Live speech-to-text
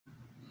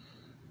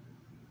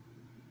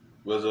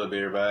What's up,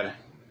 everybody?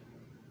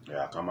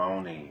 Y'all come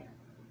on in.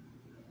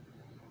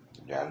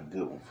 Got a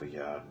good one for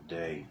y'all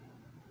today.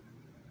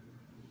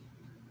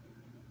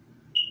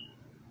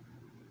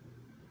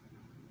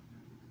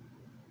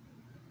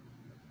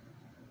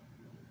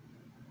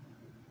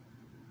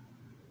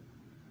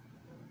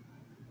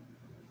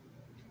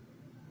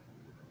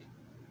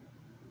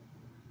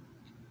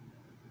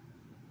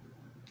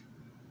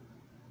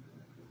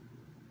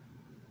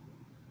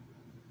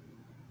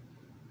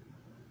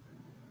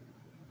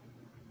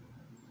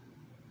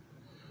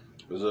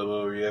 What's up,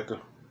 Orieka?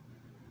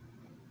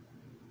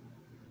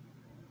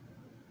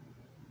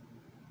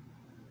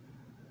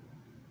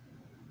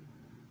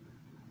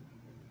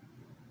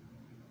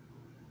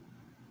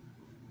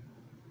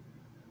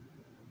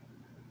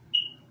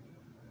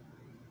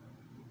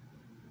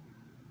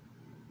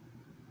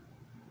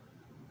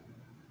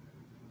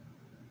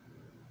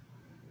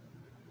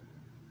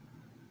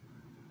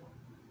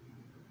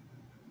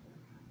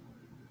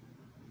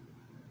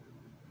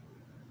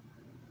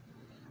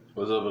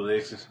 What's up,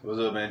 Alexis? What's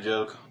up,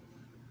 Angelica?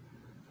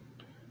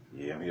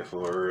 Yeah, I'm here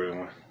for an early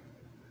one.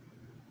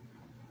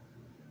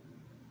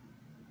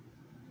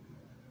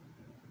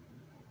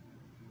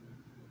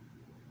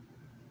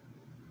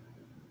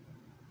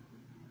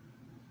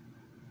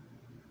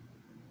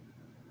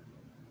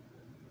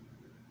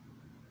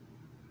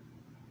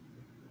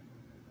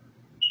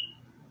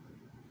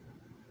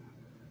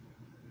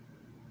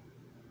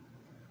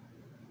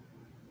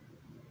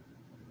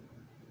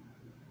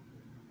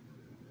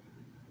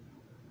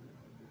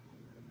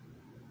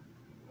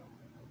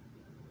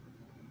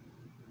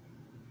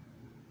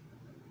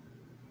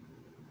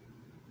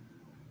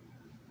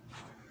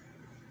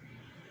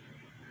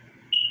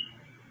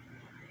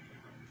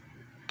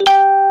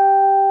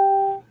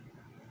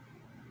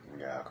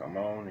 Y'all come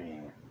on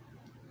in.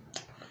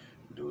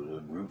 Do a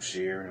little group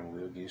share and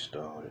we'll get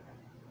started.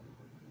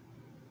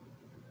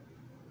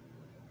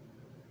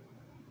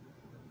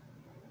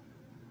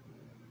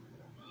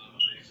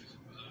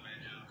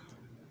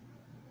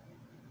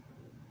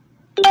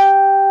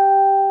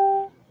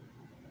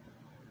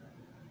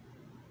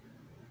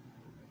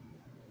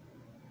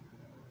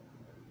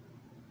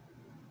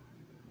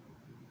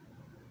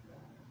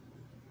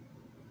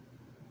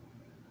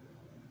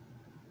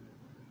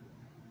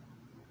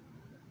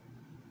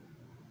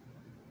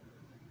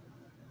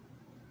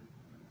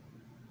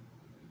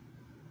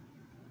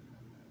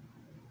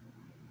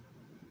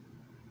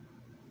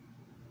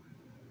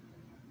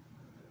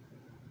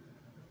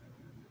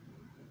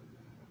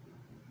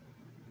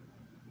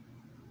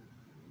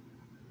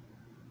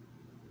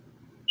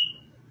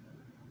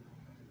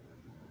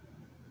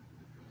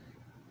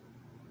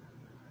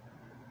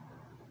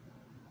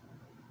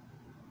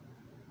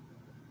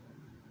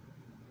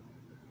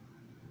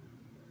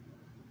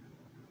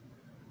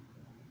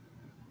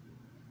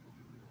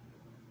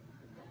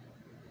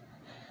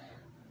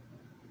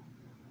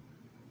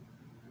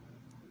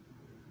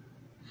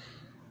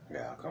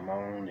 Y'all come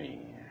on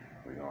in.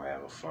 We're gonna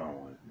have a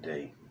fun one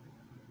today.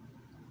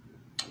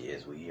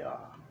 Yes, we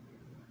are.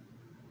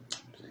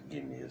 Just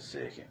give me a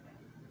second.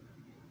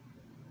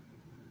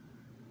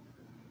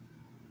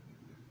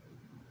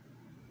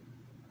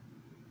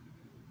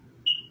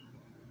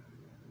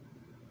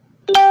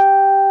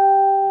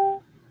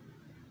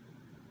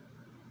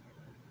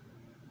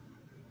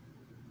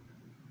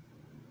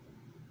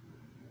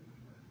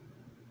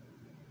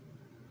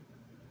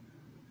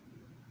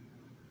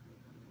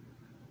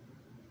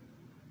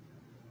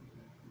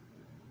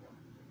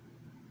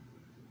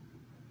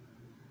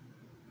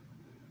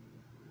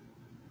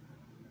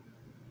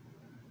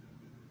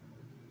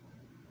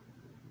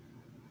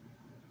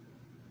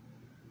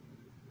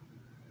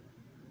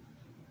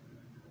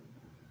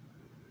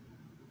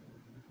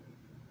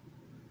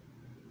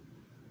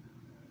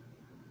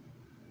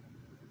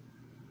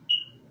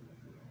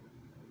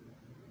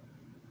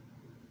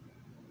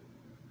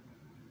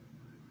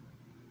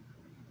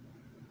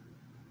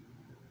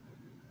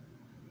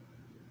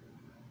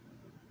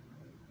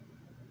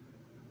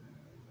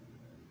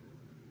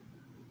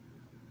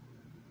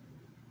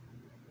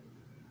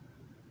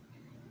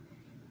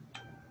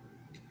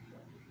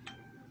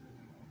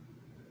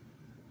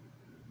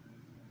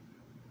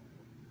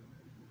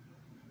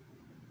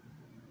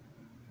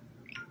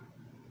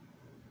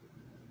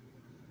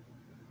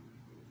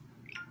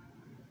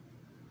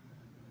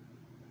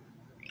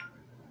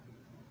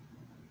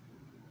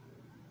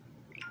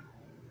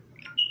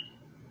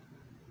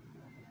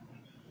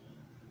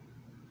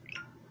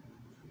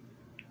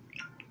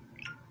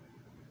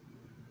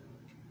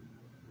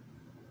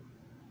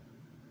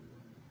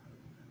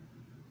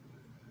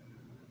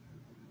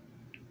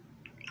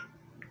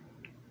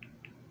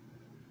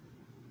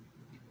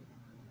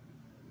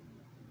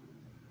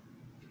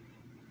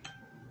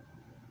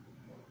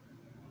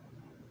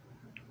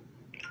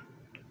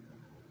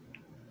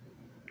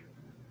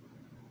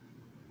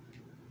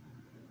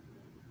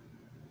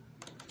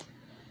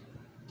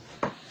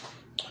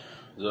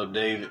 What's up,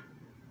 David?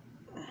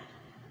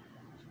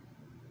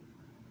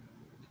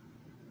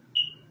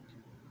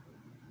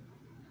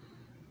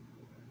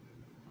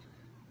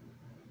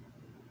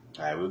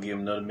 All right, we'll give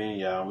him another minute,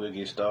 y'all. We'll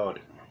get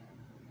started.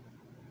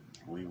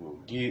 We will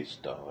get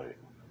started.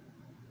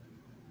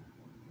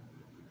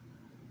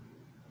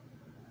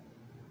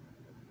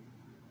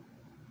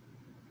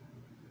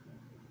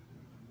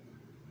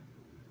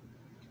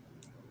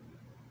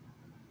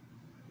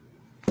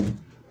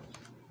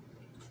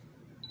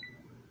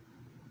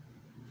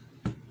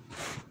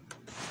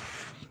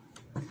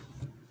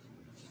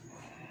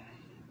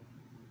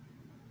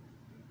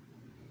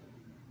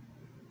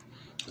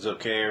 What's up,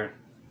 Karen?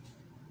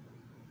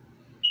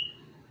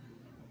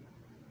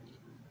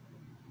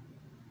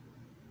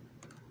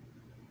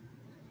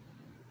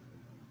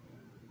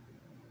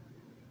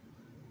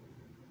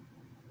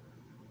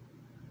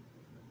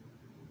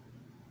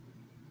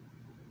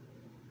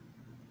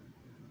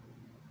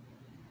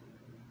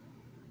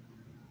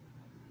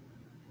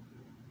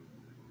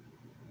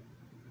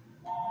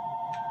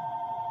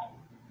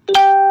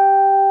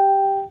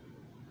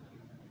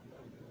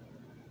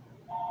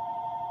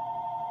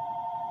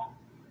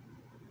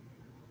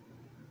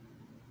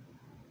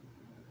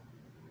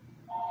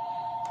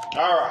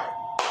 All right.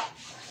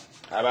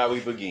 How about we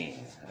begin?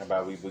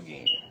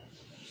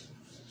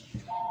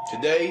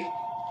 Today,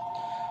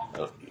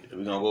 we're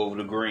going to go over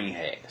the green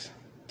hats.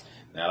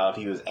 Now, a lot of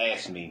people has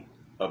asked me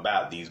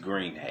about these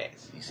green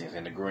hats. You see,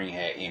 in the green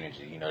hat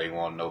energy, you know, they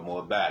want to know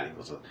more about it. It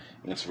was an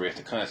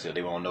interesting concept.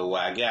 They want to know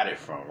where I got it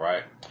from,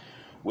 right?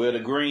 Well, the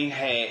green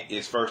hat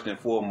is first and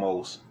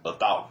foremost a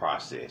thought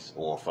process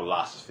or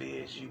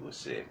philosophy, as you would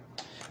say.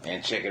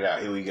 And check it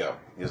out. Here we go.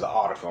 There's an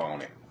article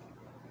on it.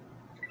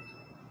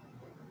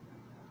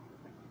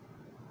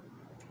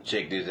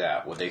 Check this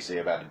out, what they say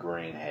about the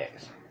green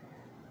hats.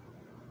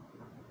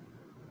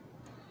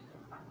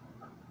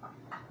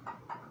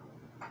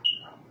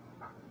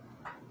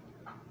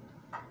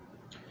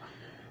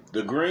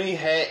 The green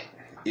hat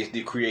is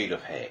the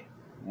creative hat.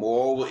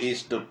 Moreover,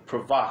 it's the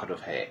provocative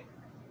hat.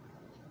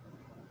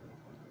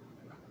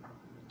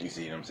 You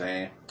see what I'm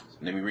saying?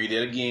 Let me read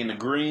that again. The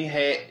green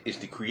hat is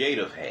the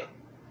creative hat.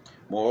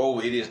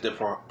 Moreover, it is the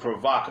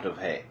provocative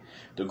hat.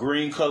 The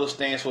green color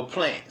stands for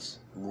plants,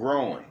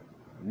 growing,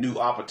 new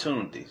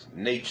opportunities,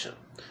 nature.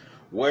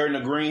 Wearing the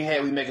green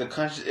hat, we make a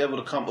conscious effort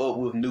to come up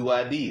with new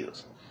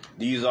ideas.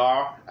 These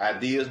are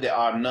ideas that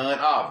are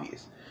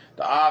non-obvious.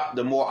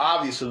 The more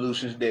obvious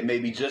solutions that may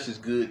be just as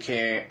good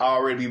can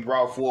already be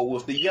brought forward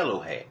with the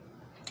yellow hat.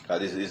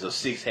 This is a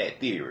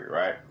six-hat theory,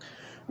 right?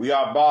 We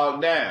are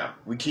bogged down.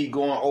 We keep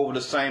going over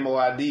the same old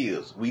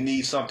ideas. We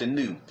need something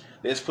new.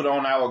 Let's put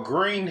on our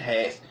green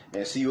hats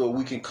and see what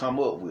we can come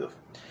up with.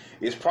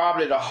 It's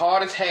probably the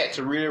hardest hat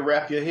to really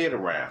wrap your head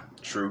around.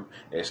 True.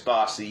 As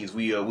star seeds,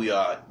 we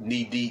are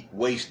knee deep,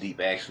 waist deep,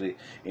 actually,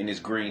 in this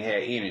green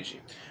hat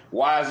energy.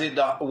 Why is it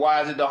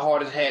the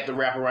hardest hat to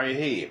wrap around your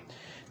head?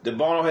 The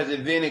Bono has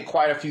invented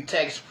quite a few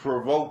tactics to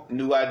provoke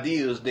new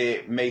ideas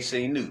that may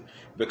seem new,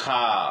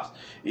 because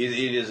it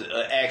is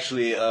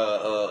actually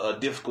a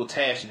difficult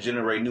task to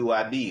generate new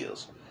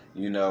ideas,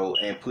 you know,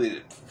 and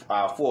put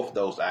forth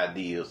those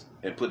ideas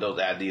and put those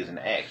ideas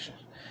into action.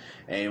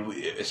 And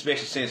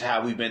especially since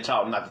how we've been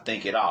taught not to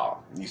think at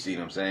all. You see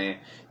what I'm saying?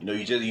 You know,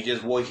 you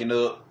just waking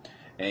up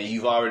and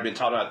you've already been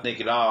taught not to think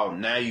at all.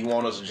 Now you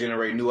want us to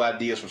generate new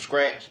ideas from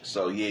scratch.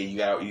 So yeah, you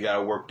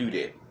gotta work through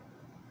that.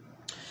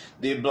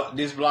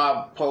 This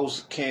blog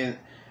post can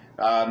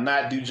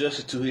not do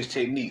justice to his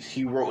techniques.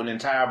 He wrote an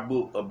entire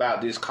book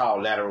about this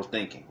called lateral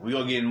thinking. We're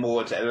gonna get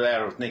more into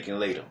lateral thinking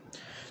later.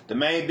 The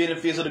main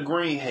benefits of the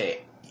green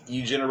hat.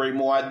 You generate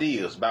more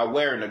ideas. By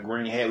wearing a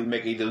green hat, we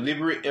make a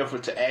deliberate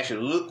effort to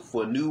actually look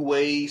for new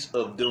ways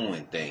of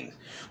doing things,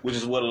 which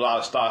is what a lot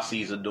of star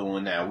seeds are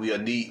doing now. We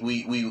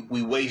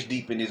waist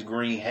deep in this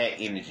green hat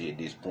energy at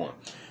this point.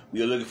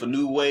 We are looking for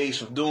new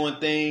ways of doing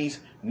things,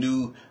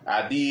 new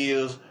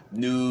ideas,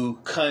 new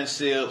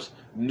concepts,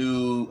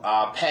 new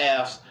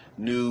paths,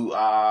 new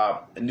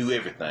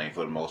everything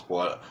for the most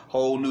part.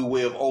 Whole new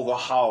way of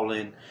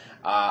overhauling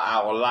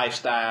our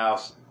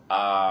lifestyles,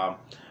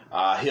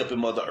 helping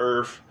Mother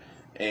Earth,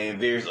 and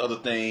various other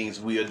things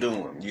we are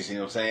doing. You see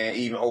what I'm saying?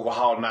 Even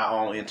overhauling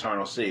our own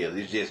internal selves.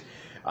 It's just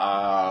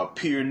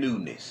pure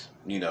newness,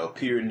 you know,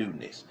 pure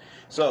newness.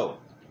 So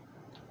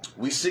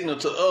we signal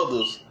to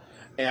others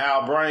in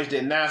our brains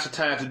that now's the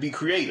time to be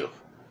creative.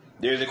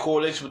 There's a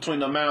correlation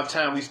between the amount of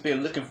time we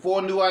spend looking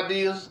for new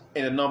ideas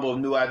and the number of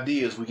new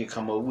ideas we can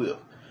come up with.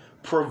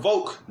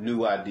 Provoke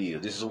new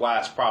ideas. This is why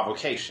it's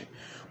provocation.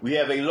 We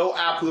have a low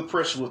output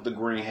pressure with the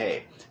green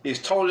hat. It's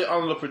totally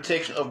under the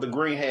protection of the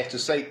green hat to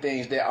say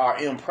things that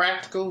are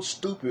impractical,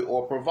 stupid,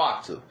 or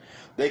provocative.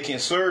 They can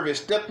serve as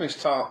stepping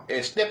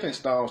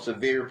stones to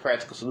very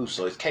practical solutions.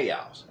 So it's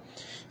chaos.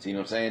 See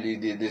what I'm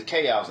saying? This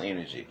chaos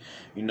energy.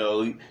 You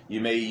know,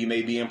 you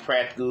may be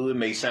impractical. It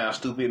may sound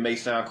stupid. It may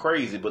sound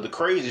crazy. But the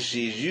crazy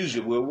shit is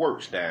usually where it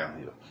works down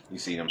here. You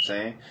see what I'm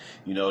saying?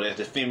 You know, that's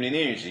the feminine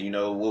energy. You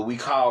know, what we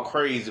call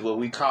crazy, what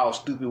we call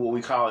stupid, what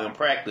we call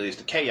impractical is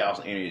the chaos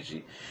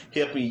energy.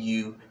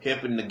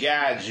 Helping to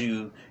guide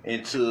you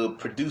into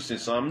producing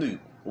something new.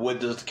 What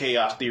does the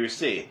chaos theory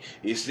say?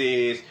 It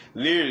says,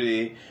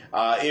 literally,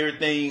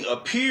 everything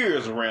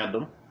appears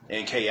random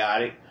and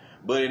chaotic,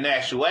 But in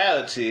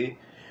actuality,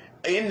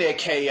 in that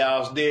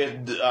chaos, they're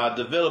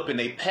developing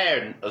a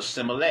pattern of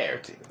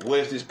similarity. What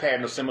is this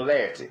pattern of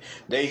similarity?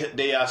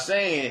 They are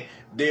saying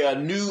there are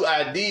new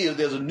ideas.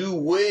 There's a new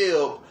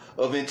web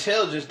of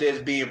intelligence that's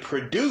being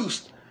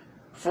produced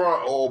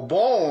from or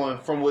born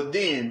from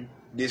within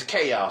this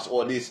chaos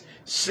or these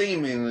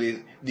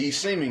seemingly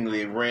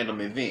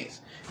random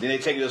events. Then they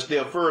take it a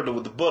step further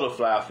with the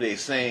butterfly effect,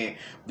 saying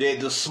that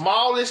the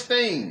smallest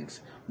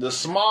things, the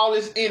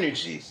smallest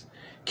energies,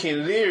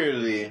 can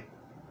literally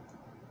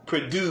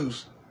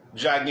produce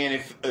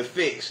gigantic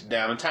effects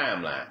down the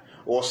timeline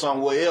or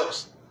somewhere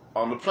else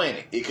on the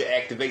planet. It could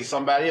activate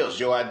somebody else.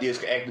 Your ideas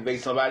could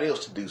activate somebody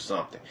else to do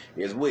something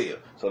as well.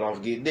 So don't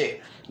forget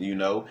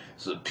that.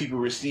 So people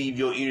receive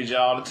your energy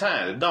all the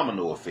time. The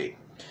domino effect.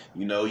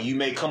 You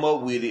may come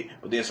up with it,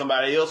 but then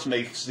somebody else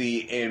may see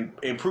it and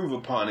improve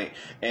upon it,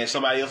 and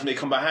somebody else may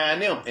come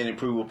behind them and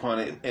improve upon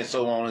it, and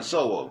so on and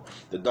so on.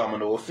 The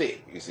domino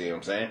effect. You see what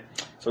I'm saying?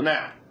 So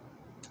now,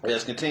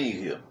 let's continue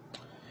here.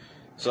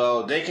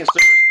 So they can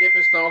serve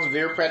stepping stones,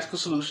 very practical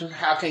solutions.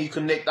 How can you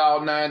connect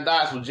all 9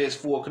 dots with just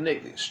 4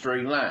 connected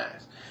straight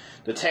lines?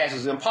 The task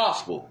is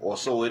impossible, or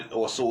so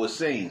it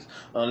seems,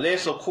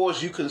 unless, of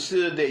course, you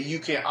consider that you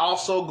can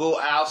also go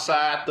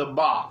outside the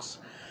box,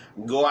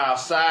 go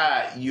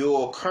outside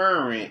your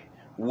current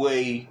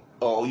way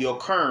or your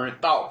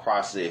current thought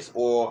process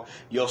or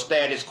your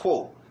status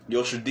quo,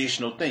 your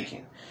traditional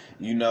thinking.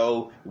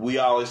 We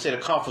always say the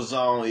comfort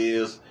zone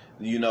is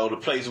the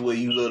place where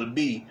you love to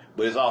be,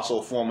 but it's also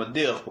a form of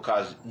death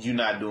because you're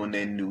not doing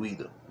nothing new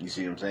either. You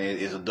see what I'm saying?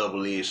 It's a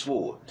double-edged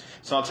sword.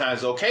 Sometimes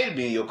it's okay to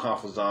be in your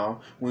comfort zone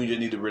when you just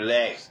need to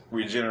relax,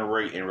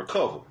 regenerate, and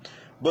recover.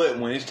 But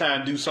when it's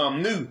time to do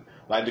something new,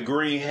 like the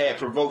green hat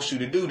provokes you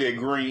to do, that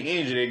green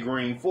energy, that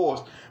green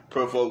force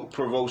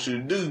provokes you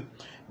to do,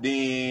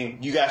 then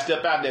you got to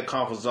step out that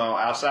comfort zone,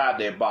 outside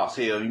that box.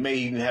 Hell, you may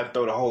even have to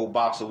throw the whole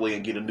box away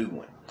and get a new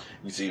one.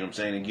 You see what I'm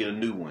saying? And get a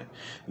new one,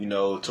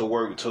 to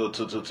work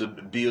to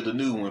build a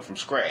new one from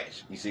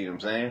scratch. You see what I'm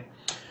saying?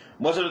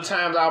 Most of the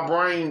times our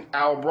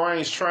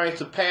brains train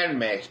to pattern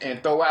match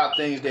and throw out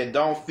things that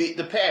don't fit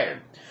the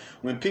pattern.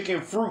 When picking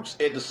fruits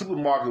at the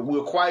supermarket,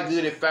 we're quite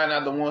good at finding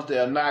out the ones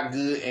that are not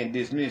good and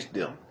dismiss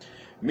them.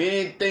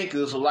 Many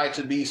thinkers like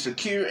to be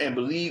secure and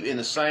believe in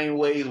the same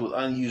ways with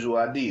unusual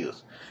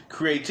ideas.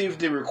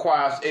 Creativity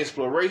requires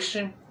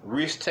exploration,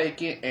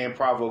 risk-taking, and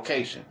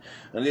provocation.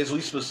 Unless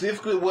we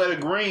specifically wear the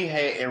green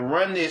hat and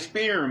run the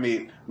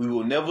experiment, we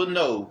will never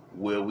know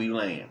where we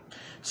land.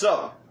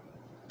 So,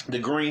 the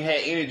green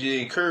hat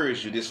energy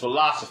encourages you, this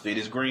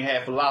green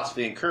hat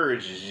philosophy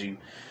encourages you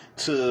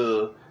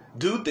to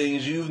do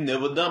things you've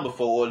never done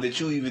before or that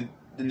you even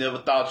never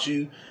thought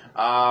you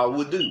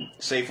would do.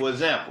 Say, for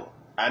example,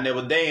 I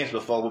never danced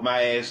before, but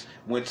my ass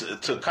went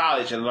to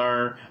college and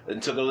learned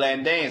and took a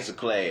Latin dancing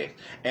class.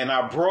 And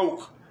I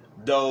broke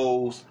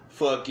those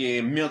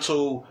fucking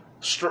mental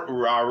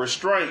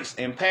restraints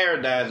and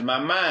paradigms in my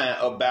mind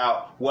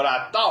about what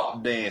I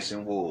thought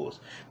dancing was.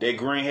 That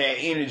green hat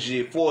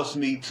energy forced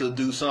me to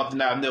do something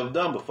I've never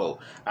done before.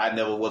 I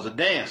never was a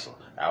dancer.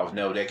 I was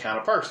never that kind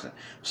of person.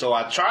 So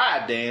I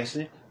tried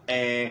dancing,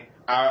 and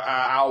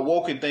I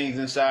awoken things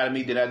inside of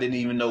me that I didn't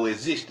even know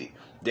existed.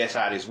 That's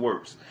how this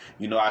works.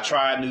 I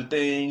tried new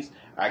things,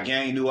 I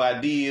gained new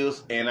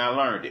ideas, and I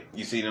learned it.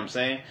 You see what I'm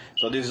saying?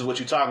 So this is what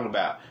you're talking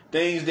about.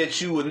 Things that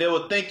you would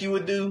never think you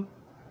would do,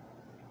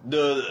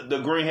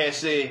 the green hat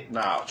said,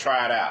 no,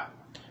 try it out.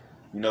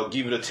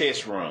 Give it a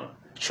test run.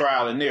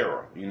 Trial and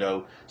error.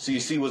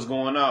 See what's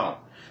going on.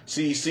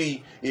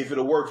 See if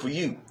it'll work for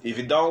you. If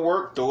it don't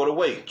work, throw it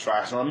away.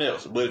 Try something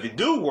else. But if it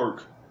do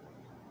work,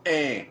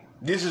 and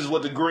this is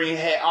what the green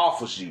hat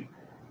offers you.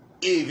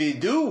 If it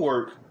do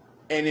work,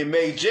 and it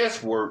may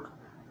just work,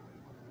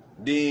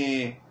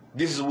 then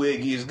this is where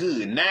it gets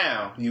good.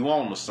 Now you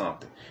on to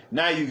something.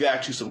 Now you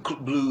got you some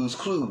blues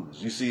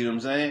clues. You see what I'm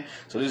saying?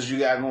 So this is what you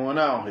got going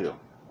on here.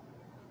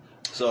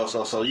 So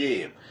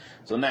yeah.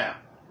 So now,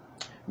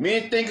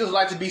 many thinkers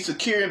like to be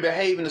secure and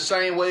behave in the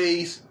same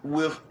ways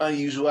with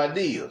unusual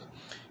ideas.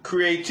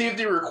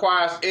 Creativity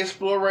requires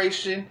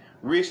exploration,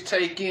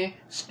 risk-taking,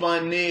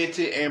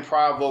 spontaneity, and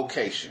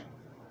provocation.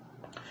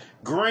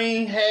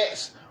 Green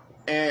hats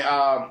and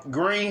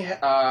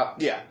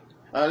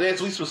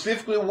unless we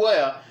specifically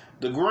wear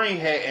the green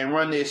hat and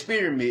run the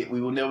experiment, we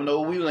will never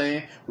know where we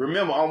land.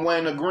 Remember, I'm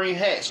wearing a green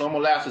hat, so I'm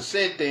allowed to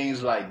say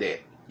things like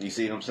that. You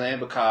see what I'm saying?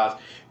 Because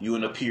you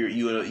in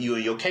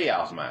your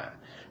chaos mind,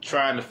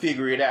 trying to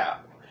figure it out.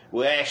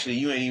 Well, actually,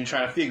 you ain't even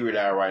trying to figure it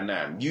out right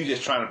now. You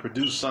just trying to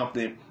produce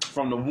something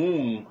from the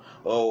womb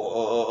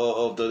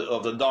of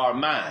the dark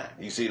mind.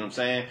 You see what I'm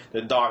saying?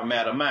 The dark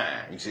matter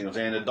mind. You see what I'm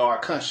saying? The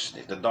dark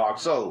consciousness, the dark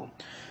soul.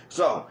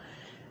 So,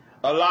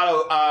 a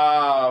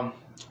lot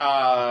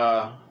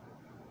of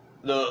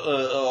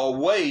a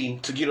way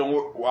to get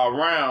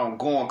around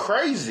going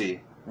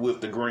crazy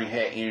with the green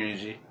hat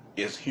energy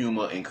is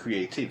humor and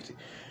creativity.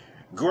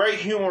 Great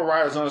humor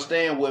writers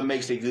understand what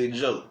makes a good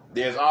joke.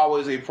 There's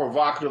always a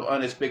provocative,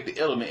 unexpected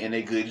element in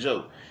a good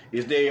joke.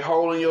 Is there a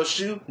hole in your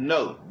shoe?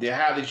 No. Then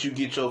how did you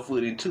get your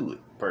foot into it?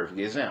 Perfect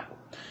example.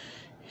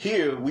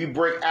 Here we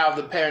break out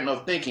the pattern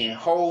of thinking.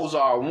 Holes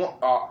are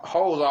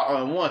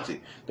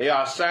unwanted. They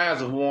are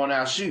signs of worn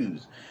out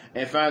shoes,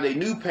 and finds a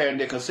new pattern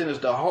that considers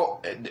the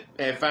hole of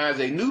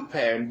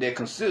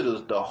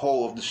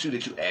the shoe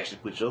that you actually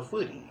put your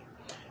foot in.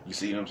 You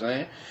see what I'm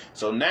saying?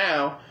 So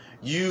now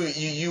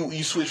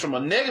you switch from a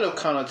negative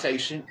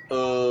connotation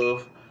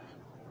of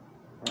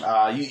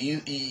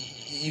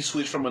you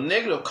switch from a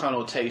negative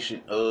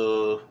connotation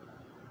of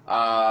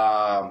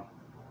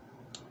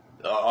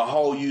a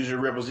hole usually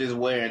represents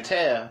wear and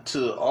tear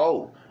to,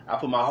 oh, I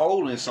put my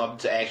hole in something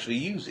to actually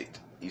use it.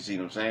 You see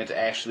what I'm saying? To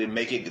actually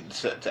make it,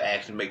 to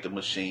actually make the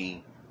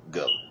machine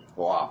go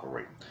or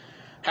operate.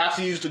 How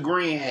to use the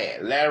green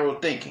hat, lateral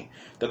thinking.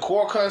 The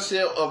core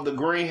concept of the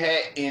green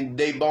hat in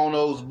De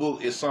Bono's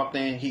book is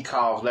something he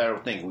calls lateral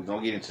thinking. We're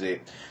going to get into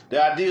that.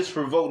 The idea is to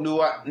provoke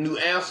new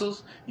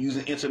answers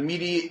using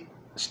intermediate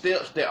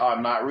steps that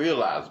are not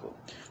realizable.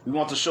 We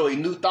want to show a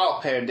new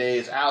thought pattern that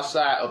is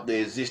outside of the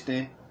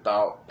existing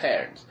thought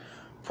patterns.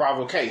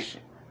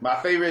 Provocation. My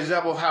favorite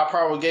example of how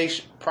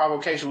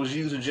provocation was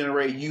used to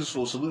generate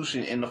useful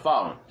solution in the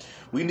following.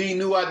 We need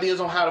new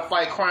ideas on how to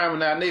fight crime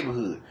in our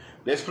neighborhood.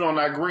 Let's put on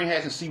our green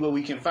hats and see what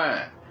we can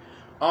find.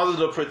 Under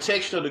the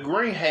protection of the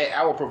green hat,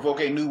 I will provoke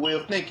a new way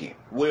of thinking.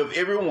 What if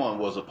everyone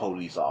was a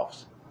police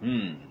officer?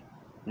 See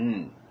what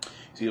I'm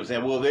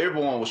saying? Well, if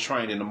everyone was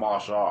trained in the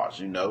martial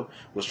arts,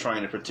 was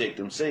trained to protect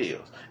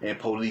themselves and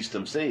police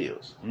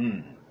themselves.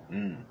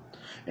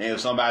 And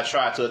if somebody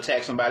tried to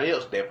attack somebody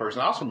else, that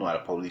person also know how to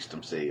police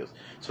themselves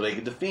so they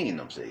can defend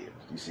themselves.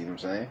 You see what I'm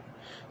saying?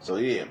 So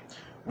yeah,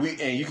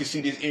 and you can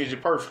see this energy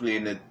perfectly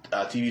in the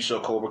TV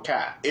show Cobra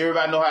Kai.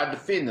 Everybody know how to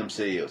defend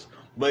themselves,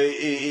 but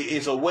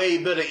it's a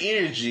way better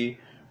energy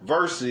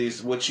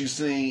versus what you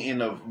seen in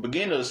the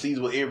beginning of the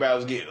season where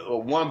everybody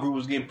was one group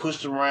was getting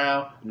pushed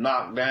around,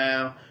 knocked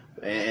down,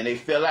 and they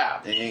fell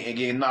out and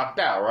getting knocked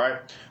out, right?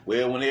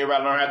 Well, when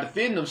everybody learn how to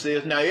defend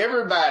themselves, now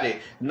everybody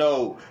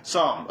know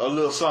a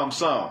little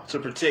something to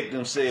protect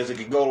themselves. They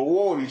can go to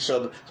war with each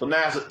other. So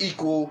now it's an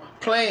equal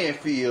playing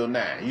field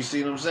now. You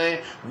see what I'm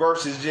saying?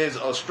 Versus just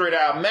a straight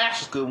out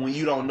massacre when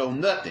you don't know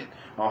nothing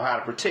on how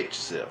to protect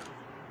yourself.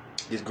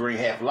 This green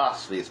hat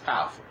philosophy is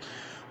powerful.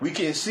 We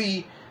can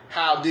see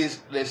how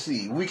this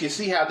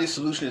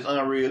solution is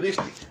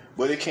unrealistic,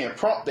 but it can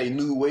prompt a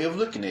new way of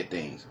looking at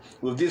things.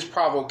 With this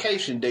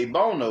provocation, De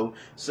Bono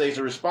says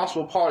the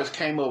responsible parties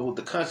came up with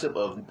the concept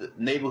of the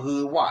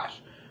neighborhood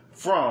watch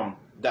from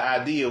the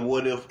idea of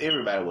what if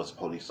everybody was a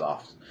police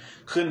officer.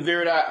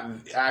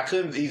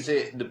 He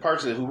said the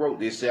person who wrote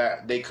this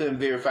said they couldn't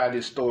verify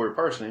this story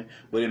personally,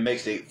 but it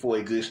makes it for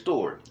a good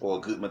story or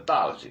a good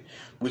mythology,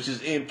 which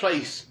is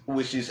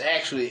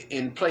actually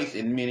in place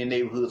in many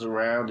neighborhoods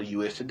around the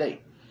U.S.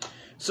 today.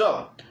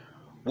 So,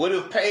 what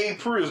if paid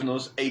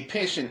prisoners a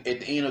pension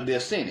at the end of their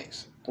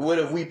sentence? What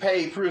if we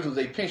paid prisoners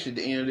a pension at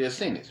the end of their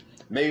sentence?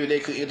 Maybe they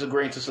could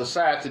integrate into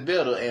society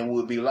better and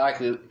would be less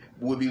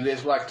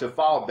likely to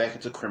fall back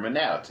into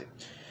criminality.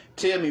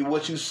 Tell me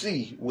what you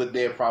see with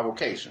their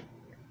provocation.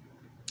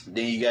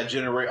 Then you got to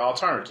generate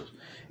alternatives.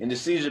 In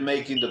decision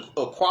making, the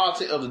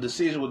quality of the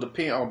decision will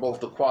depend on both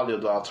the quality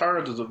of the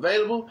alternatives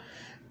available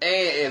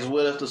and as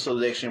well as the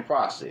selection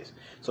process.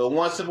 So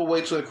one simple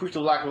way to increase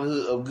the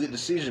likelihood of good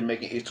decision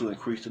making is to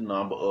increase the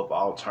number of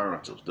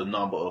alternatives, the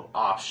number of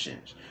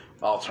options,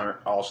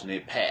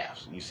 alternate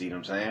paths. You see what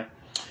I'm saying?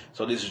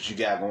 So this is what you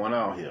got going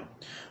on here.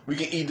 We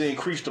can either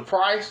increase the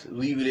price,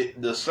 leave it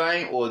the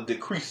same, or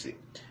decrease it.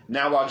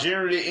 Now, while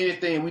generally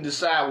anything we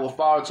decide will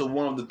fall into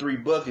one of the three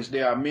buckets,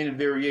 there are many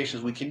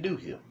variations we can do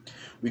here.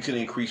 We could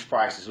increase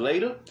prices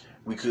later.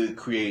 We could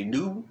create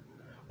new,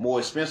 more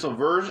expensive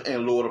version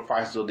and lower the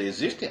prices of the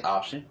existing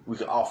option. We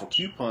could offer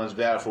coupons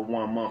valid for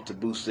 1 month to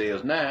boost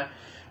sales now.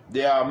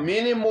 There are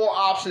many more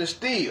options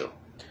still.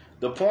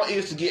 The point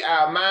is to get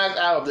our minds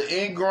out of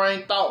the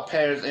ingrained thought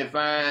patterns and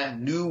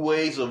find new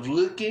ways of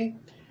looking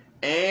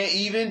and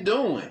even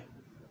doing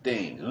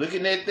things.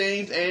 Looking at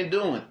things and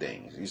doing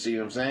things. You see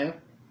what I'm saying?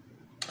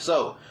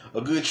 So, a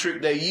good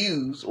trick they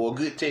use, or a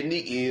good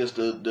technique, is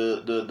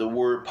the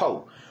word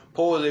po.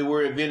 Po is a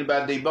word invented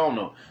by De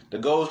Bono. The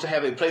goal is to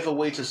have a playful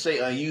way to say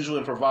unusual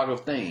and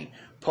provocative things.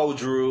 Po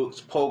drugs,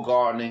 po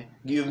gardening.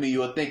 Give me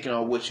your thinking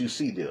on what you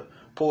see there.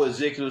 Po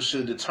executives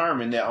should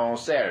determine their own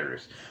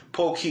salaries.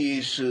 Po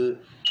kids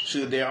should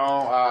their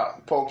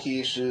own. Po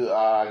kids should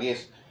have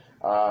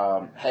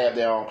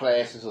their own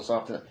classes or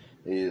something.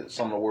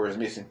 Some of the words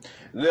missing.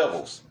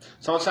 Levels.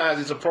 Sometimes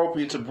it's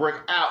appropriate to break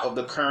out of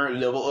the current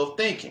level of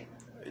thinking.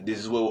 This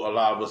is what a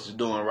lot of us are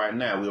doing right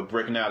now. We're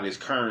breaking out of this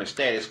current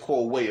status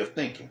quo way of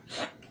thinking.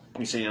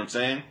 You see what I'm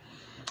saying?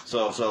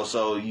 So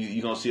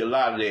you're gonna see a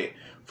lot of that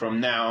from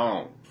now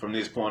on. From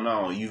this point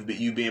on, you've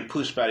been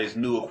pushed by this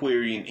new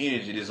Aquarian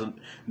energy, this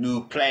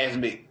new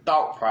plasmic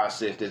thought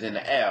process that's in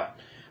the air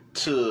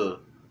to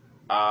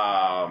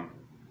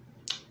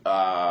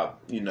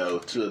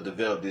to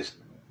develop this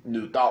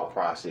new thought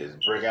process,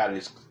 break out of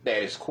this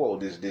status quo,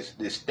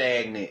 this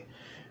stagnant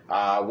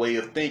way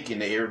of thinking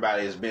that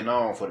everybody has been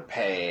on for the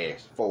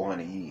past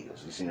 400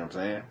 years. You see what I'm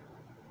saying?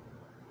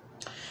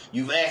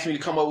 You've asked me to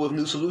come up with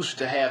new solutions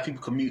to have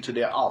people commute to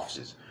their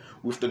offices.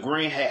 With the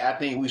green hat, I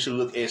think we should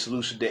look at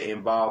solutions that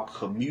involve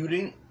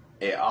commuting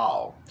at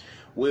all.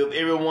 Well, if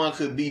everyone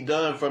could be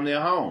done from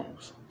their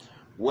homes.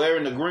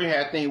 Wearing the green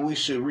hat, I think we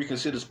should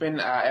reconsider spending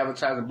our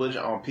advertising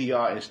budget on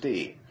PR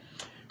instead.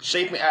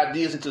 Shaping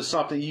ideas into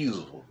something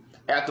useful.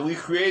 After we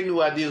create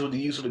new ideas with the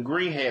use of the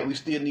green hat, we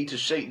still need to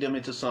shape them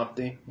into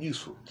something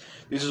useful.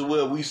 This is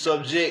where we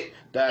subject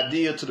the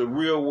idea to the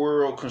real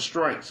world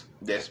constraints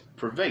that's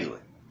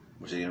prevailing.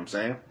 You see what I'm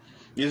saying?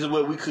 This is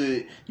where we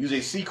could use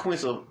a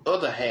sequence of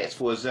other hats.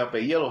 For example,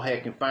 a yellow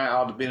hat can find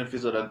all the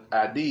benefits of the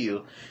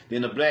ideal.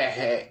 Then the black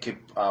hat can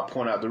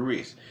point out the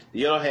risks. The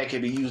yellow hat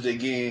can be used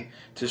again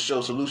to show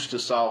solutions to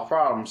solve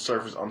problems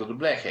surfaced under the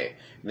black hat.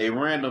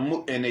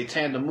 And they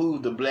tandem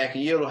move, the black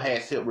and yellow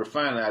hats help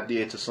refine the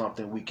idea to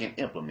something we can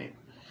implement.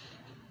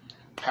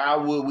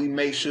 How would we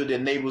make sure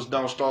that neighbors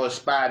don't start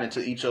spying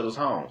into each other's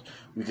homes?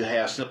 We could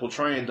have simple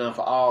training done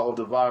for all of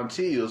the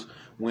volunteers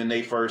when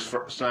they first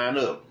sign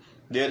up.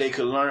 There they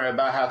could learn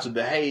about how to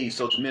behave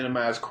so to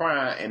minimize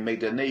crime and make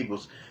their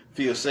neighbors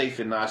feel safe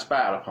and not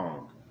spied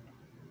upon.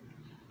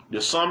 The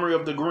summary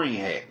of the green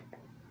hat.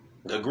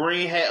 The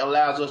green hat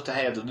allows us to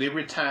have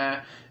deliberate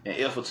time and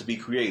effort to be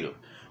creative.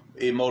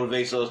 It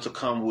motivates us to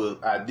come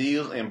with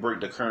ideas and break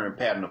the current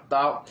pattern of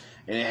thought,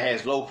 and it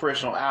has low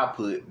pressure on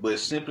output, but it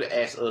simply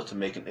asks us to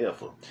make an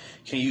effort.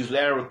 Can use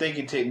lateral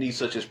thinking techniques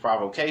such as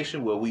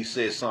provocation, where we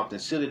say something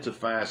silly to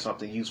find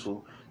something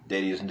useful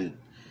that is new.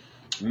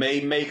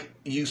 May make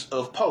use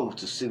of pose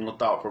to signal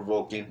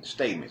thought-provoking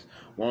statements.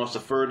 Want us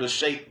to further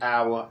shape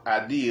our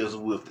ideas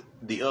with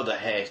the other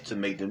hats to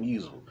make them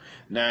usable.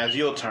 Now it's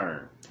your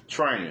turn.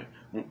 Trainer,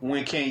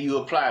 when can you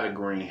apply the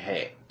green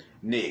hat?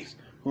 Next,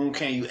 whom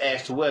can you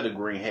ask to wear the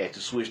green hat to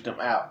switch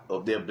them out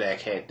of their black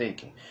hat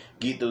thinking?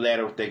 Get the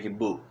lateral thinking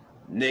book.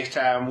 Next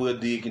time we'll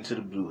dig into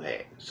the blue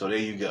hat. So there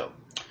you go.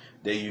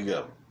 There you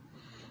go.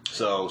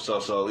 So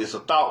it's a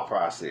thought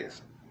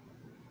process.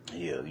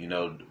 Yeah, you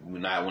know,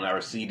 when I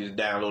received this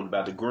download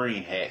about the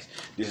green hats,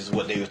 this is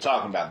what they were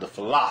talking about, the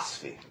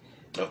philosophy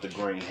of the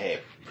green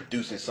hat,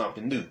 producing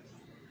something new.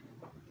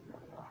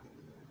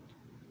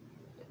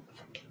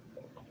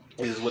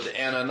 This is what the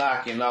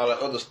Anunnaki and all the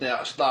other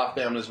star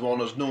families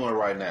want us doing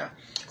right now.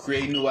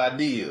 Creating new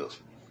ideas,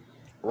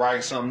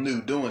 writing something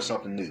new, doing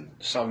something new,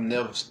 something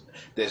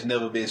that's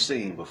never been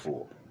seen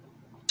before.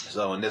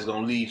 So, and that's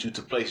going to lead you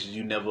to places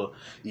you never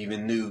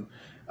even knew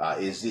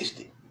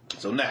existed.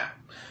 So now,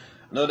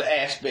 another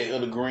aspect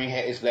of the green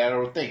hat is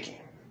lateral thinking.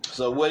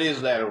 So what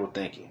is lateral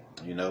thinking?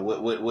 You know,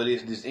 what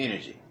is this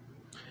energy?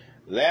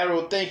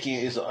 Lateral thinking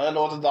is an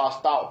unorthodox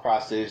thought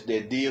process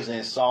that deals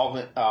in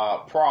solving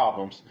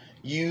problems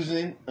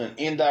using an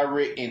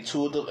indirect,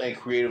 intuitive, and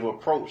creative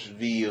approach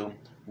via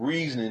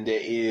reasoning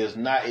that is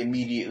not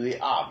immediately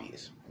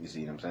obvious. You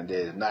see what I'm saying? That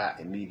is not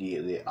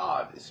immediately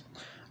obvious.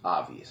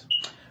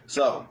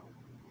 So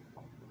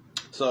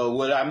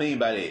what I mean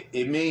by that,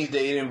 it means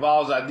that it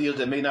involves ideas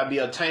that may not be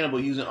attainable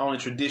using only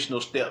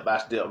traditional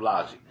step-by-step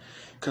logic.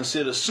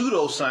 Consider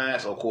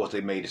pseudoscience, of course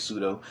they made it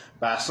pseudo,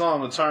 by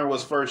some. The term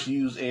was first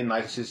used in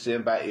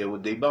 1967 by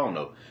Edward de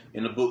Bono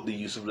in the book The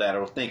Use of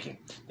Lateral Thinking.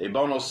 De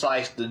Bono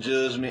cites the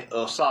judgment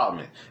of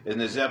Solomon as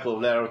an example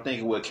of lateral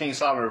thinking, where King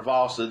Solomon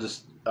resolves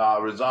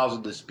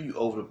a dispute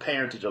over the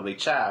parentage of a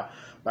child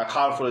by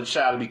calling for the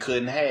child to be cut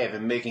in half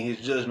and making his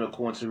judgment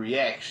according to the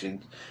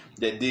reactions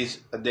that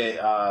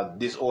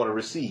this order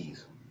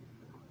receives.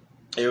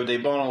 Edward de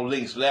Bono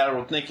links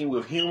lateral thinking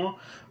with humor,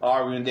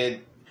 arguing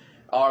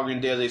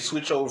there's a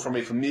switch over from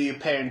a familiar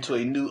pattern to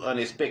a new,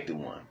 unexpected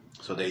one.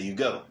 So there you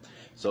go.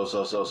 So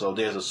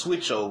there's a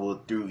switch over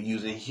through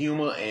using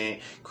humor and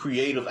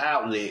creative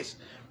outlets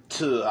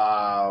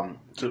to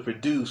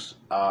produce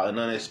an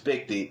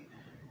unexpected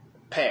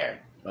pattern,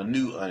 a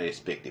new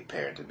unexpected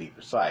pattern to be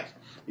precise.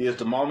 It is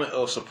the moment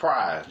of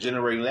surprise,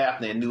 generating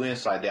laughter and new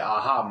insight, that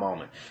aha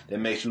moment that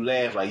makes you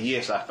laugh like,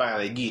 yes, I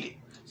finally get it.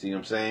 See what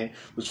I'm saying?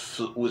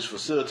 Which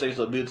facilitates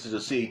the ability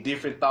to see a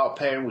different thought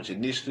pattern which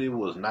initially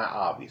was not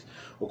obvious.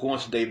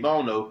 According to De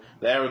Bono,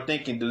 lateral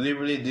thinking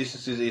deliberately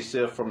distances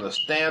itself from the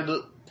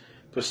standard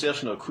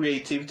perception of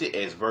creativity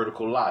as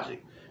vertical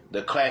logic,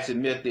 the classic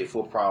method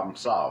for problem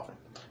solving.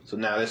 So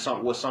now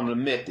what's some of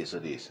the methods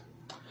of this?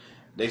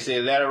 They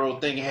say lateral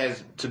thinking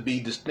has to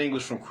be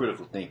distinguished from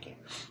critical thinking.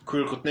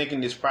 Critical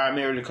thinking is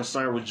primarily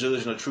concerned with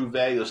judging the true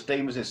value of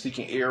statements and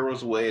seeking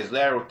errors, whereas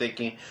lateral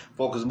thinking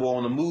focuses more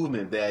on the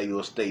movement value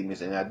of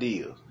statements and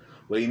ideas.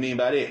 What do you mean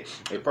by that?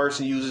 A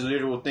person uses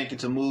lateral thinking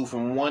to move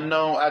from one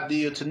known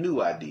idea to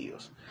new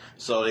ideas.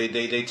 So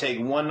they take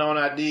one known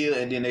idea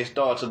and then they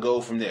start to go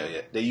from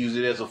there. They use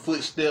it as a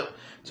footstep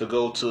to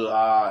go to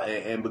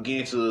and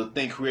begin to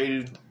think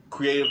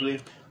creatively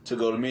to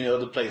go to many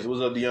other places.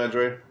 What's up,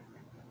 DeAndre?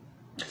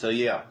 So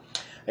yeah,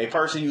 a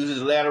person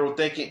uses lateral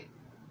thinking.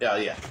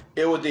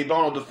 Edward de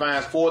Bono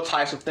defines 4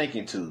 types of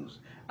thinking tools: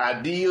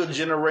 idea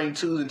generating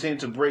tools intended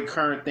to break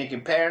current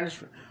thinking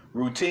patterns,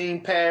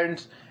 routine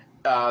patterns,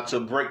 to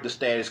break the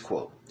status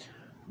quo.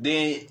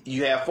 Then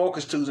you have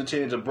focus tools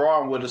intended to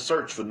broaden with a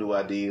search for new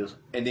ideas,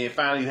 and then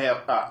finally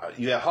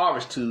you have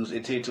harvest tools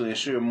intended to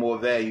ensure more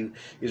value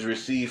is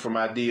received from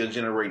idea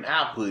generating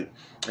output,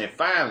 and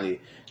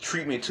finally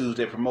treatment tools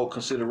that promote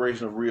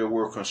consideration of real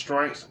world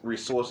constraints,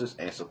 resources,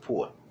 and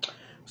support.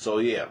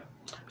 So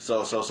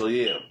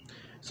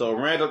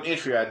random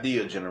entry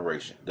idea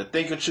generation. The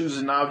thinker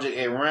chooses an object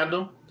at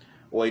random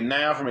or a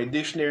noun from a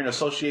dictionary and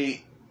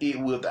associate it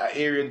with the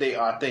area they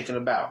are thinking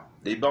about.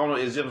 De Bono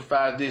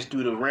exemplifies this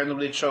through the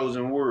randomly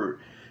chosen word,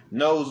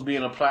 nose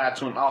being applied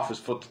to an office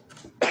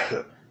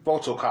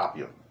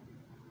photocopier,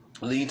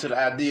 leading to the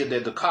idea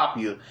that the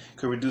copier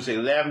could produce a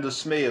lavender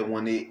smell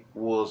when it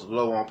was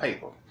low on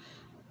paper.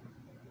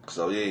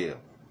 So yeah,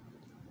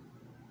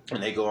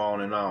 and they go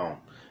on and on.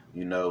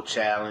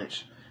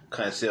 Challenge,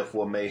 concept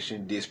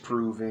formation,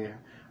 disproving,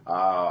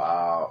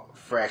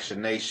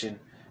 fractionation,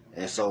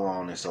 and so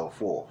on and so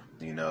forth.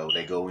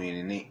 They go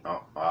in and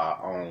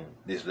on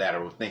this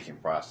lateral thinking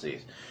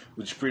process,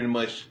 which pretty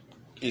much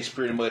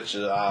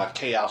a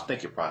chaos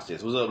thinking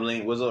process. What's up,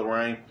 Link? What's up,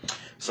 Rain?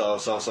 So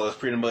it's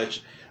pretty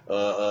much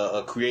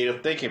a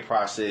creative thinking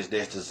process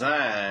that's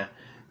designed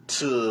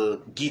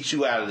to get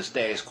you out of the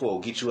status quo,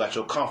 get you out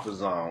your comfort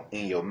zone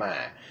in your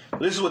mind.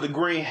 This is what the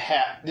green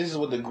hat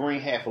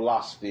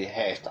philosophy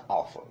has to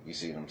offer. You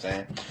see what I'm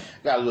saying?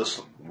 Got a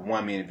little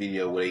 1 minute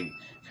video where they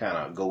kind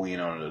of go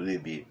in on it a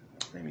little bit.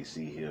 Let me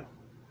see here.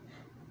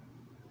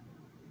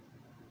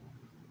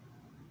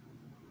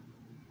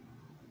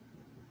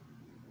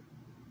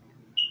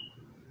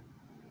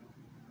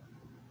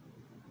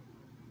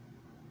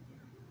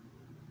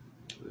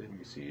 Let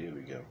me see. Here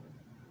we go.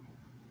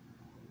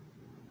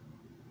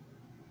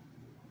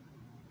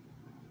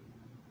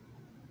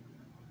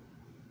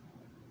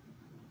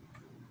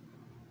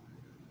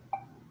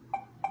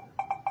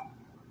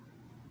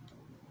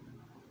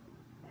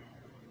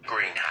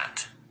 Green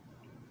hat.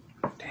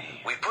 Damn.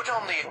 We put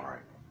on the... All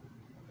right.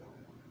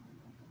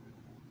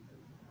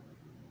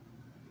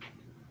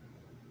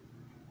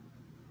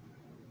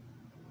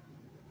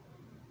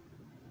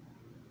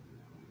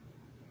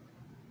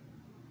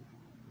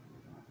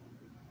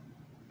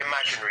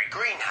 imaginary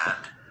green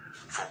hat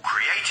for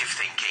creative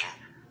thinking,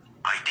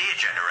 idea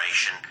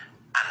generation,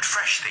 and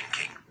fresh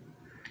thinking.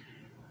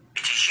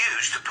 It is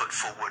used to put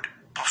forward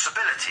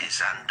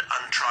possibilities and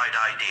untried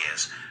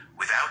ideas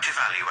without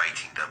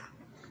evaluating them.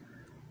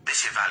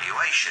 This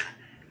evaluation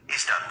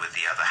is done with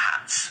the other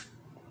hats.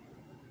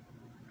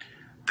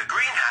 The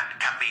green hat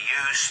can be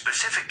used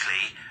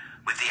specifically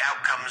with the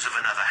outcomes of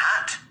another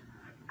hat,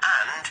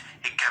 and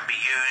it can be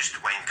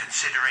used when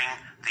considering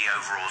the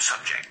overall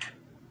subject.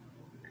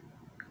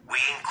 We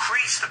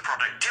increase the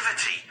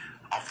productivity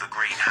of the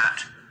green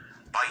hat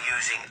by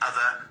using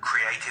other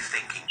creative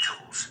thinking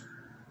tools,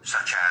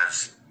 such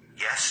as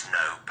yes,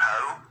 no,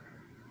 po,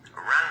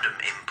 random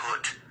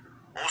input,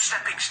 or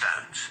stepping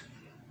stones.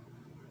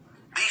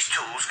 These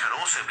tools can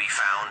also be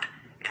found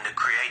in the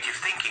creative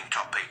thinking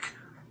topic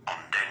on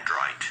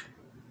Dendrite.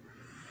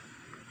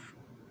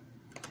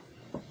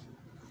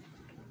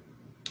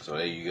 So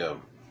there you go,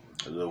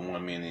 a little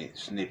 1 minute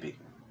snippet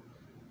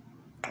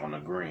on the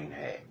green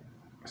hat.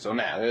 So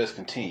now let's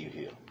continue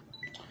here.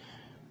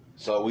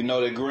 So we know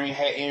that green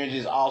hat energy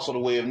is also the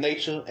way of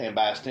nature, and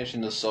by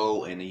extension the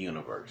soul and the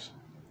universe.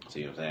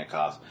 See what I'm saying?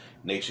 Because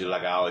nature,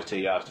 like I always tell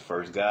y'all, is the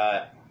first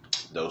God.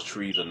 Those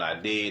trees are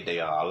not dead, they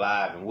are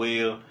alive and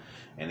well,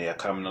 and they are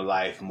coming to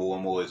life more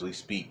and more as we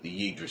speak.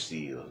 The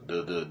Yggdrasil,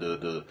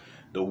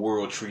 the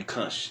world tree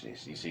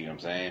consciousness. You see what I'm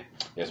saying?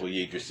 That's what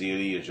Yggdrasil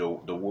is,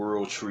 the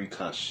world tree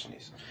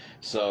consciousness.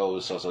 So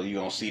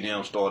you're gonna see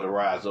them start to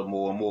rise up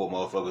more and more.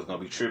 Motherfuckers gonna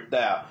be tripped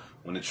out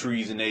when the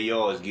trees in their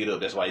yards get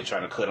up. That's why you're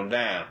trying to cut them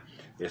down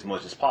as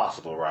much as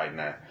possible right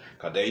now,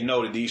 because they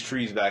know that these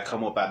trees gotta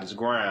come up out this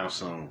ground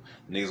soon.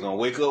 Niggas gonna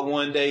wake up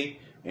one day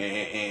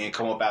and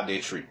come up out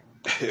their tree.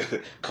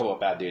 Come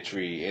up out their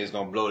tree. It's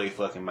gonna blow their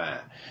fucking mind.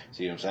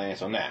 See what I'm saying?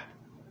 So now,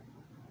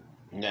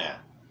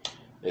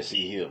 let's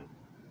see here.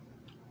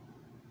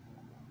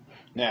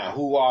 Now,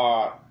 who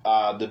are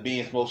the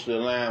beings mostly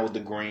aligned with the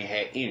green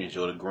hat energy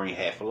or the green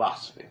hat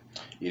philosophy?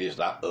 It is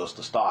like us,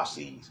 the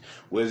starseeds.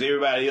 Whereas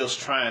everybody else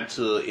trying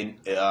to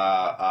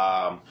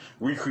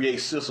recreate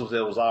systems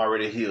that was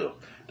already here.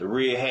 The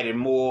red-hatted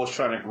Moors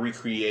trying to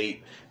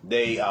recreate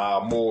they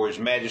Moorish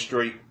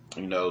magistrate.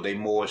 You know, they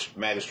Moorish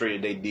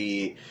magistrate they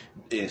did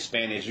in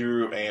Spanish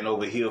Europe and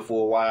over here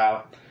for a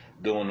while,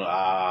 during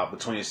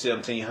between the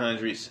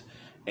 1700s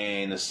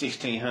and the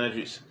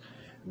 1600s.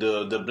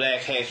 The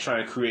black hats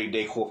trying to create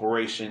their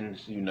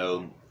corporations, you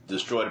know,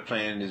 destroy the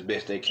planet as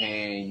best they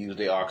can, use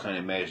their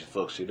arcane magic to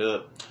fuck shit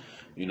up.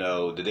 You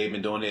know, that they've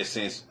been doing that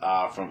since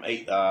from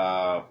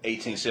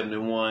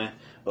 1871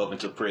 up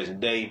until present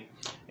day.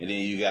 And then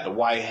you got the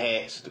white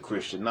hats, the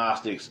Christian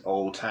Gnostics,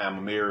 old time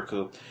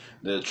America.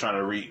 They're trying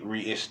to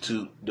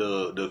reinstitute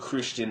the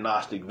Christian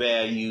Gnostic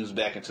values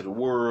back into the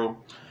world.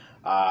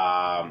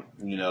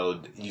 You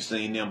know, you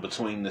seen them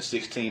between the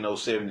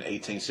 1607 and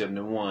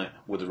 1871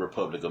 with the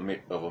Republic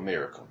of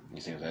America.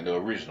 You see what I'm saying? The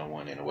original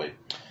one, anyway.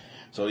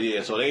 So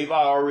yeah, so they've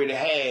already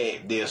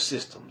had their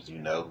systems, you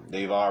know.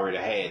 They've already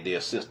had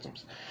their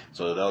systems.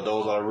 So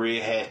those are the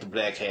red hats, the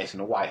black hats, and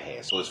the white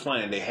hats. So it's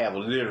funny they have a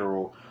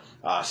literal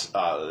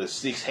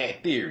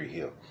 6-hat theory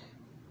here.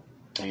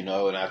 You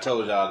know, and I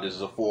told y'all this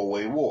is a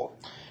 4-way war.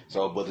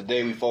 So, but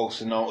today we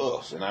focusing on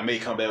us, and I may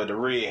come back with the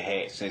red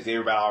hats since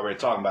everybody already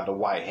talking about the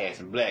white hats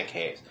and black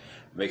hats.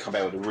 I may come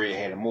back with the red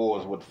hat and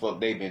Moors, what the fuck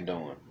they been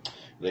doing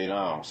later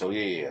on. So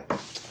yeah,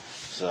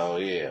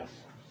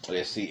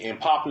 let's see. In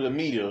popular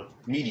media,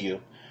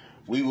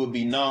 we would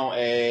be known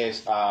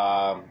as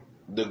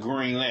the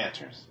Green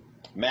Lanterns,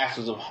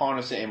 masters of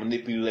harnessing and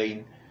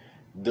manipulating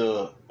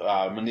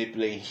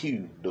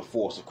hue, the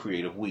force of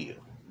creative will.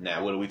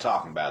 Now, what are we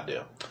talking about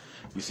there?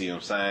 You see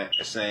what I'm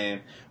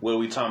saying? What are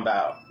we talking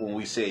about when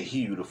we say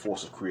hue, the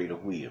force of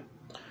creative will?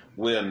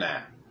 Well,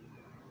 now,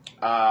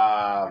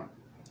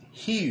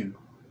 hue,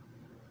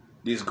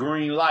 this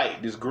green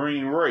light, this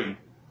green ray,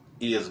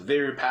 is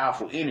very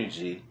powerful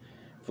energy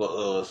for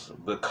us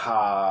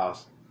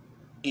because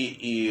it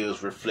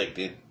is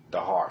reflecting the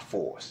heart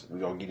force. We're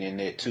going to get in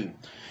there too.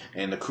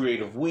 And the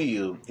creative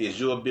will is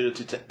your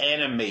ability to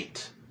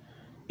animate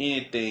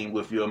anything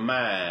with your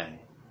mind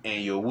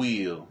and your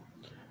will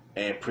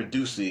and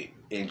produce it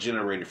and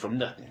generate it from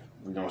nothing.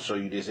 We're going to show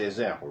you this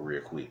example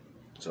real quick.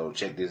 So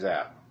check this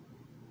out.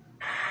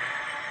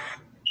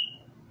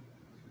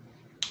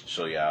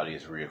 Show y'all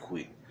this real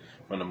quick.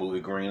 From the movie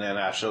Green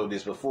Lantern, I showed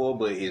this before,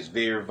 but it's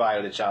very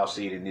vital that y'all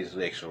see it in this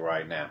lecture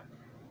right now.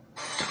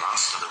 To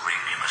master the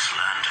ring, you must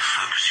learn to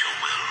focus your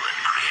will and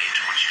create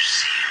what you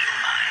see in your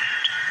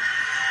mind.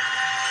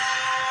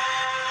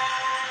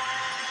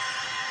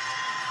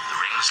 The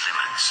ring's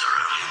limits are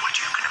only what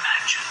you can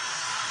imagine.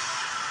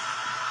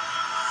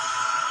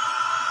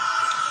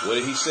 What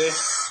did he say?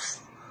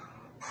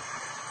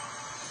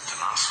 To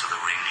master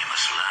the ring, you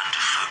must learn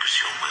to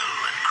focus your will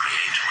and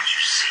create what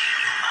you see in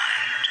your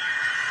mind.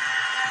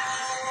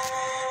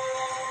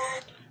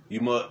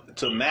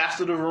 To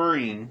master the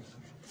ring,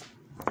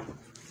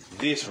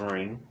 this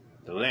ring,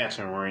 the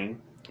lantern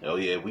ring. Oh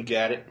yeah, we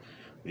got it.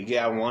 We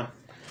got one.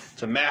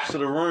 To master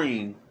the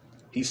ring,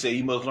 he said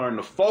you must learn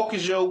to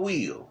focus your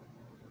will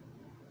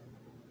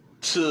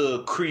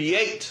to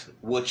create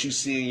what you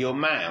see in your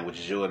mind, which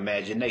is your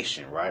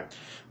imagination, right?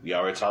 We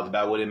already talked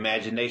about what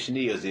imagination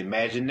is.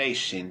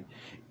 Imagination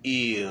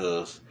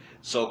is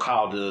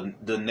so-called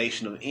the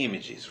nation of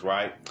images,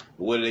 right?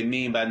 What do they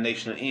mean by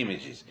nation of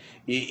images?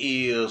 It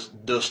is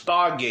the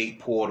Stargate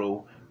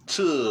portal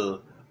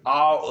to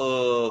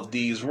all of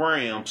these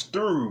realms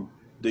through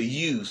the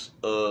use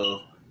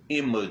of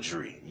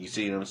imagery. You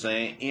see what I'm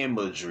saying?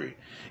 Imagery.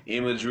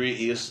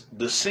 Imagery is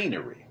the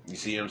scenery. You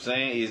see what I'm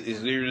saying?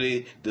 It's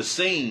literally the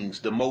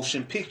scenes, the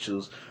motion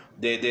pictures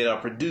that are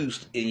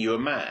produced in your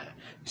mind.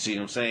 You see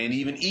what I'm saying?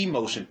 Even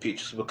emotion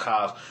pictures,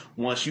 because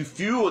once you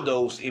fuel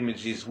those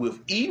images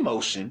with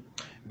emotion,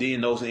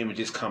 then those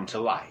images come to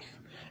life.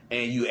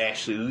 And you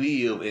actually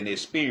live and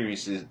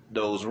experience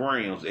those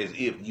realms as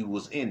if you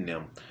was in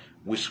them,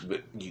 which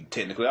you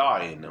technically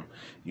are in them,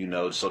 you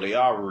know, so they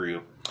are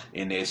real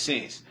in that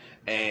sense.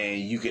 And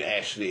you can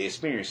actually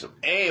experience them.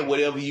 And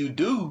whatever you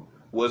do,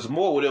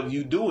 whatever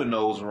you do in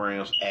those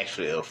realms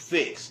actually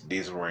affects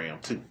this realm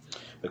too.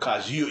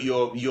 Because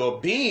your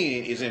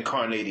being is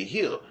incarnated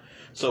here.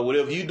 So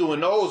whatever you do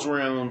in those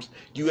realms,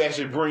 you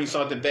actually bring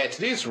something back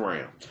to this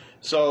realm.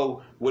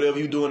 So whatever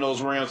you do in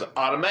those realms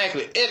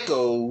automatically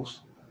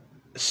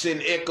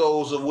send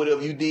echoes of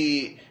whatever you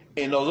did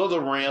in those other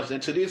realms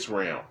into this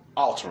realm,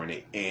 altering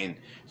it in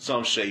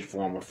some shape,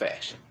 form, or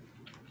fashion.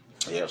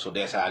 Yeah, so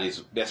that's how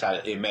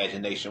the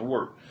imagination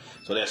works.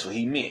 So that's what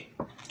he meant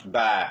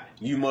by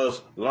you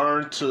must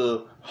learn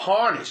to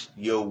harness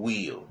your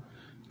will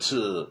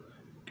to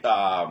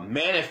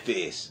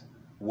manifest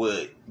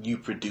what you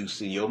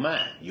produce in your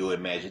mind, your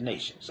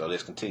imagination. So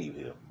let's continue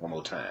here. One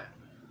more time.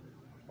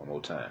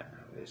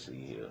 Let's see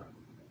here. To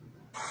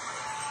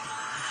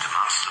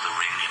master the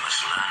ring, you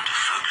must learn to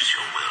focus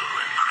your will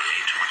and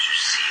create what you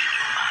see in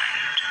your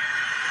mind.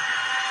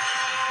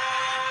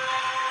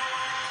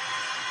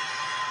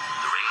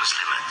 The ring's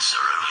limits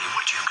are only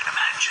what you can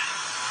imagine.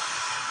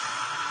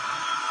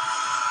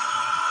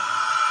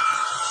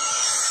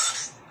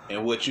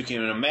 And what you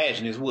can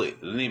imagine is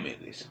what?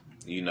 Limitless.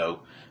 You know,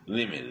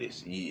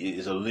 limitless.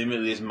 It's a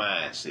limitless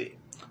mindset.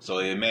 So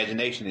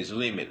imagination is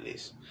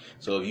limitless.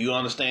 So if you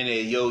understand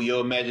that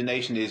your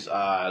imagination is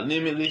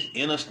limitless,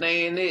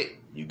 understand it,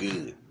 you good.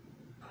 Again.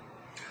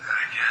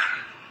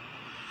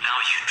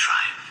 Now you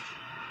try.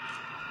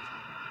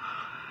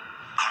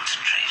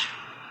 Concentrate.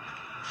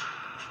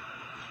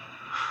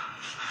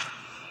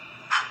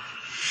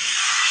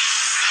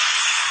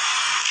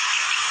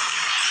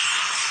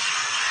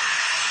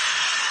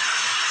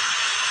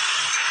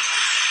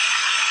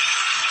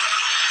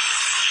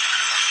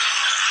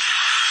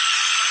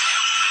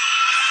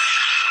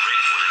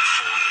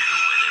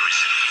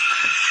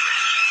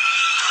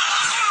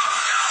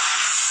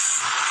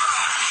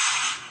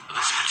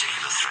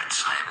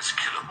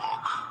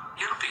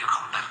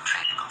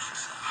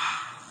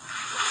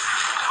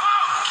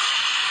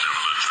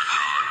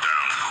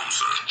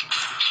 sir.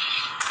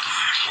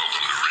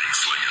 Welcome to Ring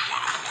Slinging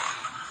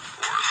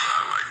 101, or as I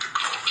like to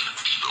call it,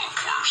 the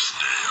worst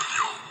day of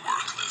your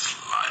worthless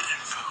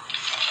life.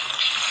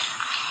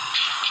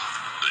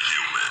 The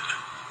human,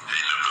 he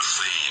never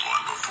seen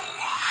one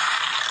before.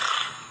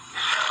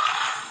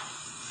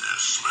 It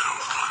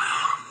smells funny.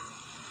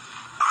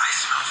 I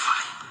smell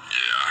funny.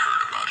 Yeah, I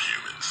heard about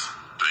humans.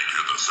 Think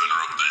you're the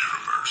center of the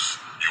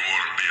universe. You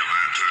want to be a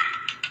lantern?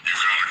 You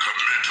gotta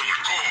commit to the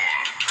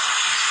core.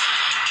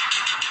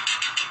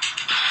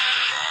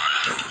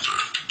 Alright, loser.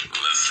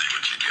 Let's see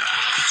what you got.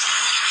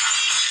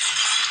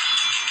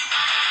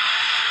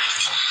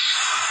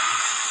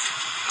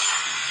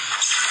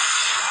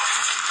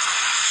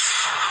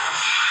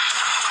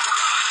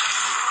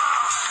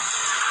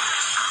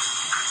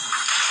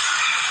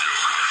 Your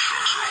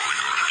constructs are only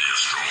gonna be as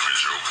strong as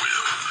your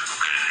will,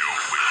 and your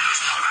will is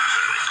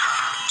pathetic.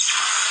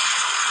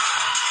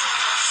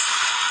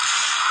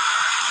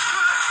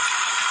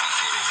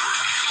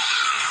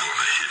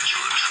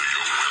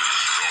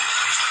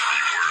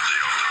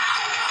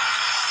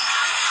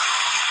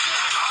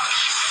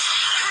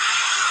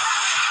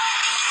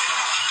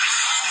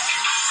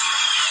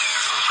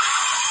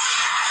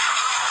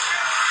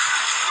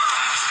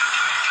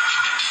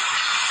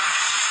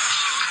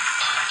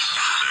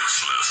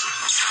 Next lesson.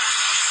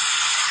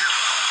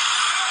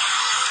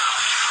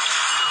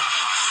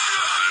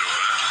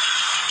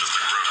 Just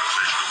a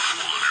gravitational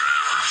pull of your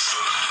average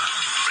sun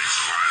makes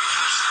flying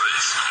through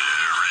space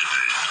very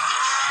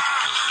dangerous.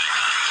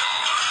 Sneaky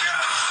far,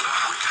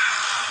 wicked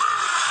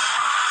bird.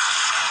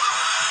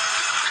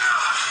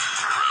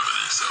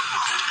 Gravity's a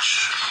bitch.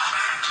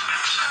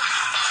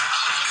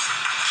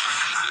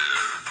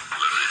 Here,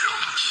 let me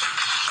help you.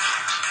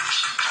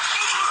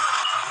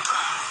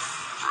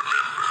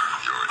 Remember,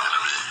 your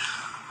enemy,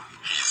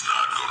 he's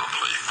not gonna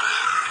play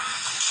fair.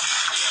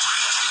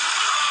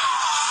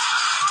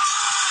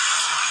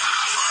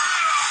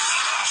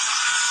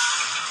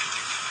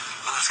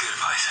 Well, that's good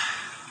advice.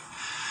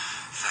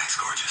 Thanks,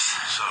 gorgeous.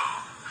 So,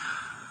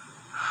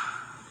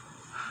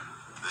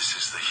 this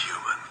is the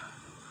human.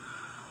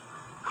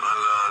 When I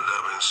learned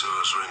Evan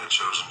Sewer's ring had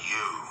chosen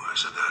you, I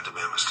said that had to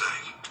be a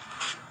mistake.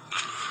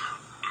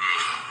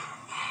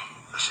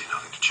 I see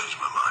nothing to change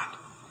my mind.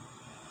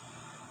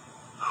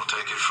 I'll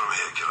take it from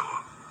here,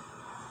 Kilowatt.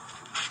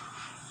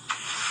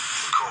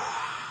 The core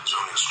is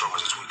only as strong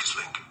as its weakest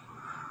link,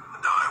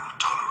 and I will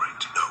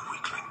tolerate no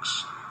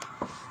weaklings.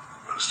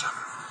 You understand?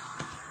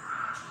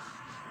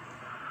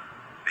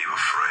 Be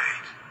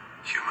afraid,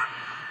 human.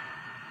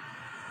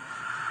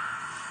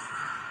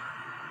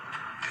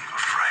 Be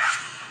afraid.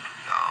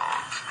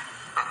 Don't.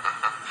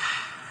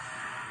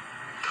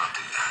 Don't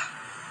do that.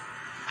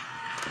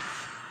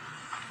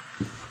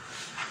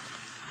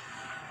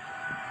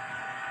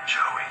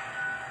 Shall we?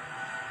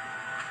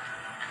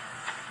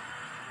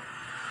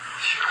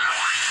 Sure.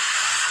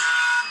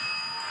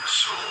 The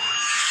sword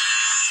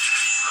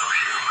of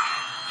human.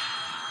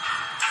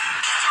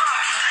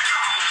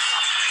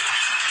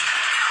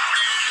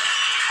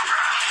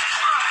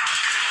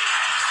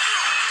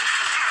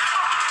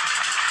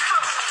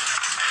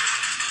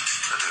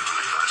 I do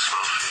believe I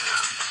smell fear.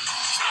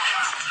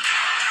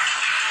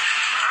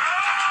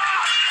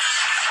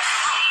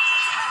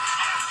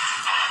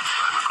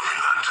 I'm a Green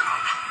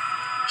Lantern.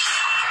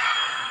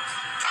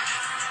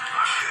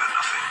 I fear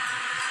nothing.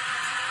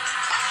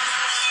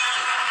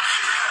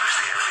 Fear is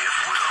the enemy of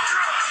will.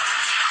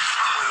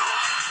 Will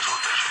is what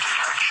makes you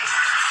take action.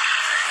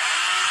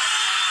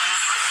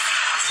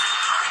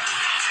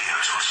 Fear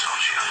is what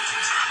stops you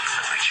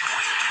and makes you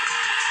weak.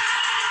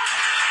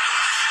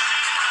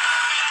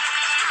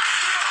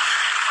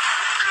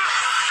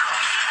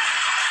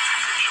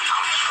 Your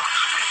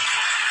constructs of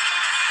evil.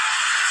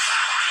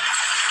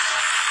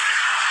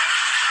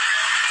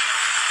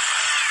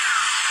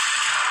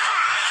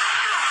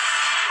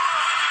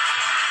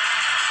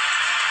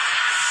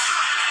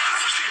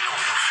 Just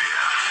ignore your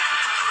fear.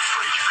 You're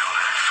afraid you can't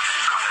act.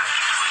 You can't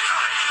actually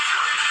die. You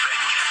can't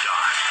make you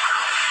die.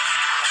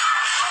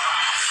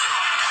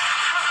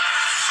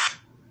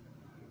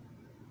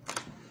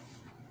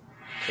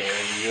 So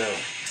there you go.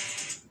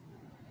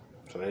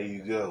 So there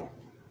you go.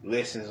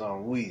 Lessons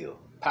on will.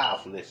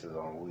 Powerful lessons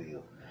on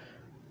will.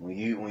 When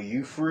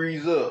you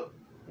freeze up,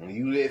 when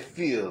you let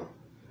fear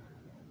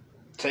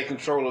take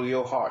control of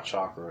your heart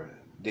chakra,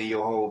 then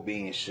your whole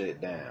being shut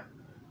down.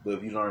 But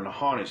if you learn to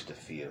harness the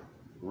fear,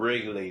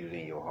 regulate it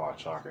in your heart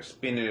chakra,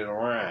 spinning it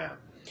around,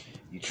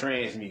 you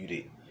transmute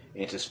it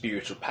into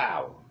spiritual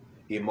power,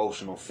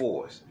 emotional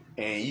force,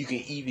 and you can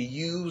even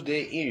use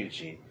that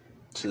energy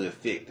to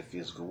affect the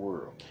physical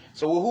world.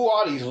 So who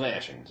are these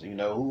lanterns? You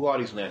know, who are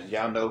these lanterns?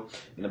 Y'all know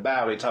in the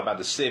Bible they talk about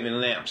the 7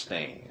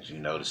 lampstands, you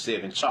know, the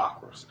 7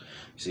 chakras.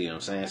 You see what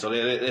I'm saying? So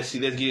let's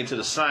get into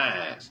the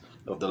science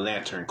of the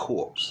lantern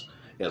corpse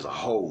as a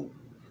whole.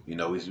 You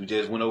know, we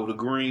just went over the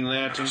Green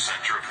Lantern,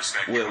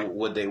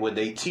 what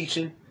they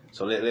teaching.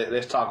 So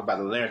let's talk about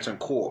the lantern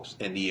corpse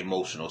and the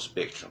emotional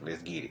spectrum.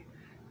 Let's get it.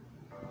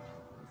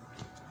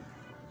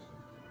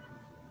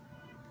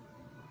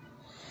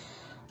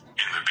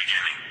 In the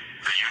beginning,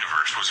 the universe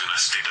universe was in a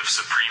state of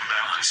supreme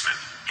balancement,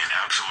 in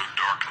absolute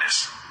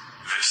darkness.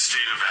 This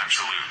state of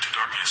absolute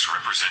darkness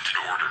represented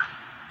order.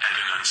 At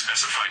an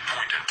unspecified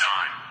point in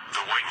time,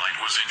 the white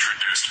light was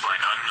introduced by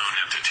an unknown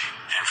entity,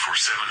 and for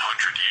 700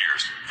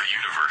 years, the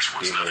universe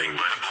was nothing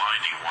but a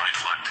blinding white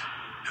light.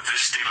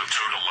 This state of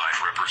total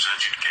light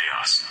represented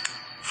chaos.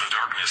 The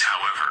darkness,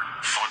 however,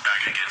 fought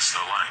back against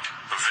the light,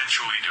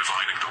 eventually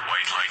dividing the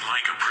white light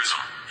like a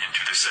prism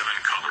into the 7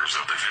 colors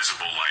of the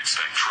visible light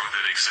spectrum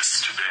that exists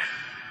today.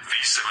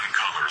 These 7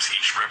 colors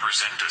each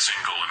represent a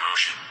single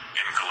emotion,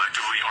 and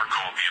collectively are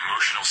called the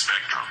emotional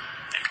spectrum,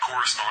 and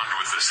correspond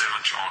with the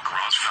 7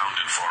 chakras found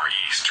in Far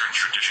Eastern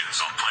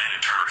traditions on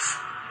planet Earth.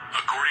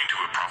 According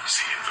to a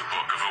prophecy in the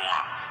Book of Oa,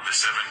 the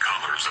 7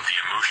 colors of the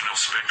emotional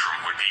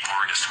spectrum would be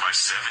harnessed by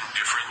 7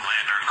 different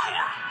lantern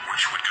corps,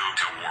 which would go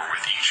to war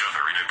with each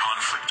other in a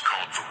conflict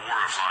called the War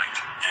of Light,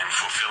 and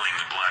fulfilling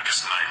the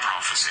Blackest Night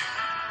prophecy.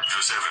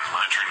 The 7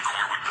 lantern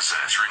corps would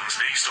possess rings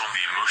based on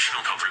the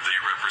emotional color they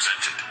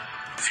represented.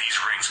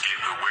 These rings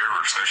gave the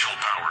wearer special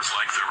powers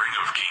like the Ring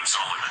of King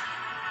Solomon.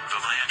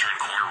 The lantern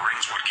corps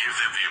rings would give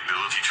them the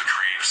ability to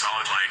create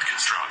solid light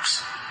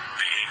constructs.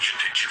 The ancient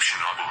Egyptian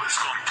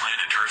obelisk on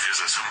planet Earth is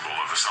a symbol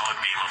of a solid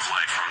beam of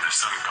light from the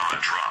sun god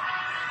Ra.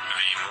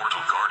 The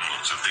immortal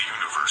guardians of the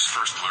universe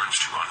first learned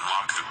to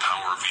unlock the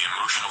power of the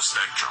emotional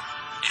spectrum,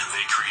 and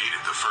they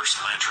created the first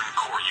lantern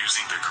corps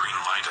using the green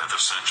light at the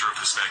center of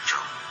the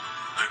spectrum.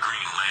 The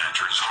Green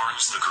Lanterns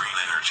harnessed the green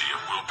energy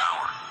of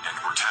willpower, and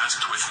were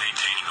tasked with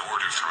maintaining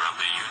order throughout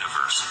the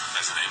universe,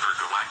 as an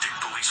intergalactic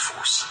police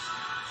force.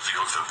 The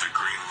oath of the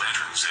Green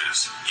Lanterns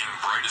is, in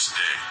brightest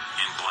day,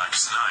 in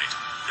blackest night,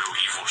 no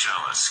evil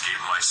shall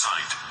escape my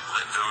sight.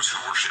 Let those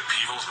who worship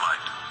evil's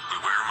might,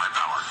 beware my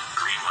power,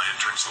 Green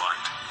Lanterns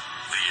light.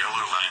 The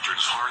Yellow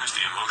Lanterns harness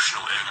the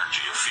emotional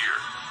energy of fear.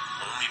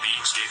 Only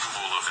beings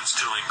capable of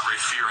instilling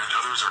great fear and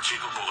others are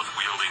capable of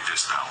wielding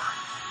this power.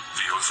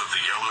 The oath of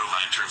the Yellow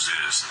Lanterns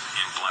is,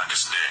 in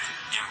blackest day,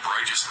 in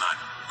brightest night,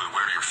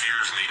 beware your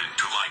fears made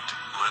into light.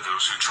 Let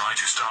those who try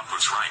to stop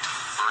what's right,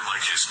 burn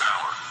like his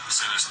power,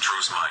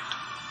 Sinistro's might.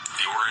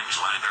 The Orange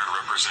Lantern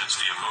represents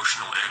the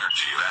emotional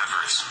energy of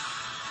avarice.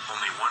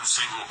 Only one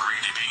single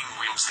greedy being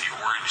wields the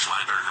Orange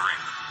Lantern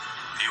ring.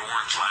 The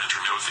Orange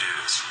Lantern oath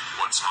is,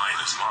 what's mine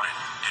is mine,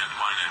 and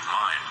mine and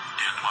mine,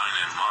 and mine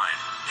and mine,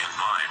 and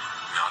mine,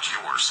 not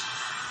yours.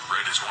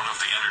 Red is one of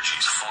the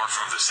energies far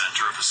from the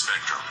center of the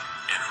spectrum,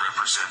 and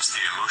represents the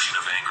emotion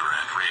of anger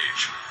and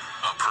rage.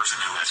 A person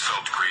who has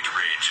felt great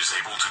rage is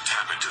able to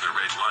tap into the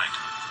red light.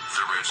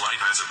 The red light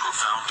has a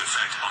profound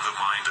effect on the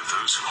mind of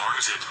those who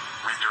harness it,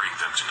 rendering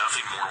them to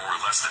nothing more or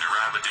less than a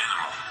rabid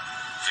animal.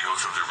 The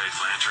oath of the Red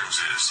Lanterns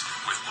is,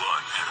 with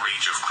blood and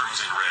rage of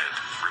crimson red,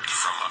 ripped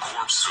from a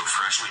corpse so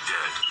freshly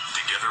dead,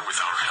 together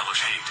with our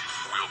hellish hate,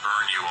 we'll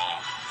burn you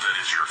all, that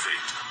is your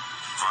fate.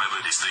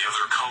 Violet is the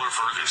other color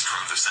furthest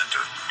from the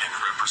center,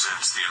 and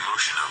represents the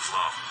emotion of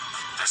love.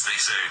 As they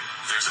say,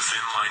 there's a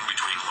thin line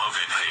between love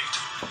and hate.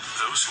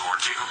 Those who are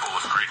capable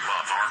of great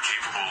love are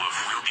capable of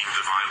wielding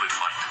the violet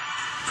light.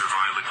 The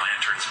Violet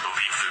Lanterns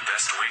believe the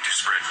best way to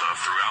spread love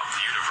throughout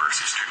the universe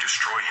is to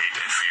destroy hate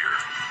and fear.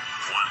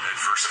 One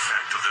adverse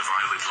effect of the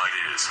violet light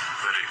is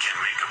that it can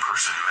make a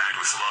person mad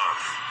with love,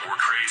 or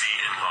crazy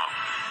in love.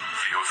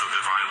 The oath of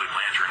the Violet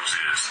Lanterns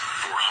is,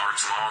 for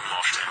hearts long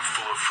lost and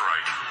full of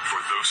fright,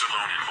 for those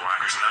alone in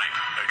blackest night,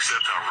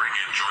 accept our ring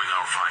and join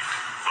our fight.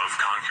 Love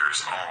conquers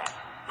all,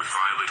 with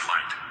violet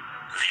light.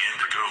 The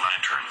Indigo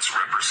Lanterns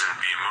represent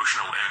the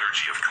emotional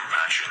energy of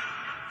compassion.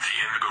 The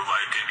indigo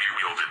light can be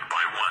wielded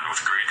by one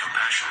with great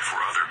compassion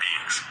for other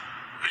beings.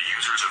 The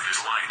users of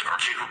this light are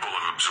capable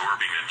of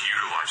absorbing and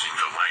utilizing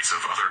the lights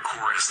of other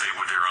core as they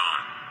would their own.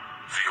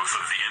 The oath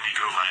of the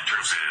Indigo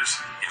Lanterns is,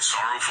 in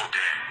sorrowful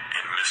day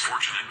and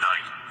misfortunate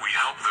night, we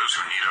help those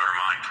who need our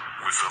might.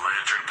 With the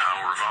lantern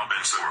power of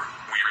Abensur,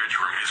 we rid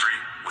your misery,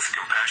 with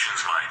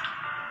compassion's might.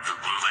 The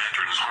Blue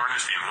Lanterns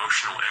harness the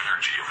emotional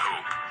energy of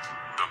hope.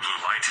 The blue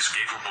light is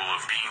capable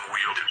of being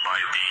wielded by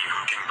a being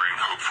who can bring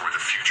hope for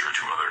the future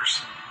to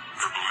others.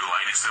 The blue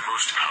light is the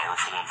most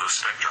powerful of the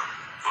spectrum,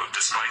 but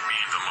despite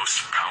being the most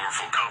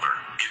powerful color,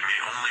 it may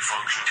only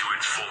function to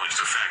its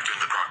fullest effect in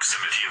the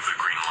proximity of the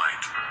green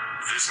light.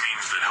 This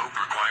means that hope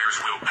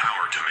requires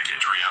willpower to make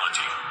it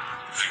reality.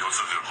 The oath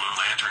of the Blue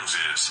Lanterns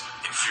is,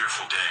 in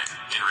fearful day,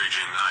 in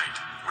raging night,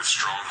 with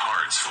strong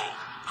hearts full,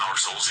 our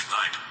souls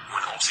ignite,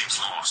 when all seems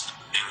lost,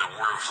 in the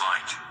war of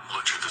light,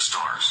 look to the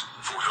stars,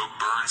 for hope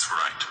burns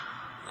bright.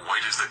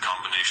 White is the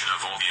combination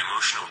of all the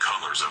emotional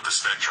colors of the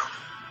spectrum.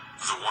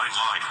 The white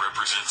light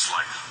represents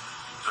life.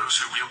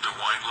 Those who wield the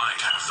white light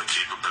have the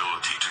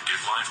capability to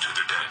give life to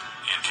the dead,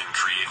 and can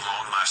create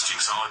long-lasting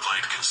solid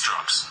light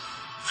constructs.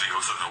 The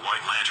oath of the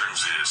White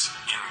Lanterns is,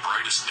 in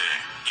brightest day,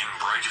 in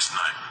brightest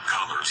night,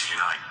 colors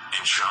unite,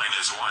 and shine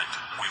as white.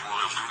 We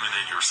will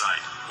illuminate your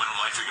sight, when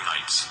life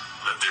ignites,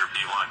 let there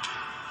be light.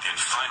 And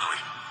finally,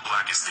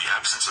 black is the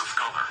absence of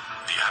color,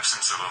 the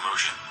absence of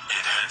emotion,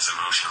 and hence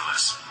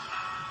emotionless.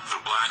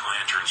 The Black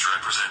Lanterns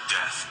represent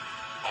death.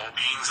 All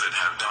beings that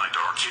that have died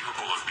are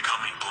capable of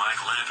becoming Black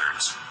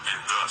Lanterns, and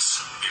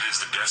thus, it is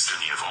the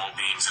destiny of all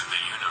beings in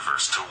the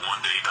universe to one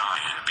day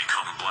die and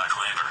become Black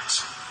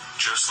Lanterns.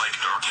 Just like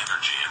dark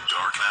energy and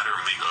dark matter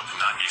make up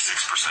 96%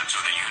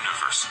 of the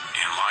universe,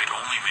 and light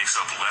only makes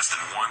up less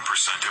than 1%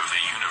 of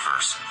the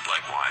universe.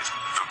 Likewise,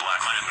 the Black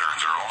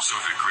Lanterns are also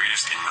the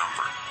greatest in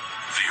number.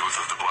 The oath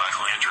of the Black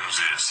Lanterns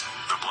is,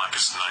 the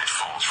blackest night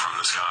falls from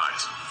the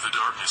skies, the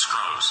darkness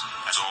grows,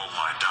 as all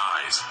light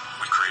dies.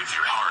 We crave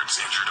your hearts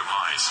and your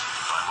demise.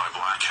 By my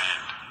black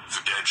hand,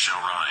 the dead shall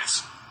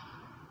rise.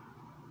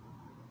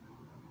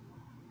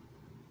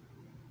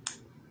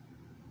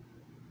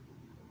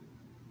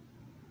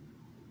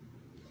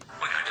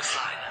 We're going to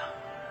fly now.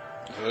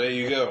 So there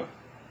you go.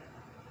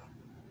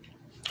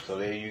 So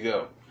there you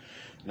go.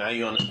 Now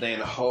you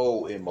understand the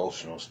whole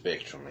emotional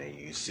spectrum, and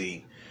you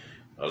see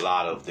a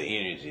lot of the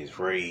energies: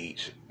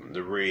 rage,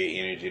 the red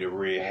energy, the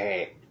red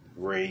hat,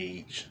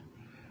 rage,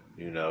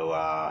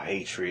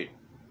 hatred,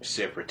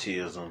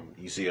 separatism.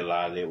 You see a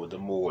lot of that with the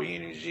more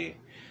energy,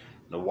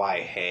 the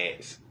white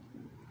hats.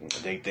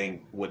 They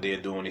think what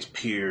they're doing is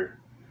pure,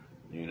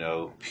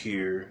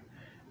 pure.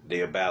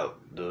 They're about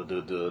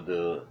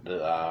the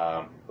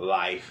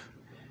life,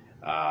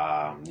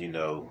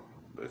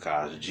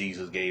 because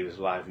Jesus gave his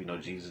life.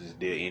 Jesus is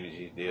their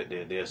energy,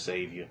 their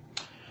savior.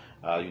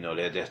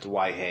 That's the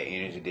white hat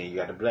energy. Then you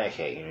got the black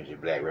hat energy.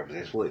 Black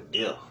represents what?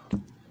 Death.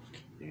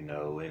 In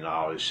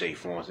all its shape,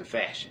 forms, and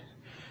fashions.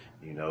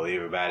 He said that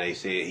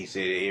everybody's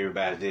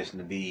destined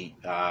to be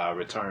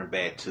returned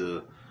back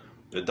to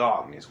the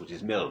darkness, which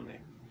is melanin.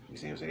 You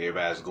see what I'm saying?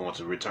 Everybody's going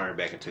to return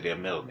back into their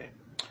melanin,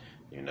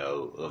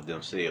 of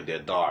themselves, their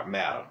dark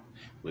matter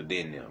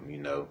within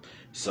them,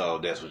 So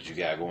that's what you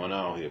got going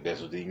on here.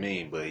 That's what they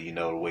mean. But,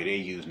 the way they're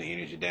using the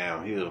energy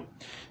down here,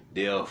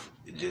 death,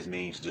 it just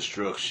means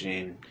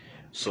destruction,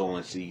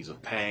 sowing seeds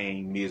of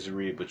pain,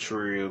 misery,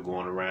 betrayal,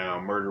 going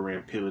around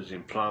murdering,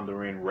 pillaging,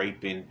 plundering,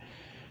 raping,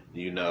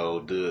 the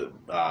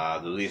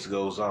list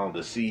goes on,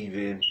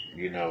 deceiving,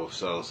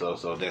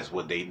 so that's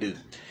what they do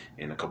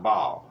in the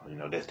cabal.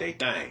 That's their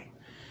thing.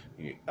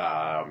 They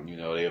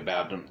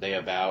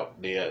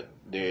about the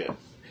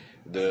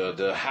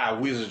high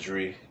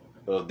wizardry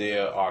of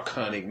their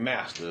arcanic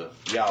master,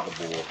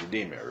 Yaldabaoth, the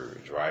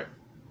demiurge, right?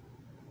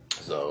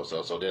 So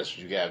that's what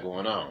you got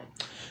going on.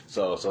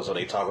 So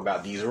they talk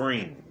about these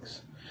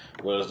rings.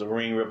 What does the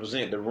ring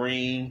represent? The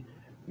ring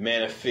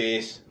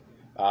manifests.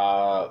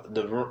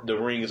 The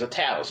ring is a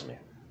talisman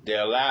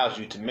that allows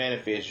you to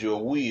manifest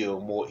your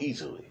will more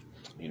easily.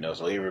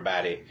 So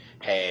everybody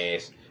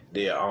has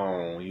their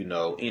own,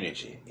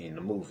 energy in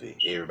the movie.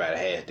 Everybody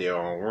has their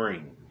own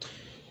ring.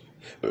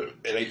 And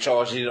they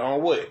charge it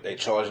on what? They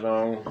charge it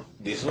on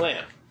this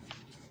lamp.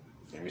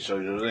 Let me show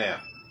you the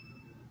lamp.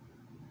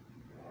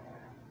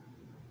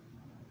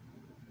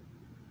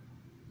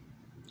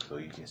 So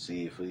you can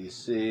see it for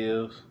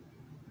yourselves.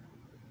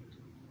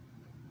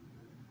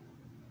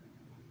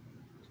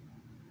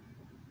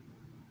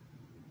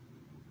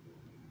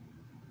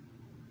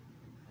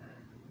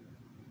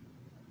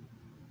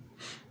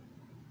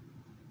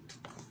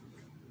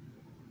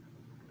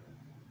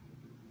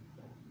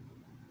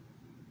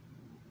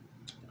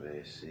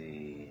 Let's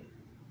see.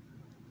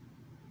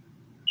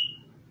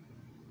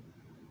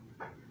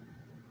 The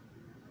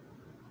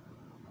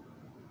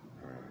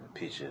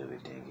picture of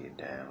it didn't get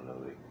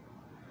downloaded.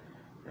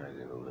 I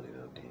gotta go look it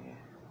up then.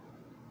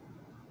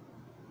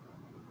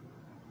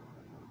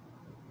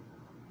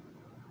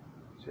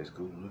 Just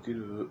go look it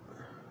up.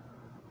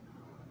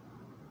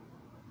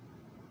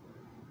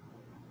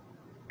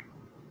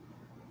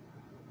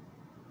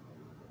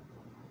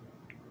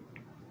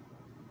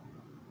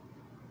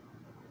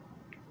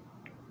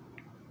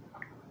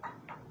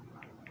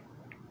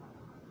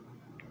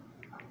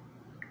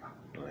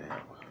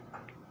 Lamp.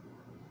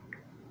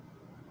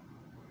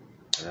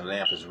 And the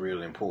lamp is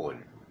real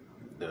important.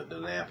 The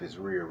lamp is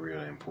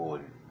real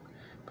important,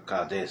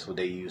 because that's what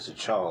they use to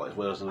charge.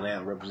 What does the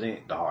lamp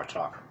represent? The heart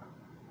chakra,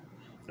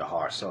 the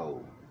heart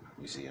soul.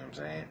 You see what I'm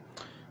saying?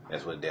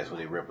 That's what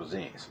it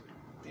represents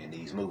in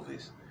these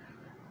movies.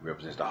 It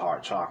represents the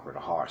heart chakra,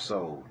 the heart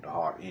soul, the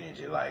heart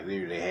energy. Like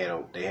literally,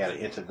 they had an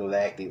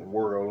intergalactic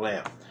world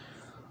lamp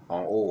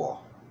on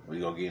oil.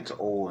 We're gonna get into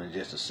oil in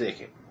just a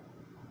second.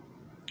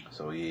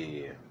 So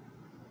yeah.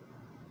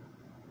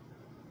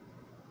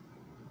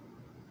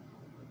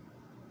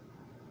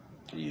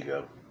 Here you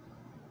go.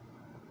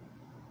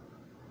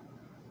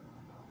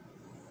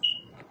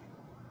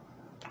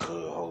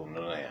 Good holding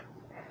the lamp.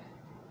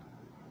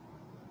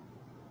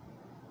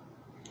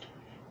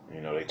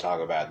 They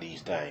talk about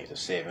these things, the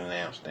 7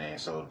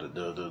 lampstands. So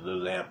the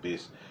lamp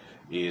is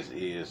the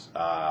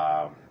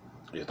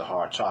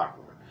heart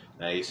chakra.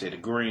 Now they said the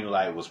green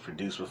light was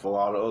produced before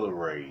all the other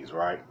rays,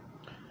 right?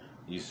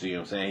 You see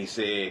what I'm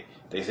saying?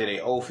 They say they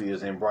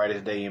Orpheus in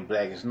brightest day and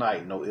blackest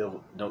night. No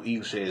evil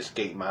shall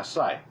escape my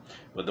sight.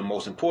 But the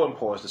most important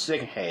part is the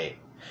second half.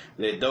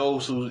 Let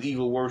those whose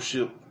evil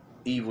worship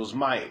evil's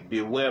might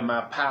beware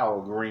my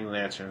power, Green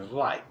Lantern's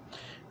light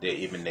that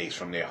emanates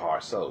from their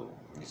heart soul.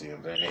 You see what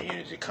I'm saying? That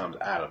energy comes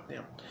out of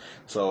them.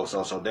 So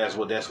that's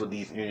what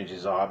these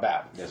energies are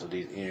about. That's what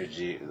these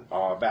energies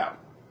are about.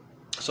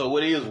 So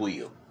what is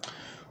will?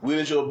 Will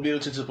is your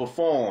ability to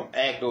perform,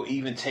 act, or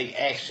even take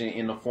action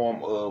in the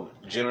form of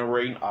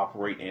generating,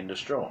 operating, and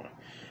destroying.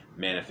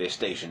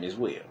 Manifestation is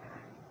will.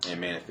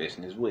 And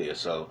manifesting is will.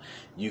 So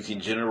you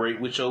can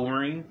generate with your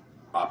ring,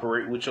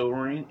 operate with your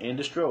ring, and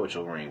destroy with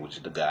your ring, which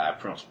is the God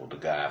principle, the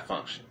God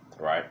function,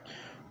 right?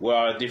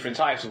 Well, different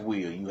types of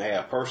will. You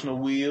have personal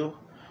will,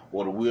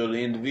 or the will of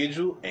the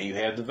individual, and you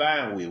have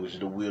divine will, which is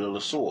the will of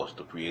the source,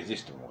 the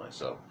pre-existing one.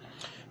 So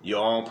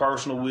your own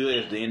personal will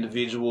is the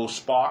individual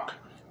spark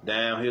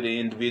down here, the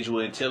individual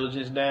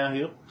intelligence down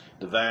here,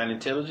 divine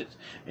intelligence,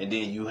 and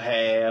then you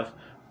have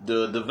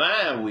the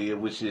divine will,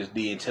 which is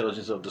the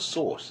intelligence of the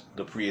source,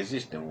 the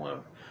pre-existing one,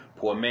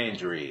 por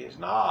mandres,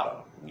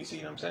 nada. You see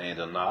what I'm saying?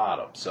 The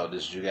nada. So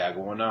this is what you got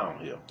going on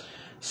here.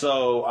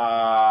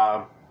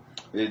 So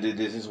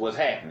this is what's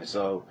happening.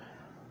 So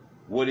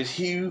what is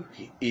hue?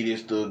 It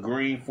is the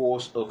green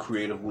force of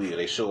creative will.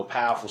 They show a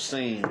powerful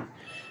scene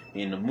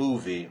in the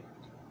movie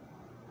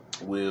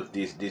with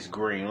this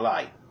green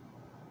light.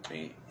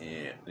 And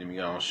let me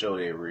go and show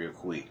that real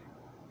quick.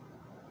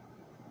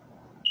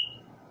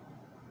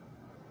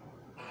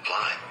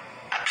 Why?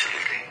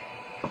 Absolutely.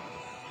 All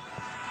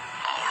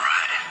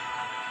right.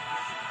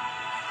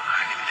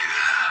 I can do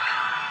that.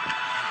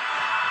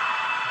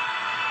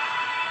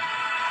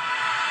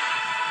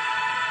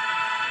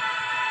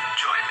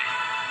 Join me.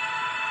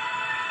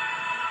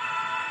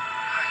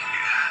 I can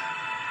do that.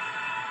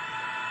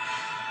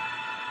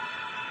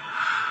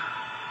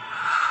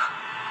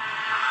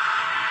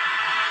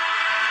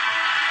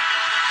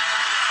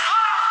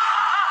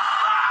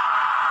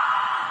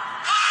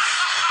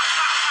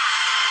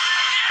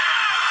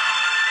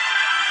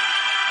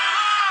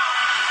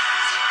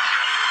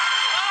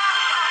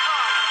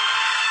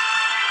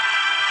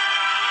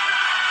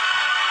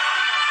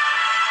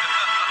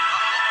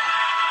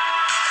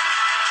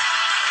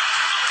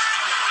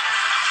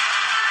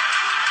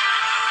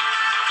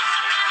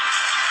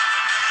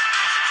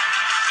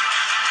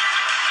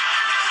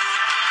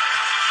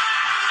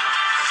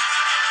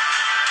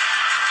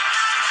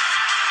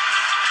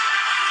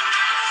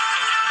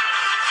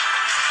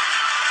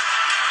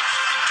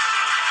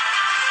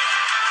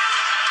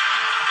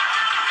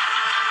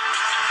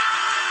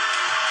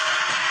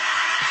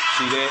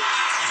 See that?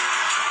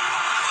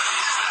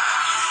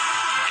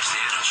 It's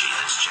the energy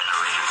that's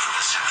generated from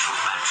the central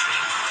battery.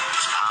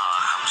 Its power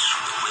comes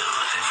from the will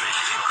of every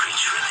living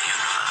creature in the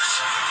universe.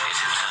 It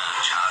in turn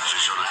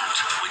charges your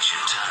laptop, which in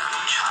turn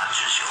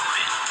charges your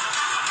ring.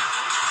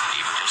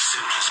 Even your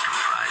suit is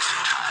comprised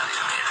entirely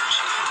of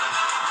energy.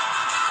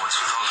 What's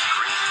with all the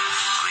green?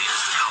 Green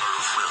is the color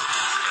of will,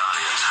 the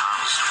Guardian's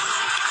harnessed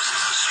will, because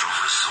it's the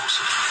strongest source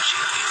of energy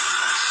in the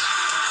universe.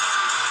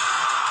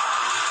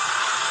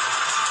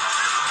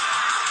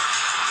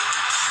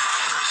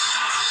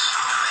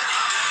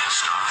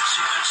 Stars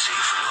you can see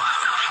from your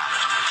home planet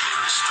on the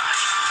clearest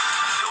night.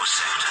 Your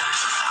sector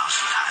is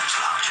 1,000 times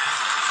larger.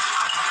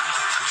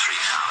 And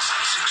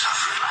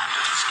 3,600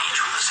 lanterns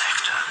each with a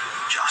sector,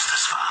 just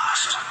as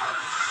fast.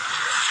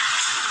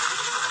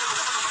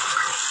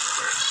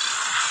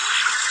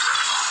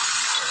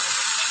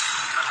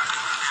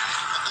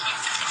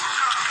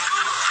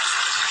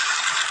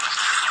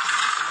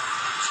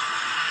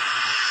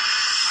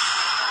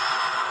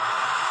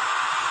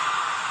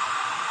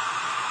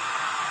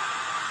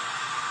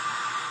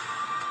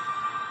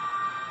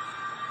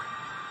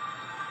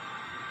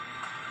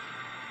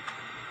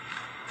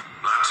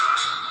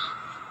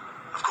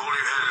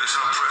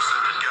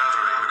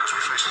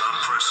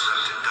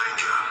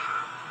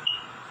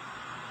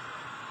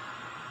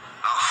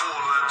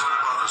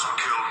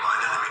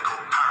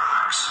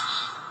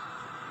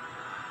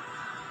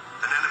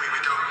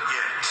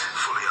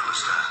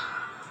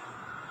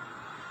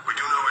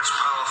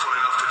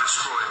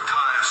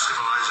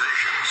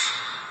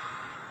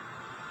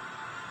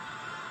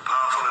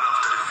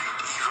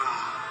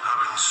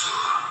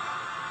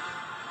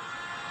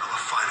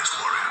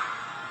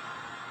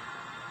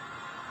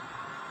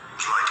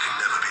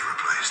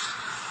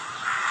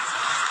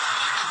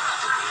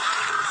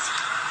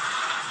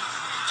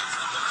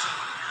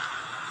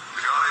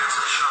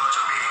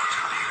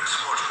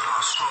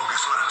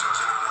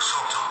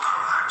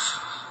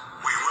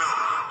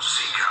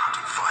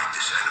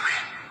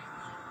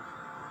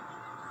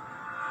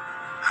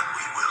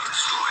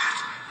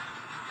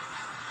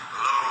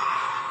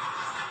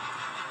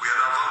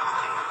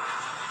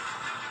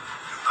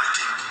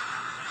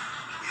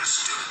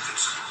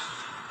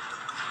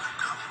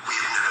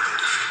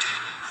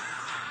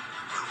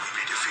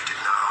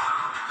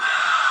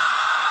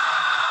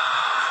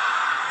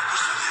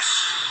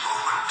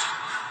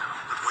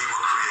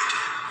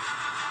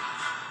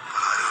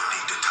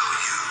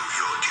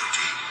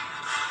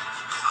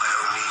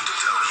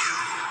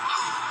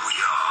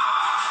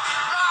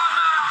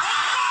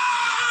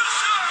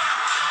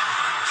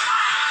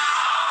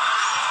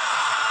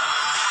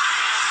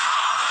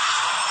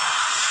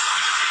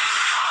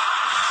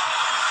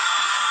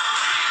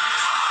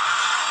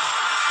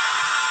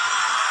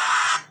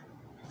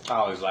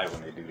 like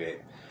when they do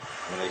that.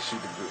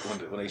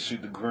 When they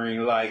shoot the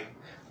green light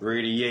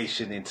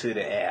radiation into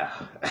the air.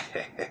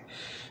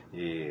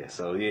 Yeah.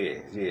 So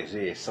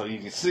yeah. So you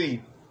can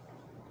see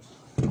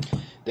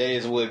that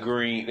is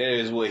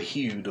what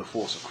hue, the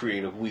force of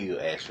creative will,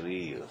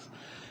 actually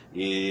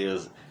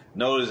is.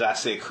 Notice I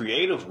said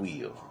creative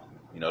will.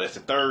 That's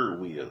the third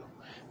will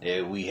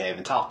that we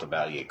haven't talked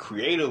about yet.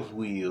 Creative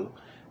will,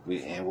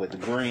 and what the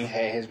green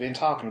hat has been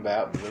talking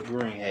about. The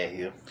green hat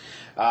here.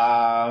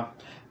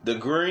 The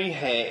green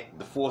hat,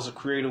 the force of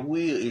creative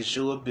will, is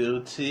your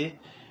ability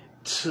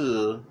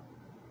to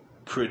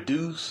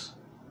produce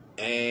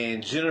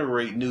and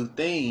generate new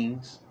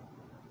things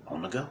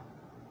on the go.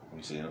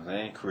 You see what I'm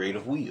saying?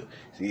 Creative will.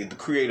 See, the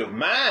creative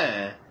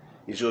mind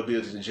is your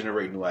ability to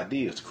generate new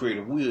ideas. The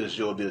creative will is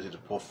your ability to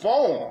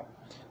perform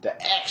the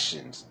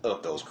actions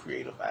of those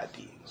creative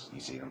ideas. You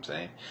see what I'm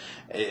saying?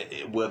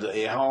 Whether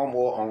at home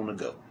or on the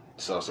go.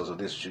 So this is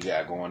what you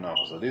got going on.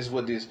 So this is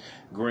what this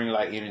green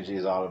light energy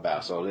is all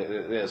about. So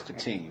let's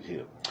continue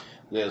here.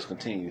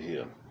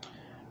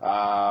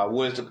 Why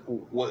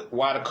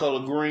the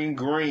color green?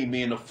 Green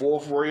being the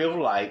fourth ray of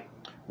light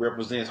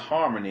represents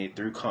harmony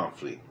through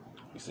conflict.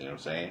 You see what I'm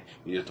saying?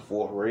 It is the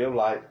fourth ray of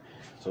light,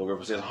 so it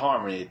represents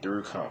harmony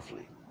through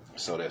conflict.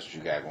 So that's what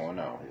you got going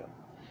on here.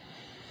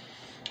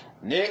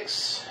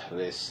 Next,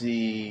 let's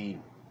see.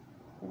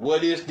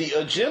 What is the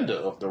agenda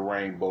of the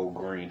rainbow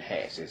green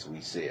hats, as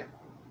we said?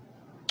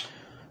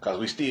 Because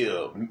we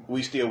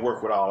still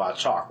work with all our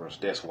chakras.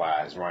 That's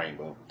why it's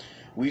rainbow.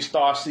 We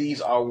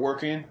starseeds are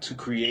working to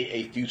create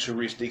a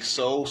futuristic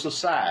soul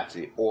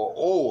society,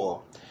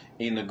 or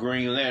in the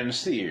Green Lantern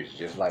series,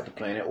 just like the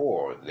planet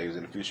Or. They was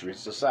in a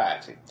futuristic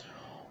society.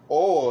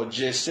 Or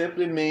just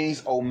simply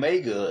means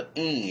Omega,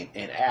 end,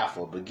 and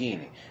Alpha,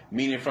 beginning.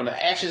 Meaning from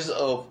the ashes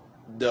of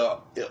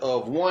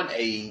one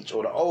age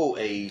or the old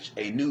age,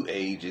 a new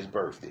age is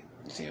birthed.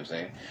 You see what I'm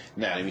saying?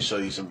 Now let me show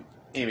you some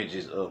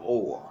images of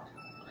Or,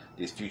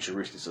 this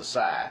futuristic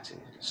society.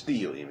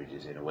 Still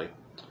images in a way.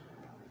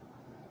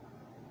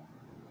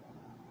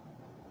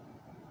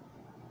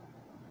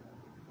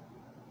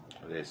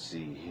 Let's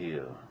see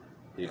here.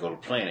 Here go the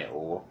planet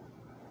Or,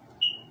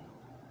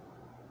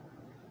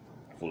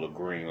 full of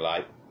green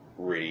light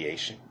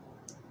radiation.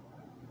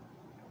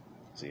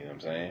 See what I'm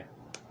saying?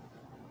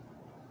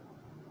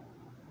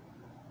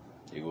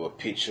 Here go a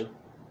picture.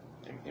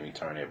 Let me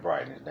turn that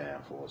brightness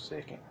down for a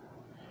second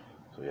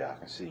so y'all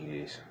can see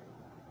this.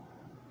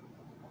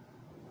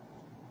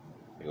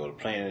 Here go the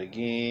planet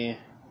again,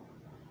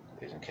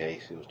 just in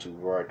case it was too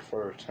bright the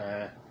first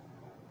time.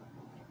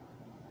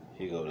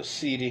 Here go the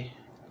city.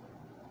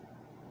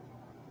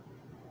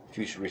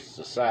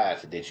 Futuristic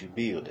society that you're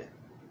building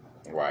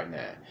right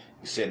now.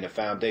 You're setting the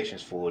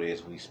foundations for it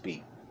as we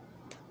speak.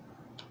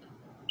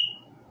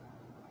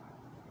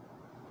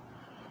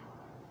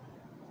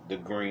 The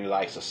Green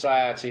Light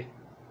Society,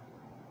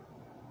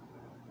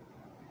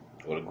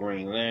 or the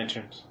Green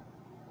Lanterns.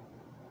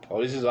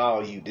 Oh, this is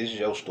all you. This is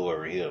your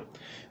story here.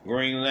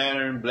 Green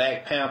Lantern,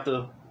 Black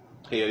Panther,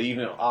 hell,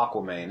 even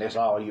Aquaman. That's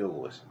all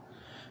yours.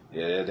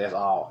 Yeah, that's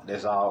all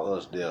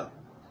us there.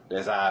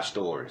 That's our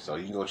story. So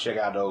you can go check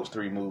out those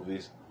 3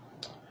 movies.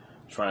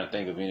 I'm trying to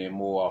think of any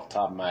more off the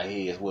top of my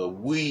head. Well,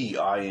 we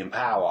are in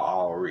power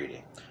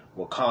already.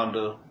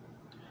 Wakanda,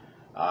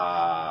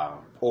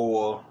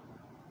 Or,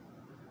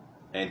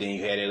 and then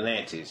you had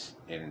Atlantis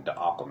in the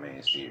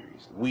Aquaman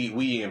series.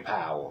 We in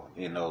power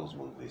in those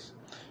movies.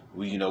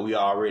 We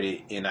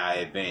already in our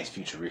advanced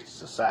futuristic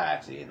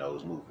society in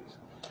those movies.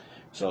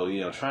 So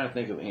trying to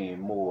think of any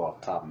more off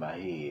the top of my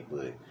head,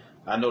 but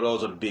I know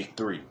those are the big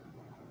 3.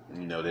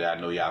 That I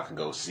know y'all can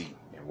go see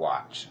and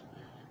watch.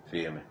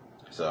 Feel me?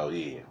 So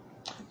yeah.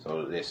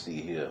 So let's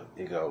see here.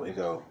 Here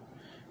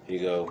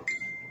go.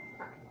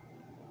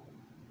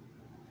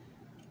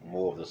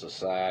 More of the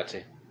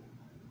society.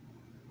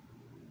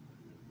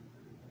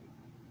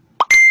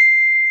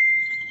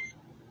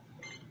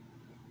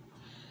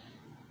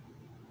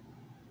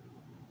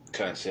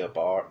 Concept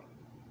art.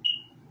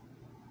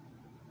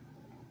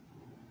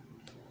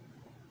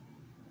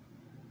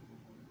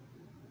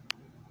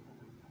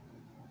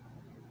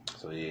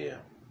 So yeah,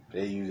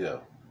 there you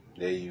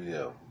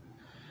go.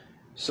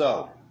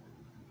 So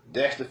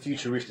that's the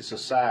futuristic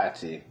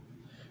society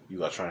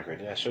you are trying to create.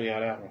 Did I show y'all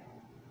that one?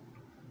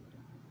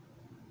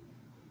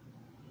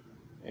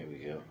 There we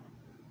go.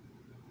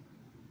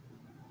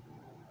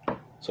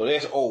 So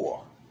that's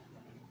Or.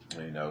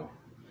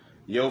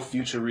 Your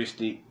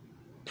futuristic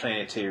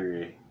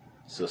planetary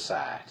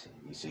society.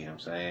 You see what I'm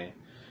saying?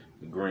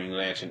 The Green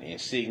Lantern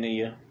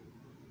insignia.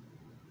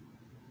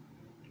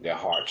 That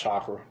heart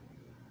chakra.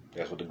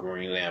 That's what the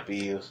green lamp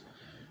is.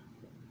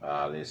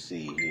 Let's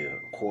see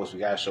here. Of course, we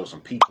gotta show some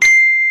people.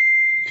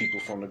 People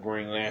from the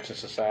Green Lantern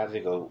Society.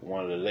 Go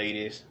one of the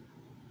ladies.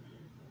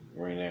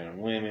 Green Lantern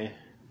women.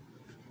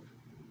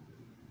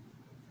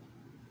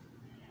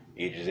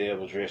 Idris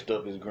Elba dressed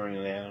up as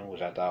Green Lantern,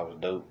 which I thought was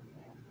dope.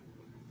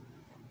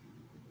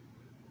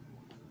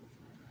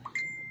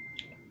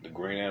 The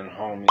Green Lantern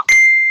homies.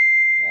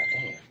 God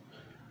damn.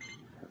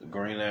 The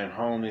Green Lantern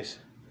homies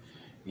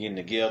getting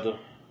together.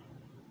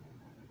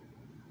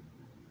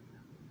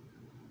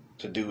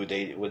 to do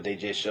what they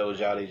just showed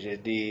y'all they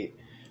just did.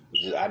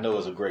 I know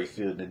it's a great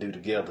feeling to do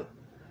together.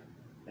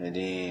 And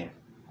then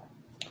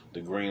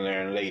the Green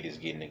Lantern ladies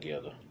getting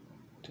together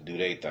to do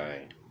their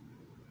thing.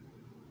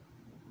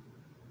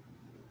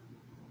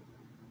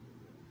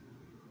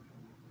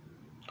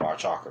 Heart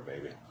chakra,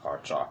 baby.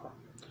 Heart chakra.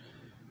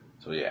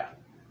 So yeah.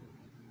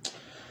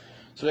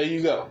 So there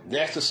you go.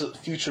 That's the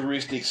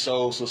futuristic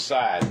soul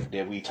society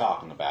that we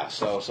talking about.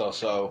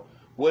 So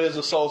what is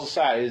a soul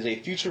society? It is a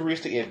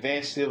futuristic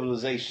advanced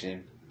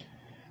civilization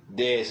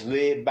that's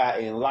led by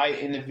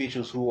enlightened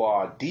individuals who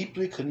are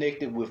deeply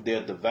connected with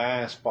their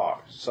divine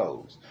sparks,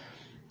 souls.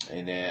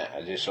 And then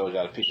I just showed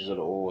y'all the pictures of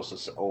the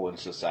Owen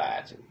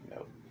society, you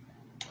know.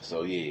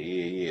 So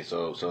yeah.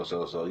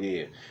 So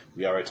yeah.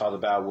 We already talked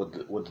about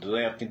what the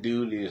lamp can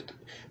do.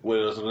 What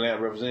does the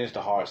lamp represents?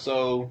 The heart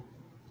soul.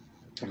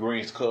 The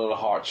green is color the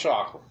heart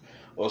chakra.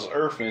 Us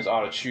earthlings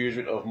are the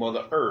children of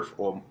Mother Earth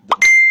or the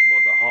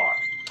Mother Heart.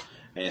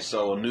 And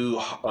so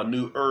a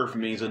new earth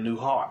means a new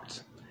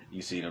heart.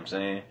 You see what I'm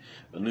saying?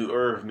 A new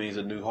earth means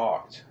a new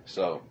heart.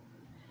 So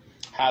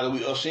how do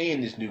we usher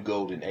in this new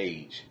golden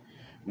age?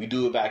 We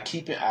do it by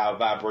keeping our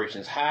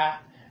vibrations high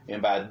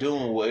and by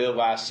doing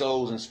whatever our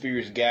souls and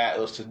spirits guide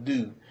us to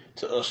do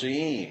to usher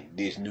in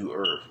this new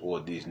earth or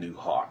this new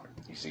heart.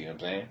 You see what I'm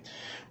saying?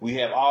 We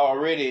have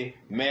already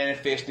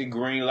manifested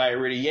green light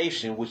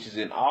radiation, which is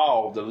in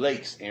all the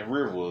lakes and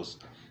rivers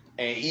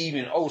and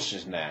even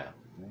oceans now.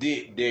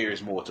 There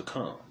is more to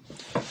come.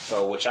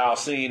 So what y'all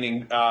seen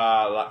in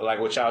like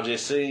what y'all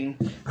just seen,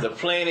 the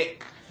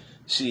planet,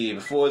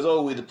 before it's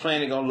over with, the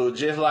planet gonna look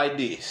just like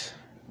this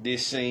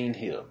scene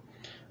here,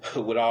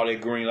 with all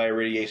that green light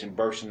radiation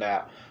bursting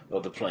out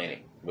of the planet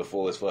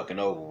before it's fucking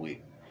over with.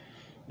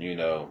 You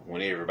know,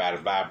 when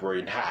everybody's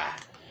vibrating high,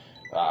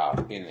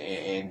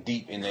 and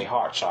deep in their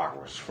heart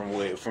chakras from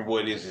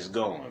where this is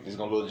going. It's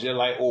gonna look just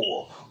like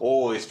oil.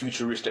 Oil is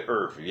futuristic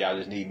earth. Y'all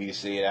just need me to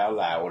say it out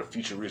loud, or the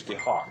futuristic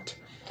heart.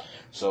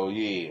 So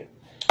yeah.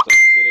 So you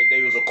said that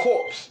there was a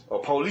corpse, a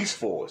police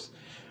force,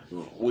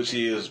 which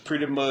is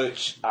pretty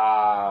much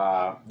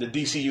the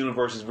DC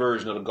Universe's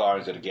version of the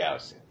Guardians of the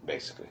Galaxy,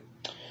 basically.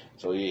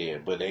 So yeah,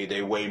 but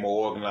they way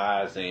more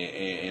organized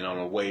and on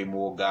a way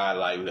more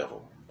godlike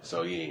level.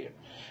 So yeah,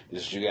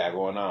 this is what you got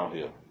going on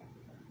here.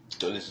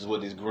 So this is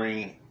what this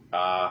green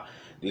hat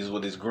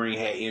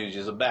energy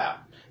is about.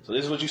 So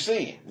this is what you're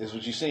seeing.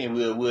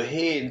 We're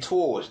heading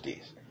towards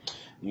this,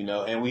 you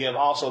know. And we have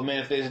also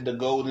manifested the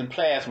golden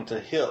plasma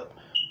to help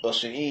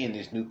usher in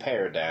this new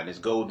paradigm. This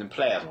golden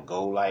plasma,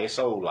 gold light,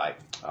 soul light.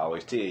 I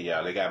always tell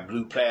y'all, they got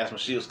blue plasma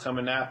shields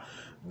coming out.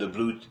 The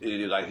blue,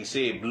 like he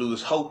said, blue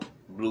is hope,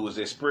 blue is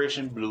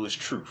expression, blue is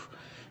truth.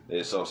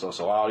 So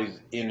all these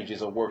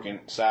energies are working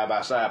side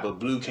by side, but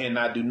blue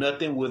cannot do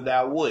nothing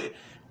without what?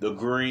 The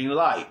green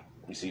light.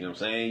 You see what I'm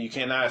saying? You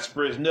cannot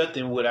express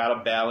nothing without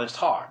a balanced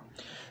heart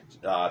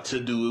to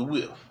do it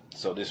with.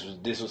 So this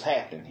was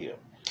happening here.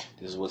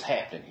 This is what's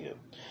happening here.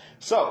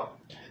 So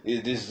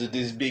this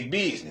is big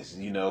business,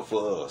 you know,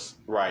 for us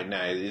right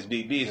now. It's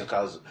big business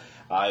because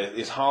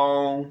it's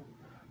home,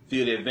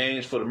 field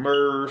advantage for the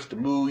Muurs, the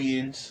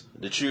Millions,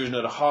 the children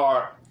of the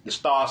heart, the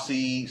star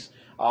seeds.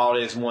 All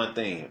that's one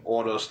thing.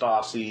 Order of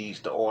star seeds,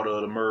 the order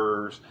of the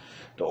Muurs,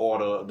 the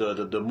order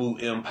the Mu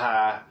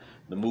Empire.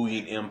 The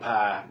Million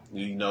Empire,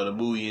 you know, the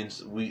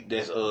Millions,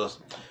 that's us.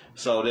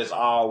 So that's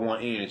all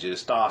one energy. The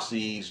star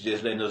seeds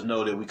just letting us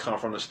know that we come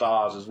from the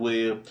stars as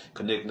well,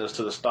 connecting us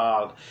to the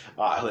stars.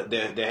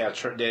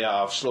 They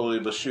are slowly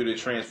but surely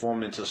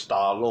transformed into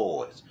star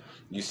lords.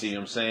 You see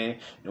what I'm saying?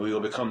 And we're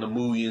gonna become the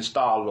Million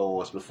star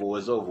lords before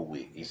it's over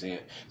with. You see?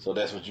 So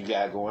that's what you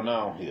got going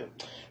on here.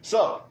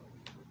 So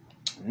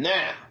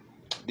now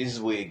this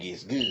is where it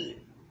gets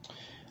good.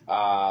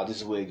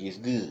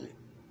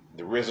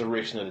 The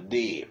resurrection of the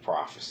dead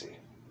prophecy.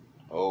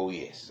 Oh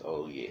yes.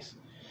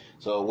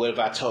 So what if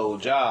I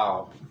told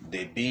y'all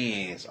that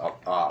beings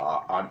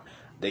are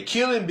they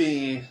killing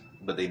beings,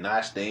 but they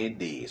not staying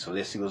dead? So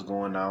let's see what's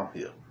going on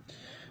here.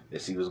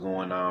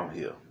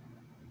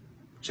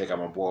 Check out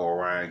my boy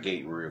Orion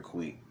Gate real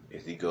quick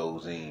as he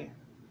goes in.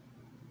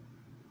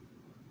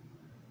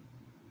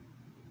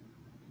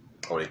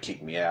 Oh, they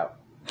kicked me out.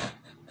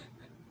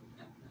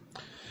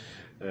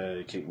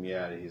 They kicked me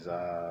out of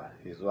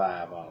his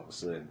live all of a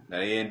sudden. Now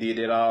they ain't did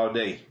that all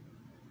day,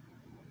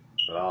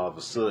 but all of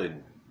a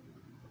sudden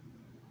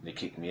they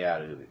kicked me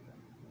out of it.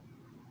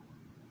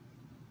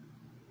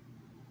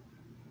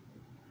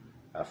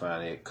 I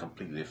find it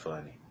completely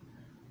funny.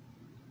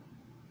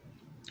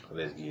 So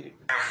let's get it.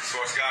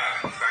 Source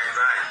God, bang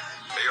bang.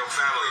 Hey yo,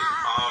 family.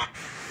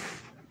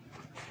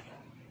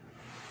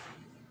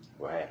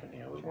 What happened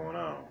here? What's going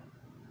on?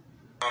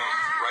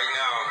 Right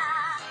now,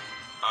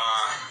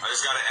 I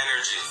just got an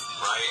energy,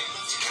 right,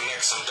 to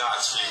connect some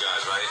dots for you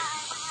guys, right?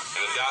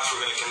 And the dots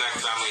we're going to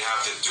connect, family,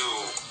 have to do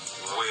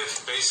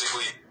with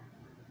basically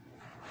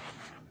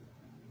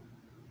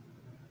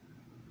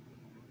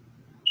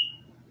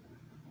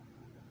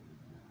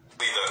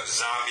the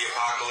zombie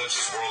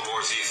apocalypse, World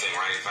War Z thing,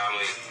 right,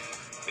 family?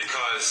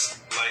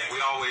 Because, like we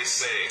always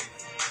say,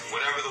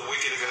 whatever the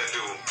wicked are gonna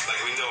do,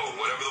 like we know,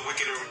 whatever the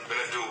wicked are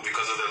gonna do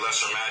because of their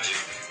lesser magic,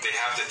 they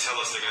have to tell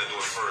us they're gonna do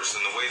it first.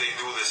 And the way they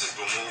do this is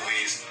through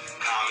movies,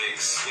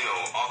 comics, you know,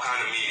 all kind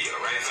of media,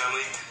 right,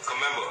 family?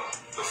 Remember,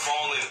 the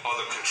fallen are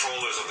the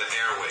controllers of the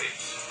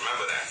airwaves.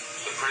 Remember that.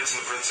 The prince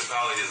and the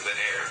principality is the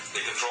air.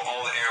 They control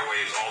all the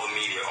airwaves, all the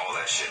media, all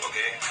that shit,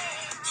 okay?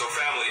 So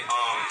family,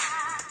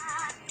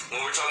 when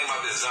we're talking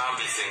about this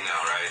zombie thing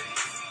now, right?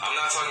 I'm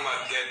not talking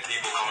about dead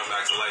people coming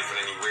back to life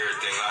and any weird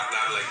thing, not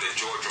like the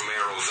George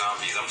Romero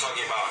zombies. I'm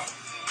talking about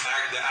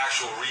the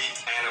actual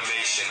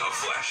reanimation of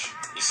flesh.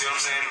 You see what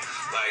I'm saying?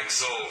 Like,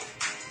 so,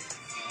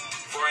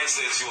 for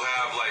instance, you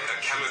have like a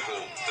chemical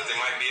that they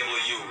might be able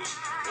to use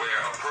where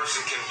a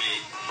person can be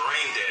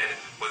brain dead,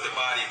 but the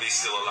body be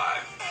still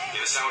alive. You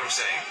understand what I'm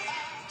saying?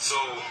 So,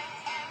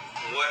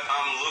 what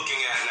I'm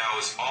looking at now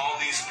is all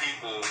these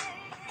people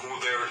who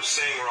they're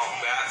saying were all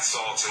bath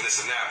salts and this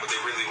and that, but they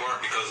really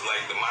weren't, because like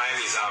the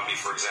Miami zombie,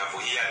 for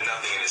example, he had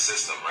nothing in his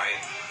system, right?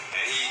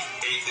 And he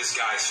ate this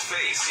guy's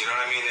face, you know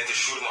what I mean? They had to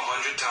shoot him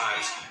 100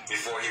 times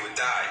before he would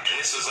die. And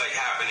this was like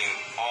happening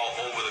all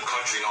over the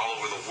country and all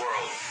over the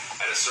world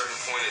at a certain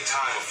point in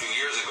time a few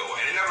years ago.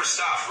 And it never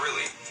stopped,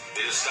 really.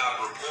 They just stopped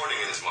reporting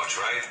it as much,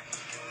 right?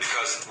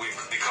 Because we've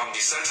become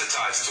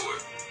desensitized to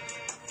it.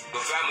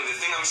 But family, the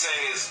thing I'm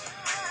saying is,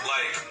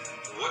 like,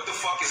 what the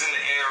fuck is in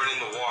the air and in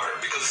the water?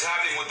 Because it's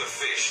happening with the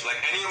fish. Like,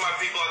 any of my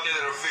people out there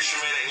that are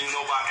fishermen and you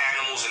know about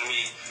animals and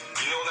meat,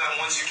 you know that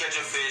once you catch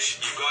a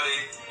fish, you gut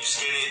it, you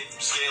skin it,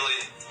 scale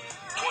it,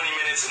 20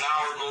 minutes, an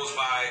hour goes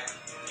by,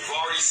 you've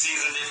already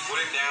seasoned it,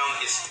 put it down,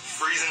 it's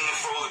freezing in the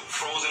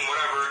frozen,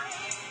 whatever.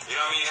 You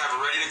know what I mean? You have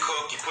it ready to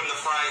cook, you put it in the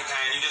frying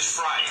pan, you just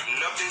fry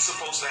it. Nothing's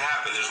supposed to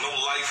happen. There's no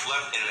life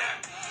left in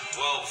that.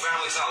 Well,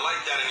 family, it's not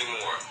like that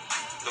anymore.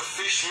 The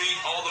fish meat,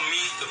 all the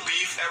meat, the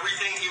beef,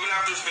 everything, even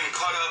after it's been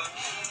cut up,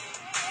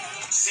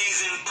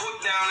 seasoned, put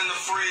down in the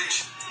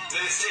fridge, then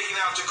it's taken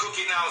out to cook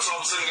it now, it's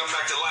all of a sudden coming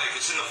back to life.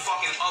 It's in the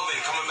fucking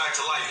oven coming back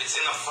to life. It's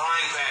in the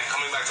frying pan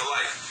coming back to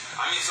life.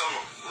 I mean, some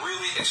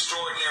really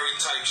extraordinary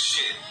type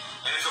shit.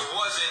 And if it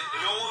wasn't,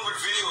 no one would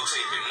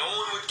videotape it. No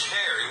one would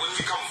care. It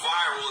wouldn't become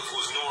viral if it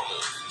was normal.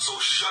 So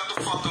shut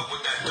the fuck up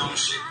with that dumb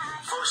shit.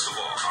 First of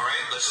all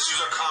right? Let's just use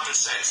our common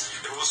sense.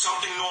 If it was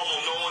something normal,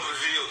 no one would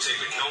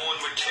videotape it. No one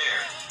would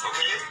care.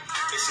 Okay?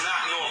 It's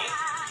not normal.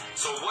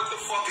 So what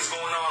the fuck is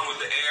going on with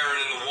the air and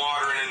in the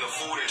water and in the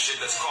food and shit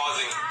that's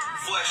causing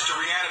flesh to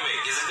reanimate?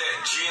 Is it that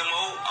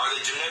GMO? Are they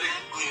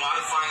genetically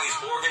modifying these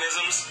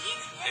organisms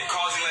and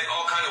causing like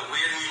all kind of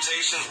weird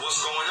mutations?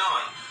 What's going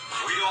on?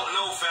 We don't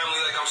know,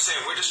 family, like I'm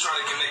saying. We're just trying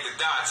to connect the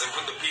dots and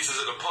put the pieces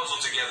of the puzzle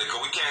together,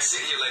 because we can't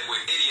sit here like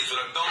we're idiots with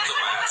our thumbs up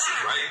our asses,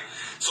 right?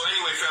 So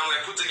anyway, family,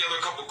 I put together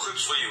a couple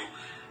clips for you,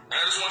 and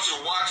I just want you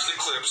to watch the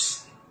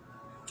clips.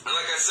 And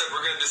like I said,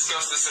 we're going to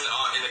discuss this in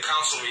the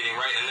council meeting,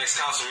 right? In the next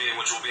council meeting,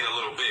 which will be in a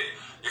little bit.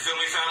 You feel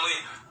me, family?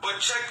 But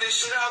check this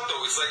shit out,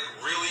 though. It's like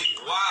really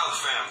wild,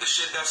 fam, the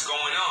shit that's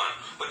going on.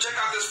 But check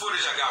out this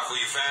footage I got for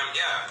you, fam.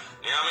 Yeah.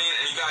 You know what I mean?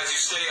 And you guys, you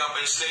stay up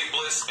and stay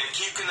blissed and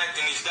keep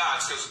connecting these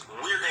dots, because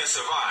we're going to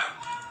survive.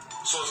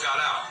 So it's got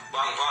out.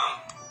 Bang, bang.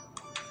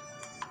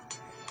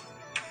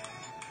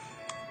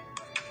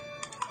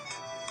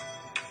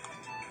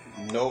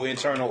 No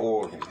internal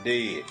organs.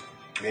 Dead.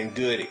 Been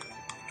gutted.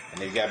 And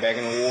they got back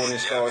in the water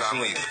and started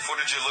swimming. The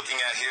footage you're looking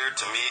at here,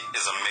 to me,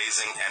 is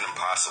amazing and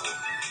impossible.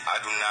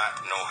 I do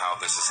not know how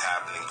this is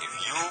happening. If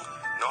you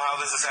know how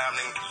this is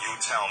happening, you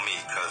tell me,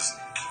 because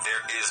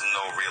there is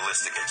no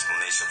realistic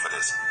explanation for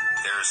this.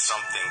 There is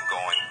something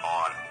going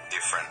on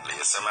differently.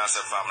 It's a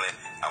massive family,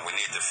 and we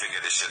need to figure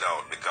this shit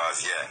out,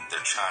 because, yeah,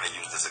 they're trying to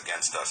use this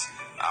against us.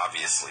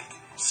 Obviously.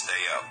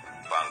 Stay up.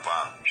 Bang,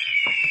 bang.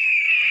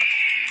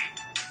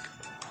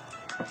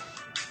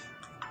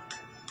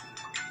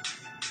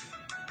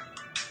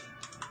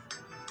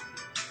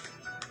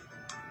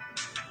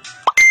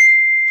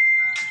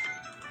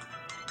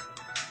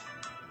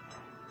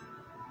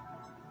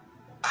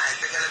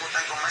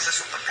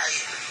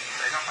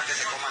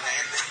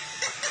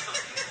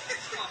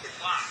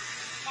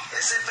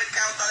 Ese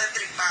pescado está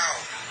destripado.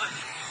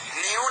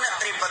 Ni una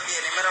tripa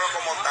tiene, míralo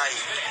cómo está ahí.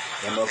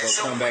 Ese es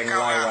un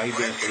pescado. Tiene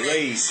 7 vidas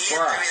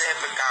de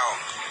pescado.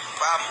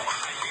 Vamos,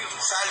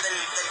 sal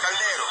del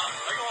caldero.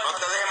 No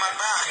te dejes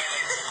matar.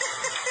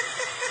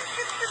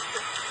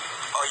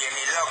 Oye,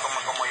 ni loco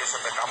me como yo ese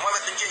pescado.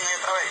 Muévete un chingo ahí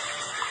otra vez.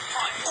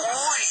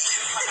 Uy.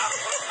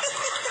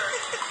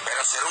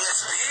 Pero será un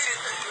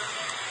espíritu.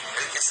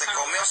 El que se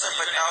comió ese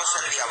pescado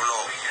se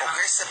diabló.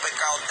 Porque ese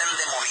pescado está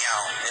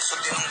endemoniado. Eso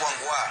tiene un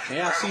guanguá.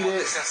 Mira cómo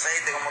está ese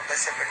aceite, cómo está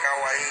ese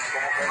pescado ahí.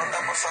 Como que no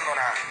está pasando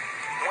nada.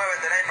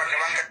 Muévete ahí para que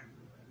van.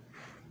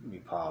 Let me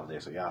pause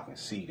there so y'all can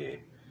see that.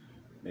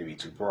 Maybe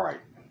too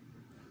bright.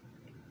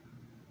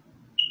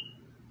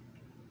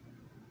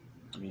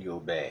 Let me go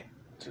back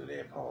to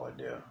that part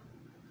there.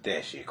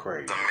 That shit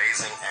crazy. It's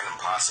amazing and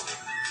impossible.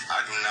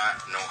 I do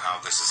not know how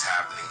this is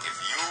happening. If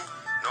you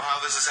know how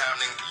this is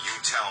happening, you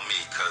tell me,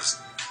 because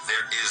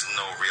there is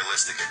no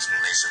realistic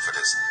explanation for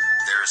this.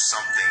 There is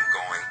something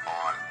going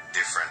on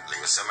differently.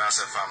 It's a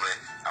massive family,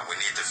 and we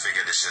need to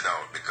figure this shit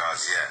out,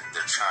 because, yeah,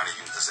 they're trying trying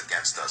to use this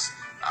against us.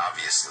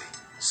 Obviously.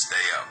 Stay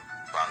up.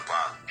 Bang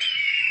bang.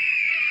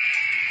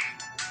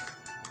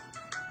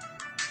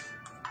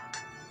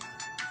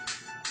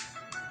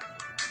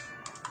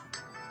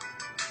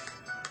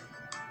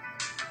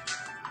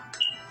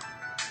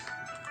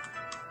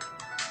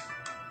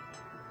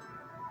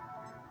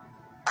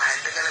 A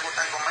gente que le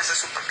gustan comerse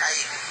su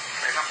pescadito,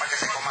 vengan para que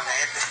se coman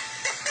este.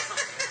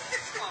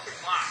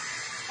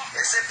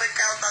 Ese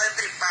pescado está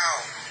destripado.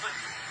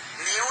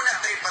 Ni una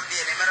tripa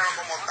tiene, míralo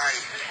como está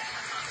ahí.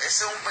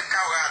 Ese es un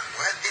pescado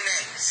gato. Él tiene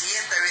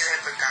 7 vidas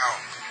de pescado.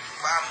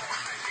 Vamos,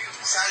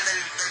 sal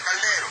del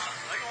caldero.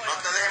 No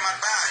te dejes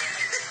matar.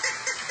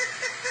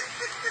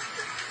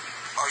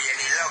 Oye,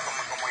 ni loco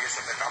me como yo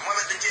ese pescado.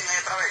 Muévete ching ahí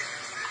otra vez.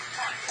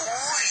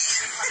 Uy.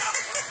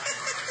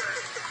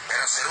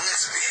 Pero ser un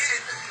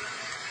espíritu.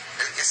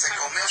 El que se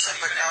comió ese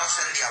pescado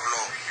se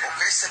endiabló.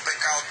 Porque ese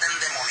pescado está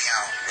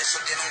endemoniado. Eso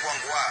tiene un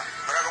guanguá.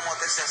 Mira cómo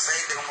está ese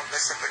aceite, cómo está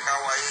ese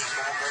pescado ahí.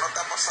 Como que no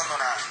está pasando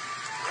nada.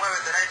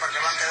 Muévete ahí para que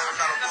vean que de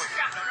verdad lo tuyo.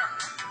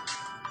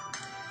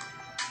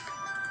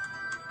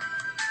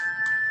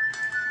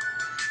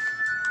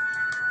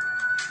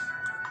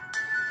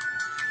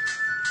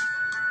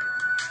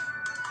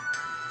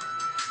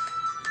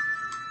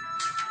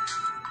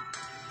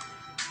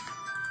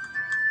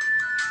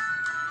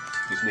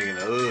 This nigga in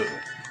the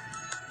oven.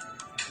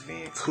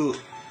 Being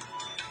cooked.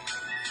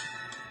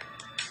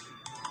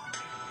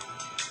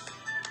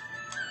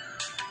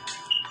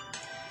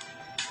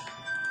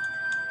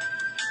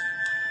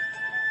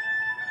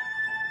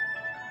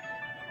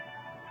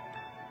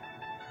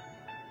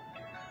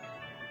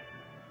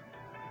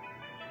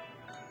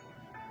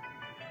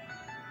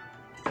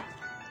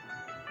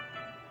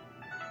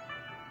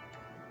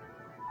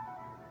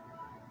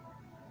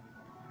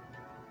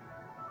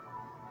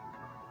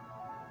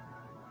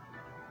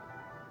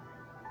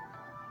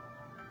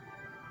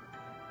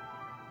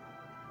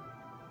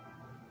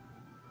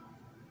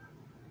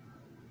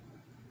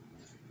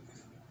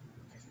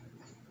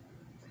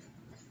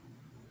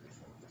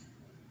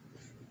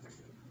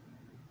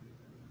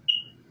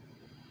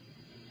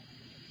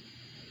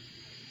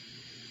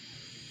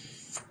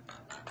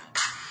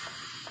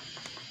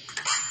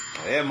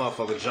 That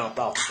motherfucker jumped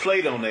off the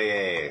plate on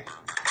their ass.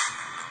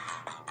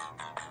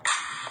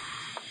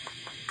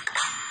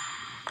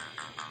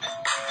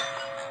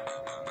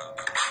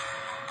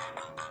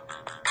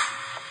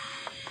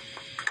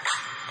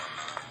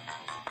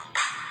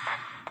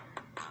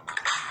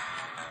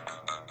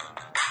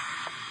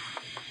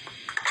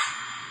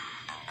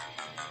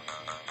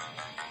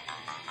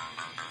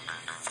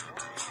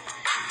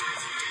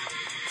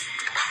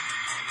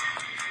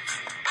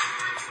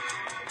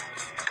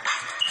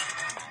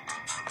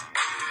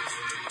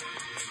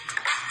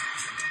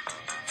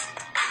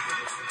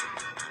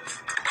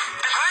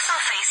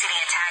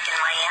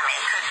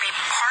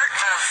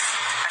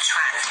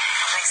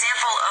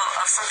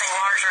 Something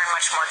larger and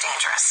much more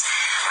dangerous.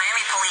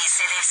 Miami police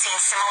say they've seen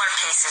similar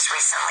cases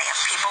recently of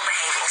people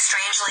behaving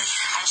strangely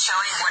and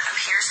showing what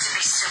appears to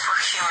be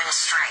superhuman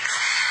strength.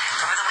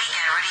 Over the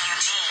weekend, Rudy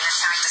Eugene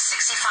attacked a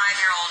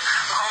 65-year-old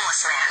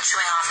homeless man,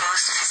 chewing off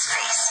most of his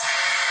face.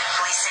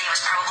 Police say he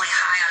was probably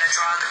high on a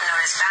drug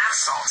known as bath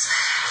salts.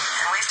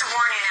 And we have to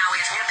warn you now,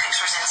 we have new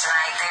pictures in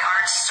tonight. They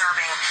are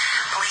disturbing.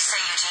 Police say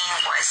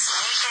Eugene was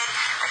naked,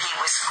 that he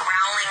was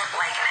growling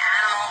like an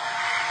animal.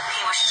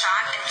 He was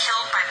shot and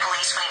killed by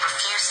police when he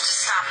refused to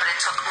stop, but it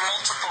took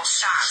multiple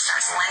shots.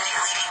 That's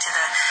leading to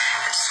the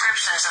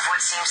descriptions of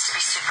what seems to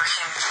be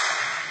superhuman.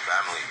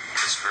 Family,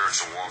 it's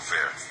spiritual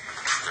warfare.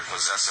 They're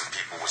possessing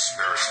people with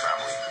spirits,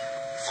 family.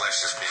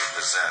 Flesh is being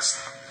possessed.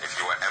 If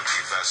you're an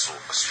empty vessel,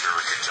 a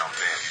spirit can jump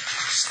in.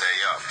 Stay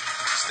up.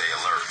 Stay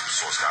alert.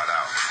 Source got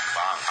out.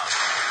 Bomb.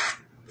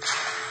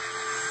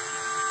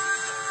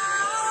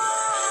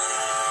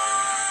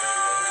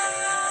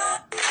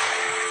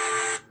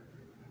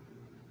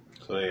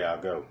 So there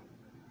y'all go.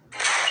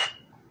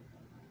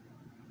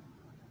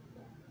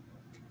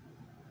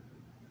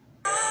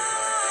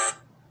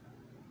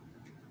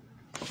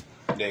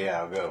 There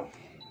y'all go.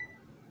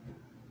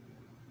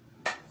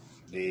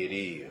 There it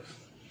is.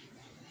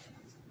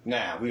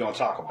 Now, we're going to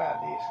talk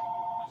about this.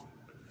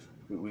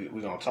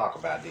 We're going to talk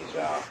about this,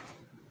 y'all.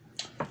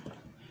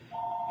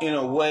 In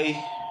a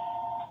way,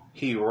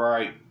 he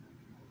right.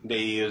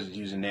 They is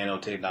using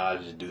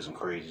nanotechnology to do some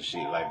crazy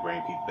shit, like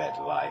bring people back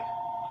to life.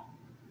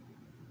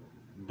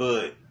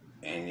 But,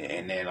 and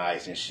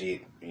nanites and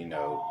shit, you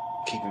know,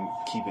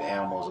 keeping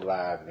animals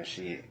alive and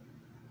shit.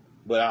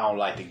 But I don't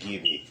like to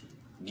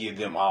give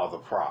them all the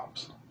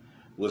props.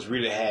 What's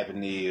really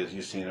happening is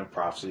you're seeing a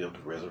prophecy of the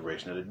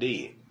resurrection of the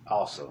dead.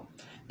 Also,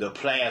 the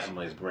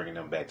plasma is bringing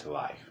them back to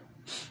life.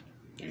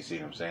 You see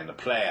what I'm saying? The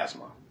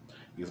plasma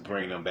is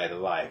bringing them back to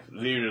life.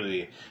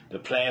 Literally, the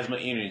plasma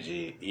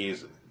energy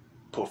is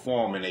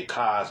performing a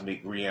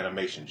cosmic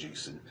reanimation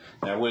jutsu.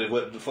 Now,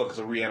 what the fuck is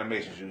a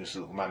reanimation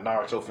jutsu? For my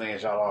Naruto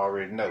fans, y'all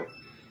already know.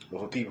 But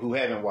for people who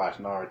haven't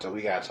watched Naruto,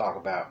 we gotta talk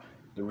about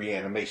the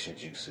reanimation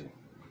jutsu.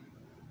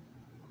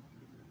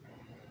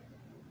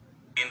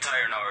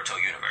 entire Naruto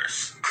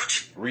universe. Could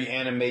you...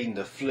 Reanimating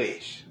the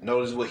flesh.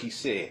 Notice what he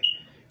said.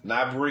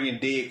 Not bringing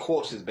dead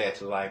corpses back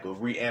to life,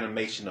 but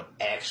reanimation of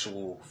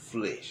actual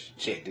flesh.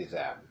 Check this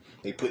out.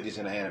 They put this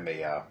in the anime,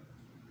 y'all.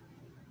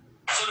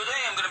 So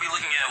today I'm going to be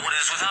looking at what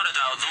is without a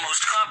doubt the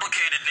most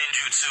complicated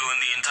ninjutsu in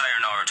the entire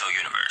Naruto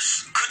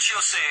universe.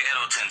 Kuchiyose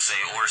Edo Tensei,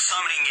 or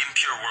Summoning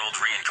Impure World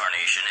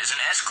Reincarnation, is an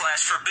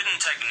S-class forbidden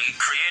technique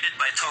created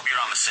by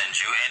Tobirama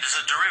Senju and is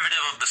a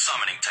derivative of the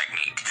summoning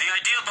technique. The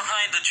idea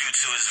behind the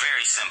jutsu is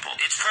very simple.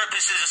 Its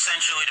purpose is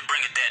essentially to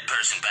bring a dead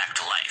person back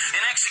to life.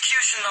 In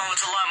execution, though,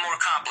 it's a lot more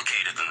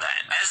complicated than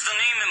that. As the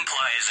name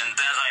implies, and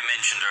as I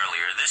mentioned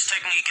earlier, this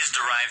technique is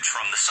derived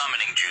from the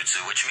summoning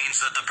jutsu, which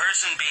means that the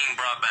person being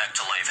brought back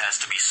to life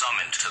has to be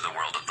summoned to the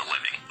world of the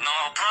living. Now,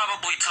 I'll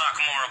probably talk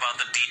more about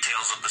the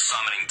details of the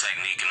summoning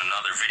technique in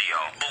another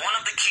video, but one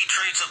of the key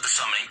traits of the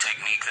summoning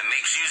technique that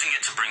makes using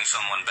it to bring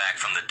someone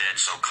back from the dead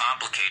so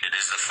complicated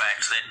is the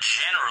fact that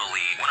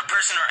generally, when a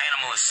person or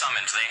animal is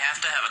summoned, they have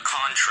to have a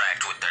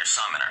contract with their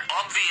summoner.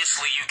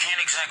 Obviously, you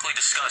can't exactly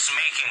discuss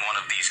making one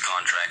of these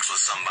contracts with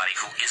somebody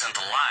who isn't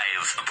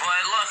alive,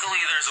 but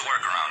luckily there's a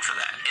workaround for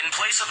that. In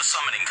place of a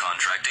summoning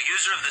contract, a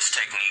user of this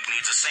technique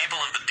needs a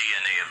sample of the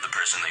DNA of the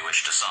person they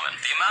wish to summon.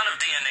 The amount of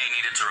DNA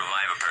needed to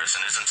revive a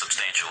person isn't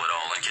substantial at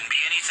all and can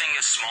be anything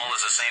as small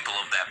as a sample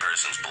of that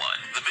person's blood.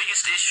 The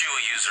biggest issue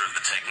a user of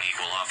the technique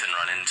will often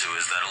run into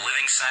is that a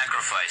living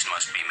sacrifice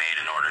must be made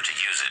in order to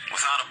use it.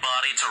 Without a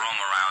body to roam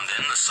around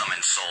in, the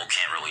summoned soul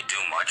can't really do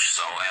much,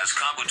 so as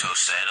Kabuto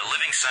said, a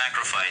living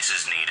sacrifice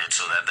is needed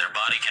so that their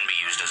body can be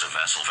used as a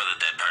vessel for the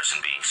dead person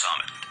being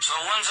summoned. So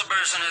once a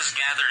person has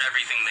gathered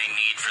everything they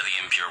need for the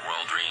impure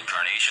world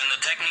reincarnation,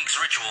 the technique's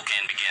ritual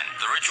can begin.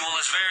 The ritual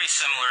is very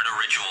similar to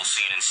rituals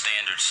seen in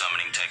standard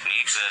summoning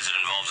techniques, as it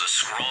involves a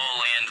scroll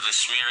and the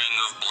smearing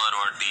of blood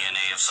or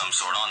DNA of some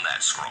sort on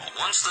that scroll.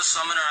 Once the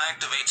summoner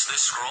activates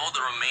this scroll,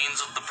 the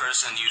remains of the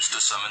person used to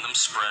summon them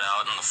spread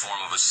out in the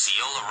form of a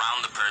seal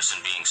around the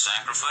person being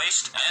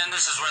sacrificed, and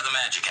this is where the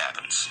magic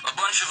happens. A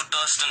bunch of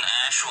dust and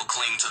ash will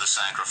cling to the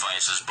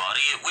sacrifice's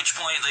body, at which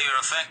point they are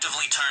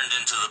effectively turned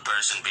into the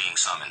person being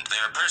summoned.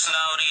 Their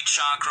personality,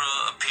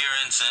 chakra,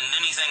 appearance, and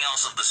anything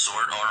else of the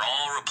sort are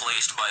all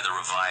replaced by the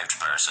revived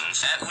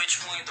persons, at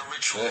which point the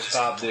ritual Let's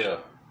stop there.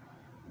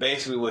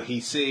 Basically what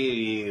he said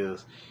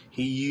is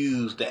he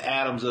used the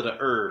atoms of the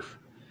earth,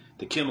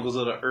 the chemicals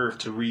of the earth,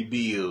 to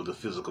rebuild the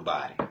physical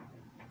body,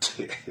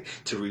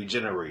 to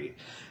regenerate it.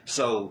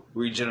 So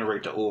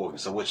regenerate the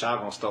organs. So what y'all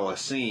gonna start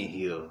seeing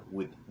here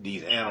with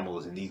these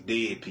animals and these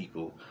dead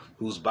people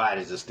whose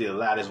bodies are still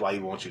alive, that's why he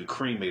wants you to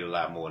cremate a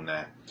lot more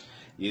now,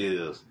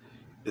 is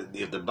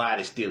if the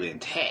body's still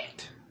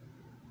intact,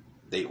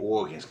 their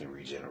organs can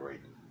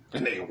regenerate.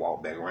 And they can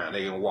walk back around.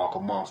 They can walk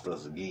amongst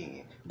us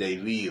again. They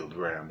lived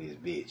around this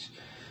bitch.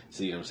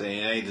 See what I'm saying?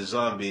 It ain't the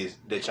zombies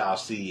that y'all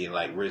see in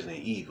like Resident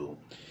Evil.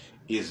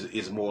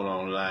 It's more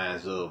along the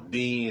lines of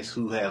beings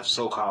who have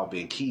so-called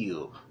been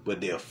killed,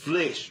 but their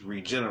flesh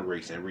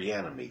regenerates and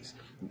reanimates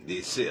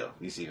itself.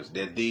 You see,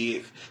 that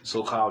dead,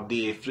 so-called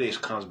dead flesh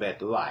comes back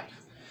to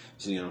life.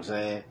 See what I'm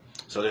saying?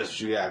 So that's what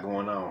you got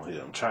going on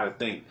here. I'm trying to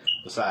think,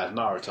 besides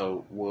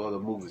Naruto, what other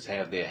movies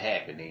have that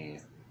happen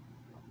in?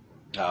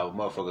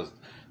 Motherfuckers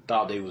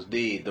thought they was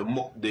dead.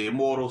 The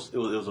Immortals, it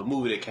was a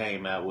movie that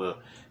came out where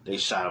they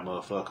shot a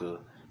motherfucker,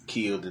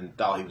 killed, and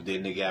thought he was dead,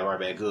 and they got right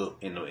back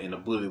up, and the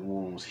bullet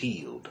wounds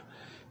healed.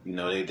 You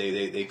know,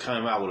 they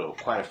come out with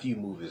quite a few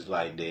movies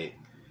like that.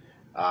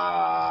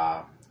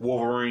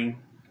 Wolverine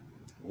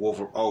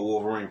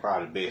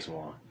probably the best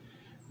one.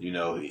 You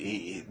know,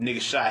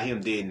 nigga shot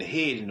him dead in the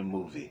head in the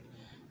movie.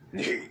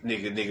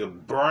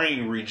 Nigga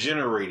brain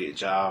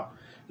regenerated, y'all.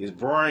 His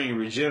brain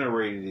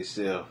regenerated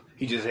itself.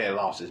 He just had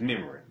lost his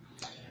memory.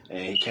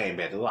 And he came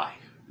back to life.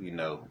 You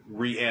know,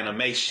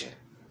 reanimation.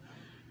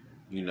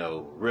 You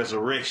know,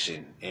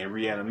 resurrection and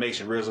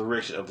reanimation.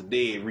 Resurrection of the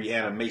dead,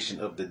 reanimation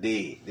of the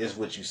dead. That's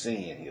what you're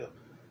seeing here.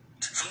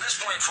 From this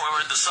point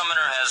forward, the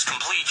summoner has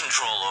complete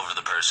control over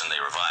the person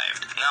they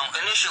revived. Now,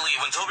 initially,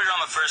 when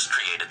Tobirama first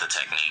created the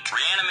technique,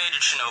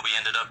 reanimated shinobi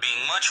ended up being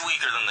much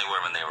weaker than they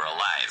were when they were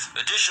alive.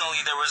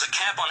 Additionally, there was a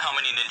cap on how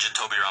many ninja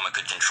Tobirama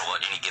could control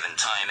at any given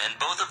time, and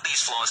both of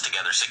these flaws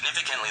together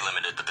significantly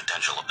limited the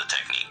potential of the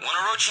technique. When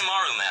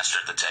Orochimaru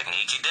mastered the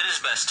technique, he did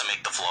his best to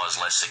make the flaws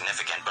less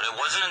significant, but it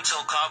wasn't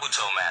until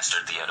Kabuto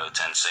mastered the Edo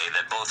Tensei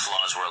that both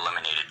flaws were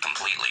eliminated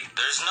completely.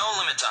 There's no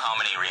limit to how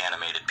many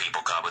reanimated people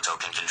Kabuto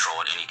can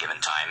control at any given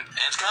time,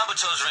 and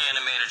Kabuto's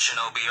reanimated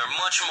shinobi are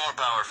much more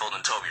powerful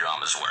than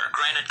Tobirama's were.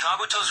 Granted,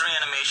 Kabuto's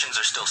reanimations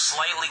are still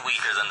slightly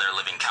weaker than their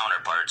living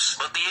counterparts,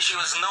 but the issue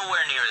is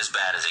nowhere near as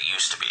bad as it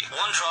used to be.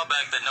 One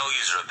drawback that no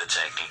user of the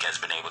technique has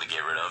been able to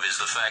get rid of is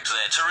the fact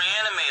that to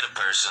reanimate a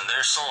person,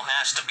 their soul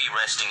has to be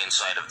resting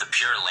inside of the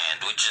Pure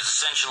Land, which is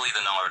essentially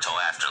the Naruto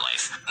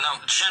afterlife.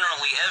 Now,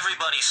 generally,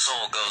 everybody's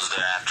soul goes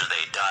there after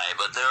they die,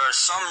 but there are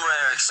some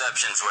rare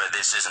exceptions where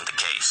this isn't the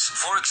case.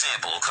 For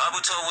example,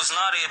 Kabuto was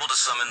not able to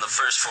summon the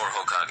first 4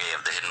 Hokage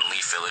of the Hidden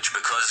Leaf Village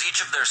because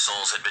each of their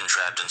souls had been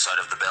trapped inside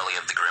of the belly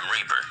of the Grim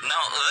Reaper. Now,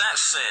 that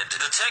said,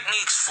 the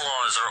technique's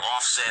flaws are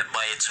offset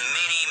by its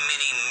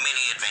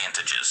many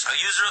advantages. A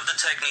user of the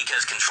technique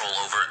has control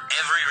over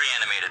every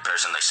reanimated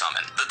person they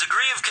summon. The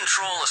degree of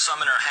control a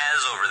summoner has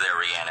over their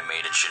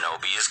reanimated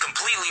shinobi is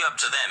completely up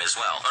to them as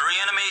well. A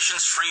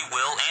reanimation's free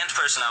will and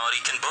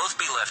personality can both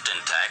be left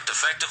intact,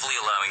 effectively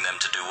allowing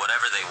them to do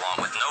whatever they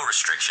want with no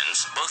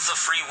restrictions. Both the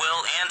free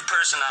will and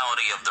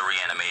personality of the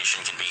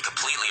reanimation can be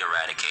completely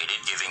eradicated,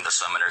 giving the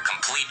summoner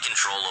complete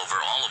control over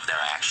all of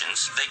their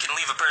actions. They can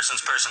leave a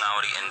person's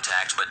personality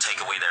intact but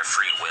take away their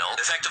free will,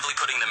 effectively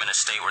putting them in a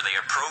state where they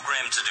are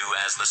programmed to do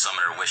as the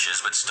summoner wishes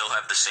but still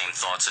have the same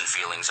thoughts and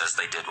feelings as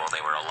they did while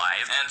they were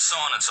alive, and so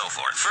on and so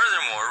forth.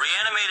 Furthermore,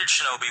 reanimated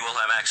shinobi will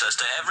have access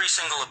to every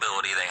single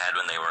ability they had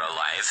when they were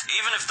alive,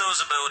 even if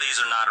those abilities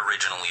are not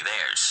originally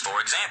theirs. For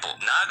example,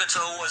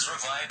 Nagato was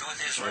revived with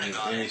his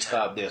Rinnegan. Let me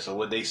stop there. So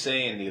what they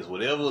saying is,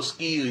 whatever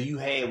skill you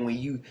had when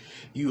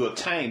you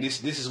obtained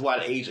this is why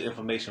the Age of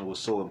Information was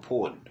so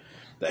important.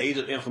 The Age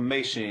of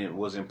Information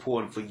was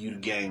important for you to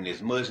gain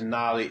as much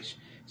knowledge,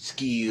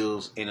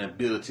 skills, and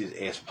abilities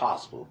as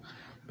possible.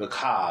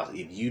 Because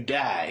if you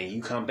die and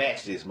you come back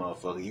to this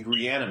motherfucker, you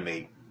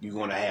reanimate, you're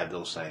going to have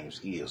those same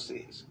skill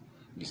sets.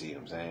 You see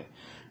what I'm saying?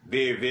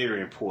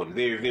 Very important.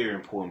 Very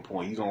important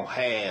point. You're going to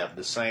have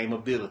the same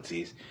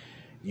abilities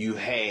you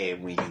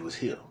had when you was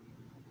here.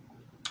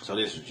 So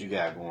this is what you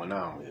got going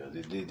on here.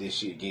 This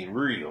shit getting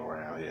real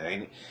around here,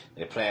 ain't it?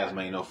 That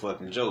plasma ain't no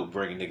fucking joke,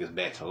 bringing niggas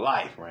back to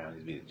life around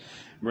this bitch.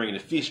 Bringing the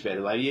fish back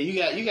to life.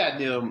 Yeah, you got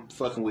them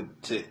fucking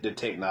with the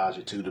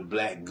technology too, the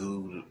black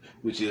goo,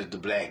 which is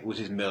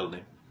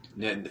melanin.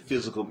 The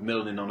physical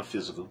melanin on the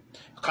physical.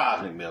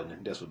 Cosmic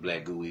melanin, that's what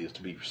black goo is,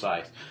 to be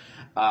precise.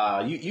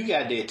 You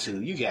got that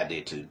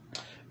too.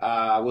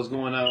 What's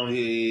going on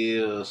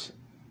here is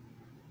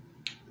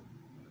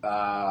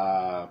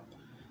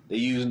they're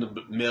using the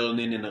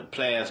melanin and the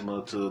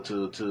plasma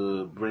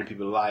to bring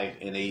people to life,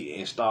 and they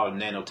installed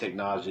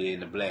nanotechnology in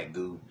the black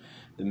goo,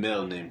 the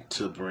melanin,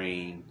 to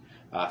bring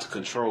to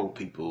control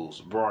people's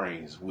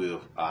brains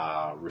with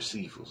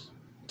receivers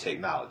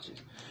technology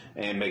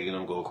and making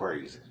them go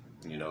crazy.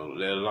 You know,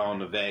 let alone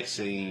the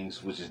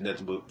vaccines, which is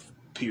nothing but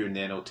pure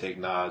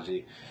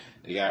nanotechnology.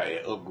 They got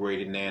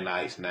upgraded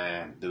nanites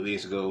now. The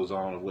list goes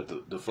on of what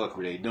the fuck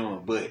are they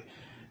doing, but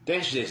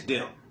that's just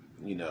them.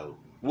 You know,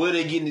 where are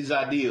they getting these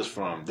ideas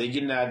from? They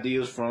getting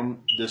ideas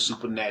from the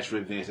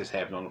supernatural events that's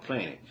happening on the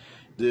planet.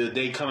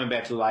 They coming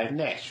back to life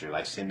naturally,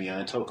 like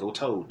Simeon Toko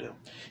told them.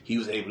 He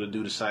was able to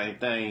do the same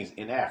things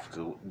in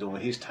Africa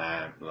during his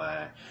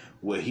timeline,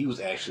 where he was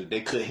actually, they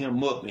cut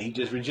him up and he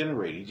just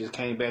regenerated. He just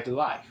came back to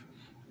life.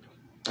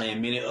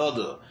 And many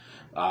other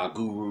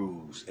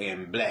gurus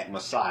and black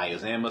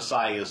messiahs and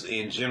messiahs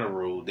in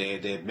general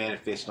that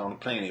manifested on the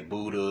planet,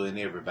 Buddha and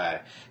everybody,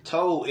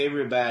 told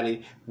everyone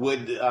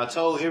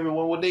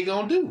what they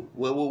gonna do,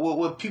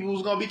 what people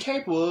was gonna be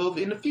capable of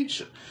in the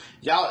future.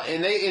 Y'all,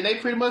 and they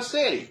pretty much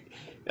said it.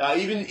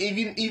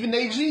 Even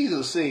they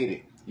Jesus said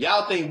it.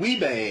 Y'all think we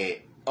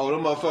bad? Oh,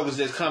 them motherfuckers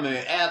that's coming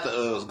after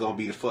us gonna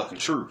be the fucking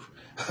truth.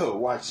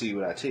 Watch, see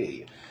what I tell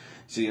you.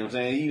 See what I'm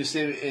saying?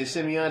 Even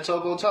Simeon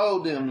Toko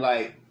told them,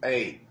 like,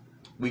 hey,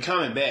 we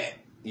coming back.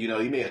 You know,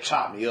 you may have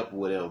chopped me up or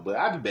whatever, but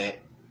I'll be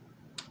back.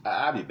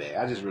 I'll be back.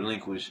 I just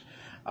relinquished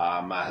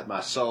my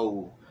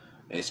soul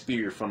and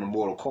spirit from the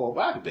mortal coil,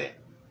 but I'll be back.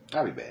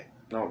 I'll be back.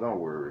 Don't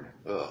worry.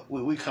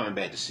 We coming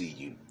back to see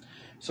you.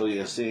 So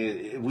yeah,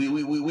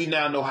 we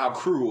now know how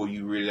cruel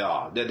you really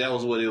are. That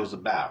was what it was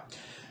about.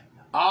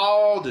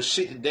 All the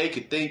shit that they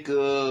could think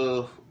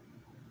of,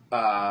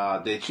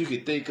 that you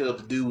could think of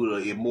to do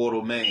with an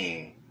immortal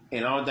man,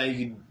 and the only thing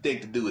you can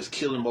think to do is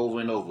kill him over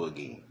and over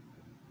again.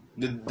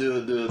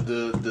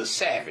 The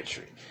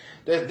savagery.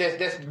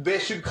 That's the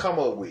best you can come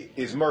up with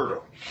is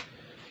murder.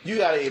 You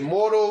got an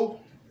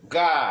immortal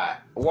God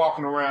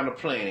walking around the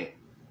planet,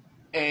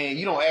 and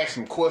you don't ask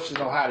him questions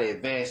on how to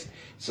advance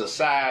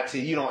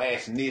society. You don't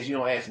ask him this. You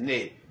don't ask him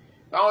that.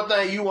 The only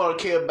thing you want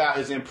to care about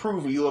is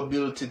improving your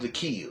ability to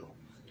kill.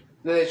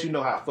 That lets you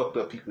know how fucked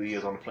up people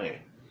is on the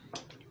planet.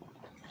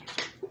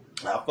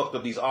 How fucked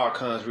up these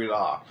archons really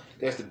are.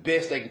 That's the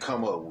best they can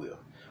come up with.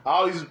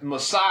 All these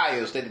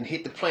messiahs that done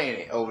hit the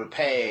planet over the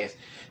past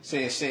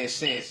since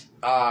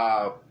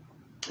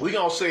we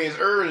gonna say as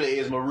early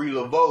as Marie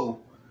Laveau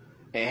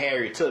and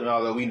Harriet Tubman,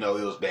 although we know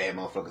it was bad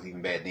motherfuckers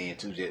even back then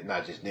too,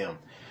 not just them.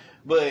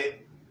 But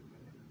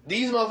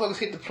these motherfuckers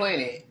hit the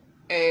planet,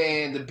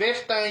 and the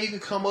best thing you can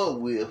come up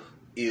with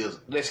is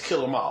let's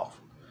kill them off.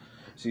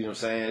 See what I'm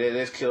saying?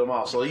 Let's kill them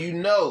off. So you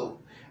know,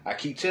 I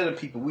keep telling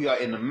people we are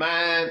in the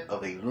mind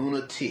of a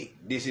lunatic.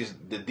 This is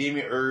the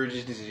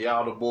demiurges. This is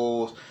y'all the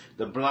boys,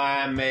 the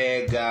blind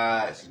mad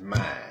God's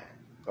mind.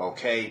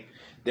 Okay?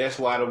 That's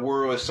why the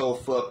world is so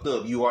fucked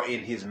up. You are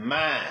in his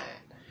mind.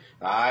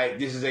 Alright?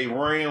 This is a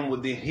realm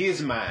within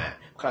his mind.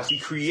 Because he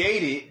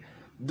created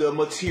the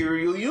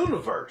material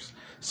universe.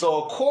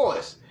 So of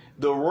course,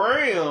 the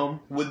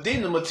realm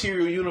within the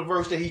material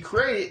universe that he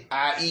created,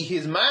 i.e.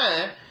 his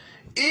mind,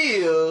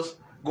 is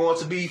going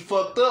to be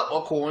fucked up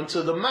according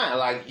to the mind.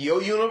 Like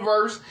your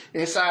universe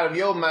inside of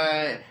your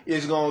mind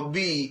is going to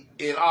be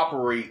and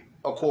operate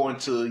according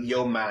to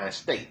your mind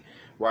state.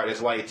 Right?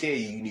 That's why they tell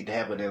you need to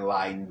have an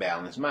enlightened,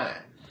 balanced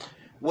mind.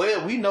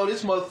 Well, we know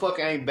this motherfucker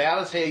ain't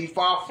balanced. Hell, he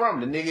far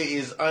from. The nigga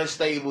is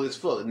unstable as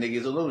fuck. The nigga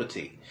is a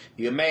lunatic.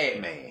 He a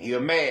madman. He a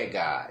mad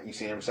guy. You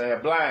see what I'm saying? A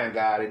blind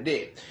guy that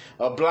did.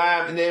 A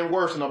blind, and then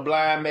worse than a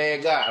blind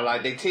mad guy.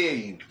 Like they tell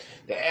you,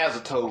 the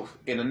Azathoth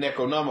in the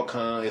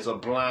Necronomicon is a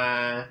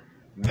blind,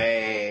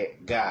 mad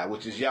guy,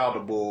 which is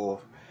Yaldabaoth,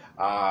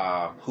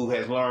 who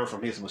has learned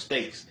from his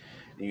mistakes,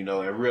 you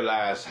know, and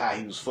realized how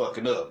he was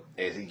fucking up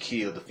as he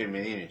killed the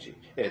feminine energy,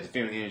 as the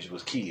feminine energy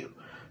was killed.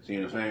 See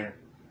what I'm saying?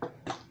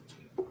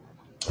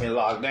 And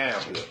locked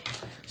down here.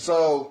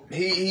 So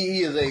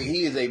he is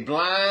a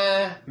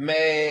blind,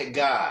 mad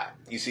guy.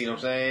 You see what I'm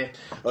saying?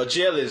 A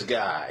jealous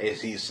guy,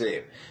 as he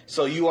said.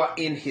 So you are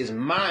in his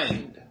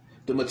mind.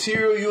 The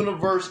material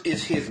universe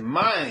is his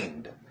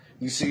mind.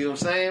 You see what I'm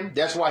saying?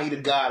 That's why he's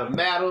the god of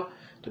matter,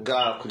 the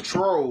god of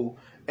control,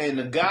 and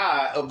the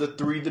god of the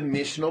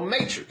three-dimensional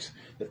matrix,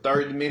 the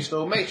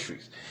third-dimensional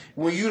matrix.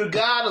 When you're the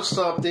god of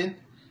something,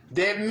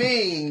 that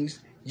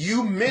means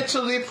you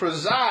mentally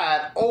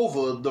preside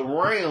over the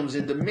realms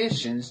and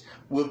dimensions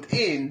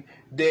within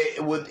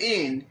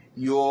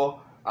your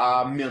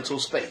mental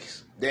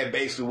space. That's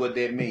basically what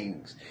that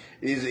means.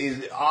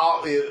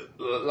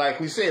 Like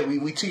we said,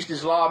 we teach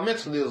this law of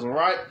mentalism,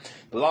 right?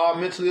 The law of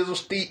mentalism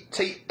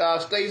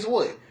states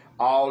what?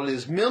 All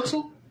is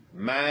mental,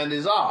 mind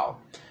is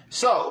all.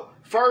 So,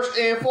 first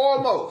and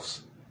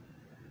foremost,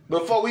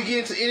 before we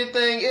get into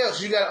anything else,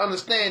 you got to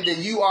understand that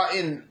you are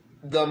in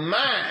the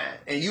mind,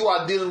 and you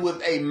are dealing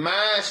with a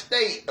mind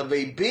state of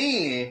a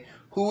being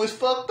who is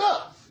fucked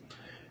up.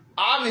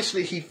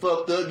 Obviously, he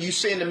fucked up. You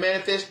seeing the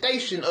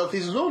manifestation of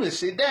his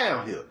lunacy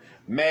down here.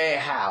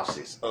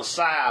 Madhouses,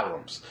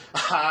 asylums,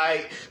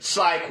 alright,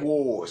 psych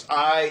wards,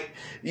 alright.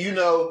 You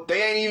know,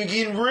 they ain't even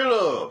getting rid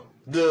of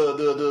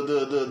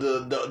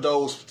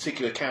those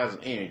particular kinds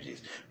of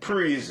energies.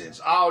 Prisons,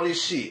 all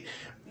this shit.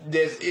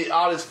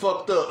 All this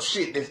fucked up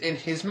shit that's in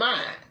his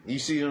mind. You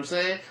see what I'm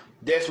saying?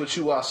 That's what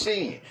you are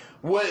seeing.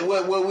 What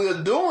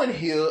we're doing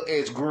here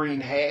as green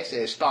hats,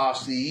 as star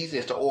seeds,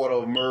 as the order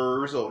of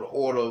Muurs, or the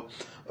order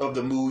of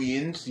the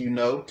Muyans, you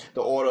know,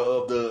 the order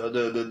of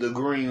the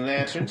Green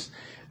Lanterns.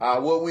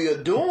 What we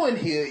are doing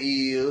here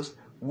is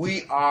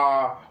we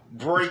are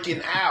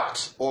breaking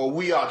out, or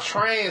we are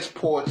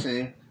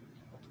transporting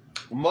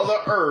Mother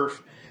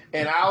Earth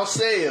and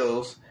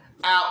ourselves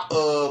out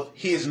of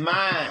his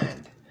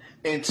mind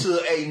into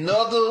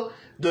another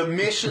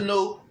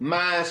dimensional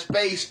mind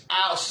space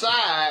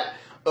outside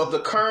of the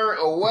current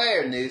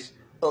awareness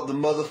of the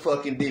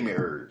motherfucking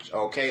demiurge,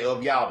 okay,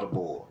 of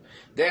Yaldabaoth.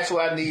 That's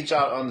what I need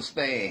y'all to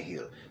understand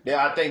here.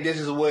 Now, I think this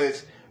is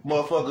what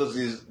motherfuckers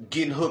is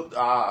getting hooked,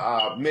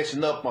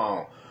 messing up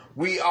on.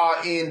 We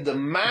are in the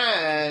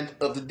mind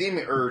of the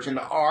demiurge, and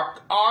the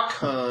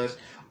archons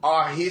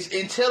are his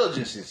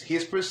intelligences,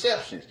 his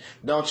perceptions.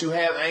 Don't you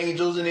have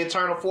angels and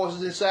internal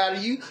forces inside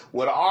of you?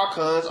 Well, the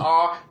archons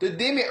are the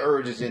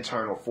demiurge's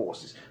internal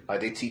forces, like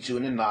they teach you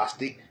in the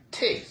Gnostic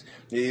text.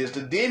 It is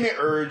the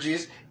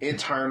demiurge's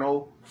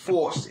internal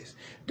forces.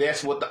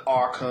 That's what the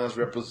archons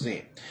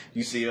represent.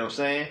 You see what I'm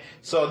saying?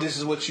 So this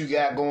is what you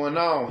got going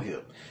on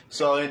here.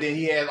 So, and then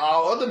he has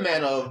all other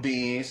manner of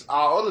beings,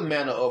 all other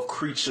manner of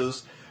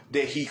creatures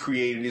that he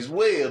created as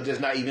well, that's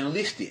not even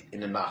listed in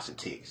the Gnostic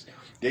text.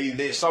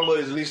 Some of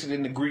it is listed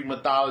in the Greek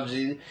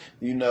mythology,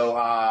 you know,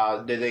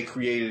 that they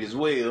created as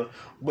well.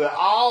 But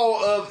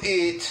all of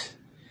it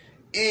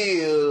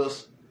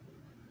is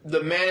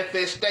the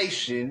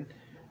manifestation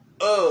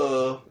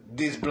of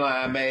this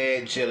blind,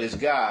 mad, jealous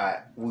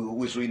God,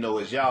 which we know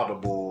as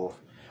Yaldabaoth,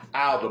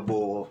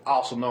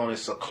 also known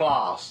as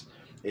Saklas,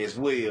 as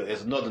well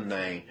as another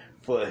name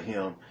for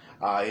him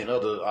in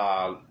other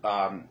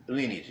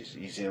lineages.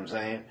 You see what I'm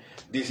saying?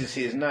 This is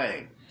his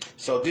name.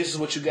 So this is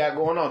what you got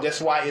going on. That's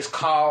why it's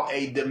called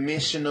a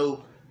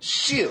dimensional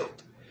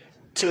shift.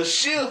 To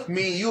shift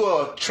means you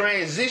are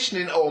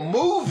transitioning or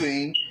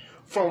moving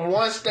from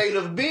one state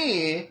of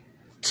being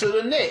to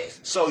the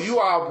next. So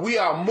we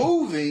are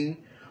moving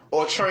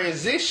or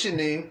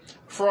transitioning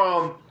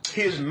from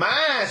his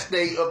mind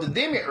state of the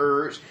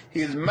demiurge,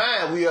 his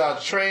mind, we are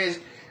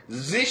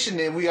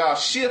transitioning, we are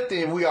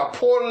shifting, we are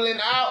portaling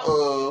out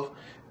of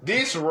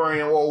this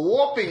realm, or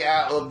warping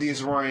out of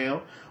this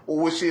realm,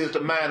 which is the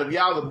mind of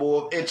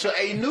Yaldabaoth, into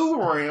a new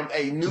realm,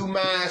 a new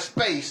mind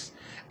space,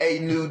 a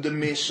new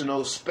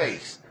dimensional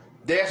space.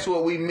 That's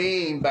what we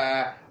mean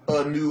by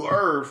a new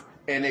earth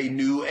and a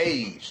new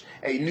age.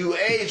 A new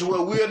age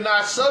where we are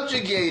not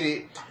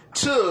subjugated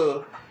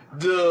to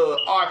the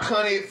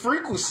archonic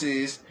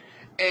frequencies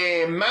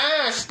and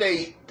mind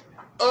state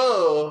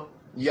of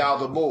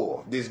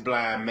Yaldabaoth, this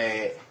blind,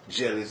 mad,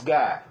 jealous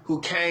guy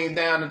who came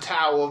down the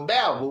Tower of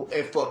Babel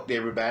and fucked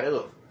everybody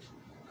up.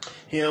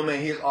 Him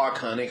and his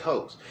archonic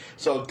host.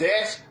 So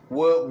that's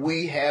what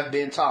we have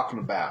been talking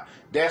about.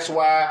 That's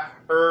why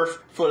Earth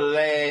for the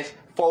last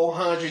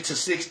 400 to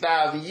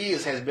 6,000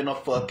 years has been a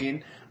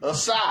fucking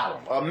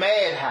asylum, a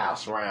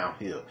madhouse around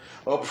here,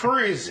 a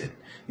prison.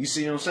 You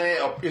see what I'm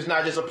saying? It's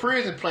not just a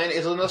prison planet,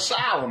 it's an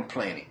asylum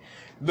planet.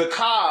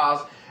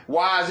 Because,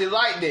 why is it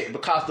like that?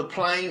 Because the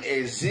plane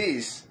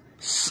exists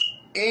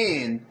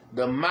in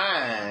the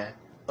mind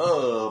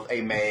of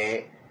a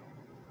mad,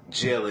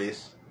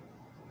 jealous,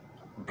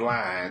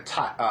 blind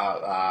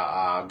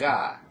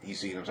God. You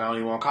see what I'm saying? I don't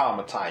even want to call him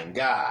a Titan.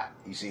 God.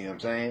 You see what I'm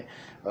saying?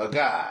 A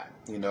God.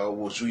 You know,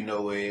 which we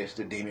know as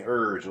the demon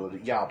urge or the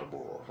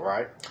Yaldabaoth,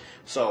 right?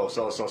 So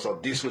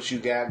this what you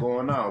got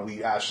going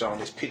on. I've shown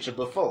this picture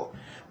before.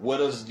 What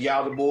does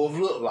Yaldabaoth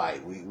look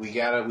like? We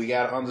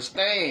gotta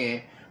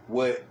understand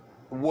where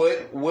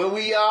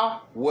we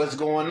are, what's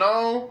going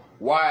on,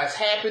 why it's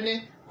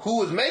happening,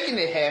 who is making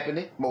it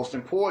happening, most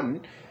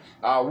important,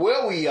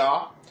 where we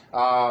are,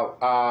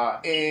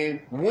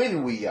 and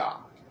when we are,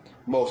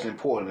 most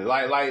importantly.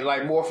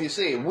 Like Morpheus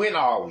said, when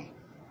are we?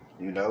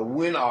 You know,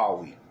 when are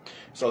we?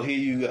 So here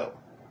you go.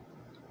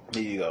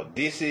 Here you go.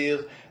 This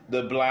is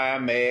the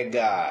blind mad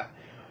God.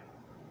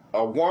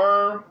 A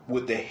worm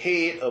with the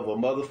head of a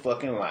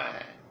motherfucking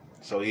lion.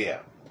 So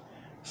yeah.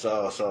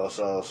 So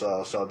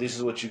this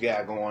is what you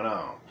got going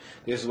on.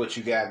 This is what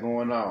you got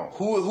going on.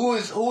 Who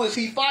is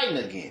he fighting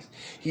against?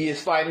 He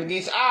is fighting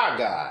against our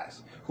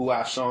guys, who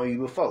I've shown you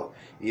before.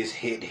 It's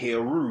Het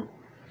Heru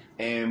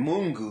and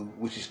Mungu,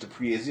 which is the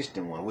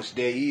pre-existing one, which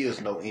there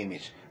is no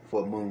image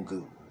for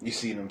Mungu. You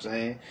see what I'm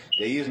saying?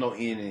 There is no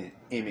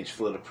image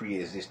for the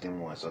pre-existing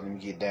one. So let me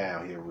get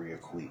down here real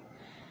quick.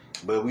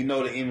 But we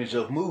know the image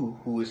of Mu,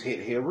 who is Het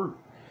Heru.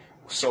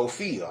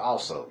 Sophia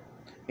also.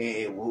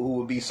 And who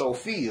would be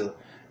Sophia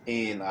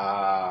in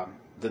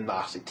the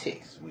Gnostic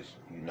text, which,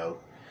 you know.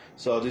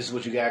 So this is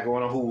what you got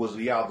going on. Who was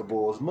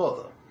Yaldabaoth's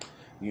mother?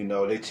 You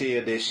know, they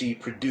tell that she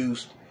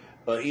produced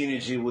an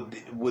energy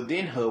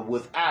within her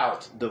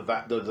without the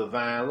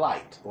divine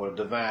light or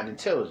divine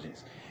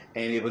intelligence.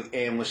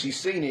 And when she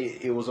seen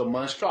it, it was a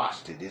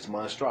monstrosity. This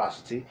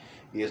monstrosity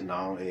is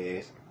known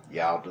as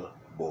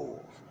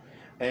Yaldabaoth.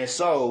 And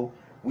so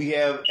we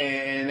have,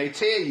 and they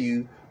tell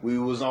you we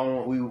was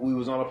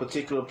on a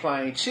particular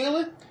plane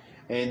chilling,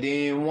 and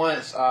then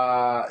once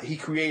he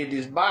created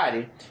this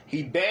body,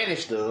 he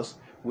banished us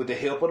with the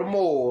help of the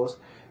Moors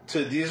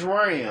to this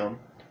realm,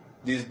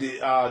 this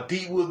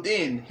deep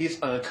within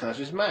his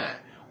unconscious mind,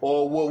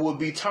 or what would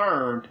be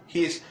termed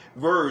his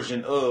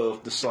version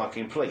of the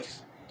sunken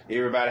place.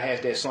 Everybody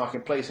has that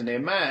sunken place in their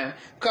mind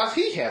because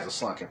he has a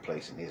sunken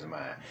place in his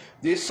mind.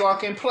 This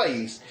sunken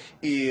place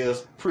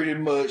is pretty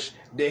much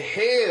the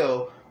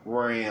hell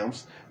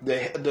realms, the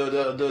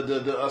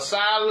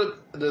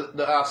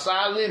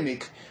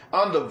asylomic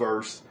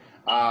underverse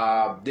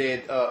of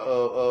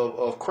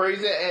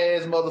crazy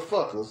ass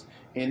motherfuckers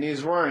in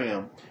this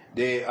realm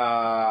that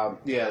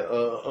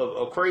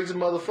of crazy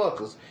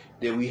motherfuckers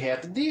that we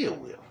have to deal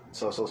with.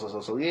 So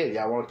yeah,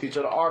 y'all want a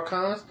picture of the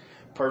Archons?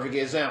 Perfect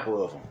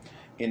example of them.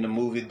 In the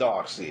movie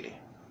Dark City.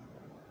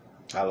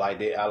 I like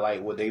that. I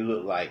like what they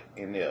look like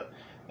in there.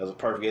 That's a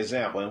perfect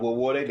example. And what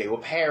were they? They were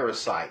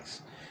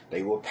parasites.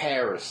 They were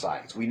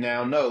parasites. We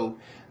now know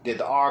that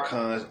the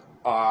Archons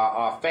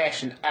are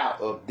fashioned out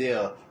of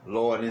their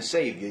Lord and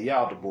Savior,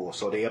 Yaldabaoth.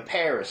 So they are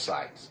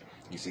parasites.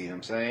 You see what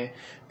I'm saying?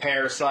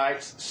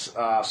 Parasites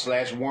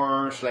slash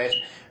worms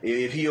slash,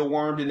 if he a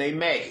worm, then they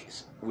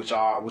maggots, which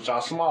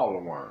are smaller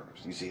worms.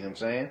 You see what I'm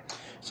saying?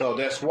 So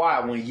that's why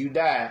when you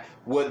die,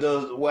 what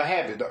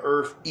happens? The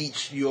earth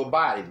eats your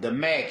body, the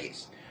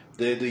maggots,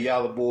 the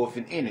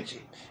Yaldabaoth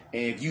energy.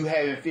 And if you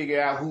haven't figured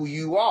out who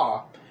you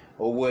are,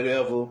 or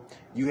whatever,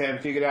 you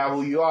haven't figured out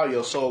who you are,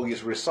 your soul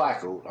gets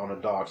recycled on the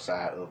dark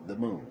side of the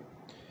moon.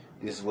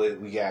 This is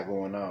what we got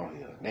going on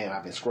here. Damn,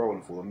 I've been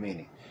scrolling for a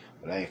minute,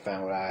 but I ain't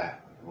found what I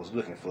was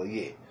looking for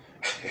yet.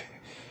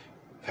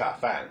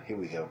 Finally, here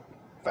we go.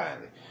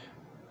 Finally.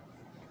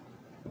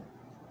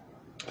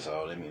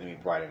 So let me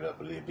brighten it up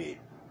a little bit.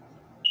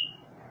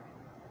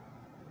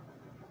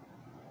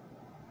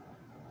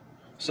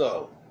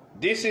 So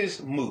this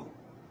is Mu,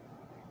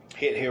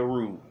 Het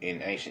Heru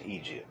in ancient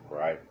Egypt,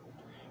 right?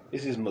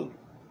 This is Mu.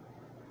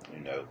 You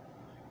know,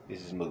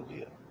 this is Mu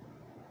here.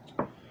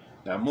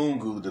 Now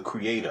Mungu, the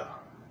creator,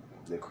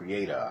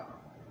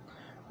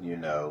 you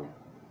know,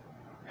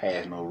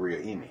 has no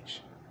real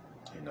image.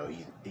 You know,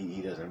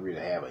 he doesn't really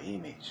have an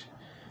image.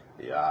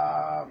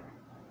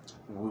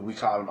 We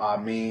call him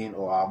Amen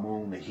or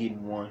Amun, the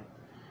hidden one.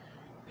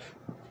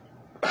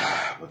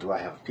 But do I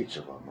have a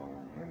picture of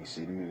Amun? Let me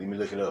see. Let me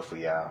look it up for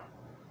y'all.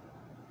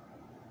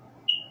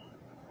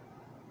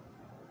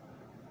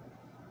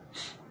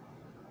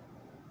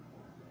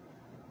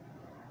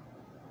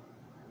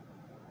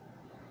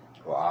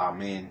 Or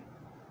Amen,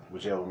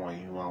 whichever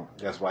one you want.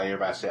 That's why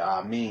everybody say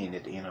Amen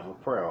at the end of a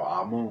prayer, or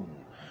Amun.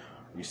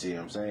 You see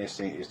what I'm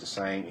saying? It's the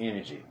same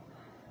energy.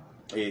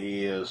 It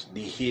is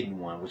the hidden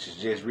one, which is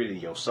just really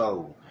your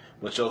soul.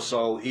 But your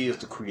soul is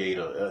the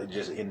creator,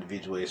 just an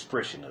individual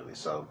expression of it.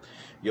 So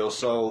your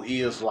soul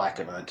is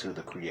likened unto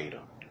the creator.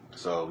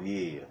 So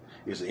yeah,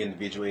 it's an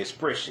individual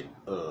expression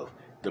of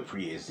the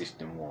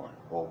pre-existing one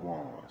or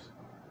ones.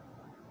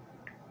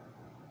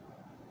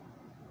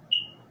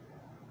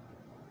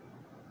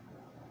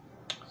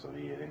 So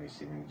yeah, let me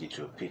see. Let me get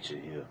you a picture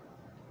here.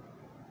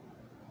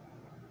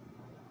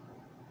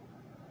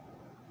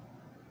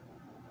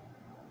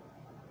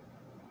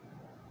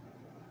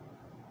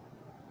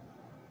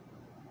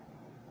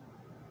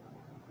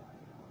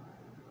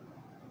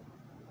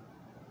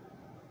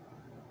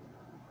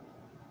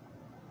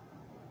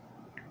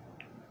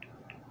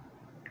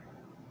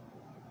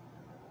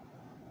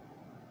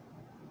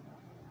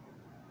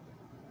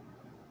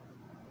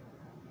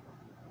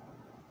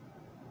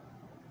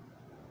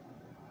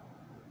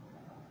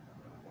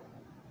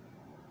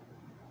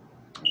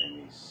 Let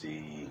me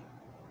see.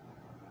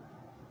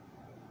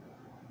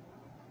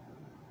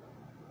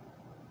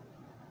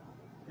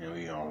 And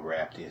we gonna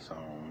wrap this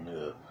on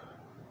up.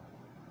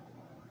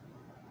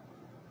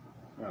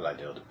 I like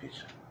the other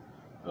picture.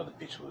 The other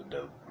picture was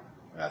dope.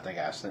 I think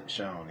I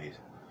shown this.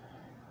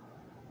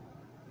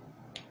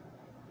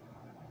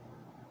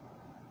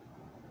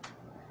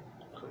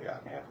 So y'all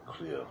can have a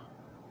clear.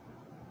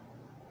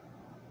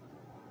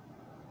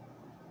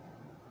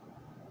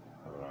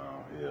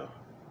 Around here.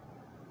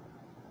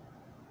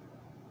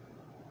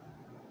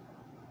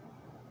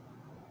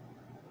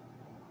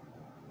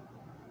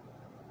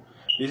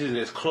 This is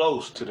as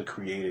close to the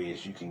creator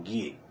as you can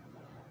get.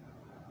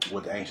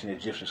 What the ancient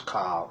Egyptians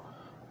called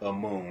a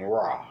moon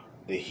Ra,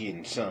 the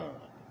hidden sun.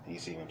 You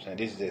see what I'm saying?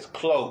 This is as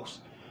close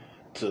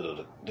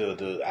to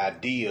the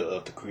idea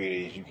of the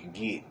creator as you can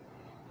get.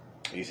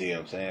 You see what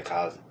I'm saying?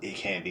 Because it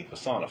can be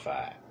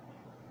personified.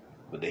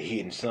 But the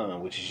hidden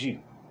sun, which is you.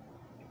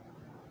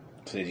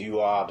 Since you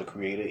are the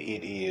creator,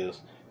 it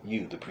is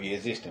you, the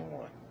pre-existing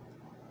one.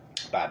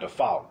 By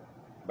default,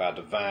 by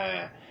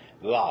divine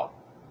law.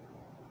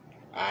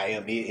 I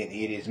am it and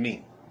it is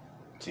me.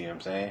 See what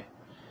I'm saying?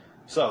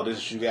 So this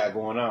is what you got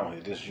going on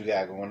here. This is what you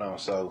got going on.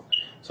 So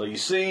you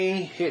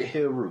seen hit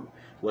Hiru.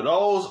 Well,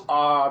 those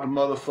are the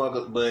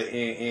motherfuckers, but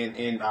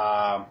in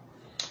our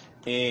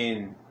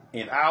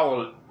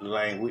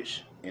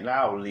language, in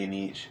our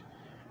lineage,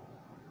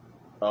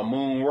 a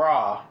moon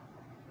Ra,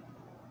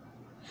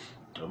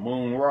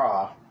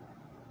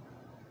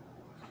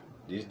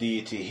 this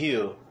deity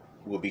here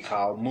will be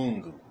called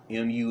Mungu,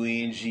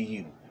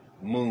 M-U-N-G-U,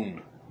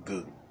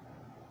 Moon-gu.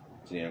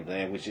 See what I'm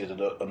saying? Which is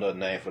another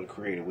name for the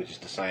creator, which is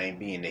the same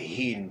being, the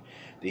hidden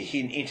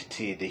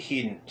entity, the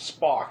hidden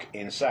spark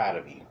inside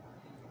of you.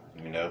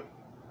 You know?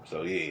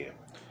 So yeah.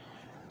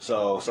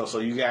 So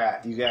you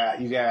got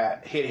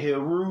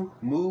Hiru,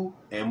 Mu,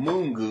 and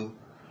Mungu,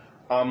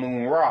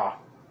 Amun Ra,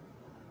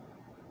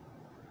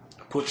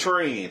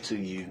 portraying to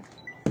you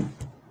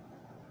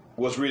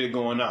what's really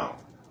going on.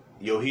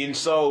 Your hidden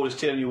soul is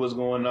telling you what's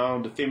going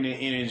on. The feminine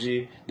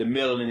energy, the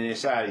melanin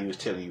inside of you is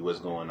telling you what's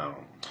going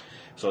on.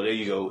 So there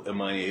you go,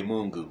 Imani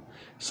Mungu.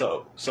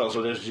 So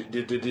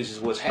this is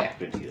what's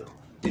happening here.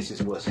 This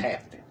is what's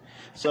happening.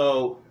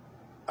 So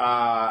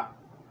our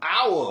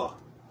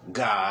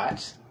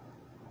gods,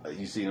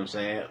 you see what I'm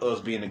saying?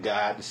 Us being the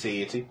God, the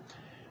deity,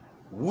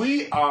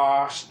 we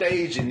are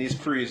staging this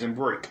prison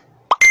break,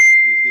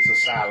 this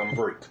asylum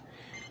break,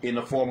 in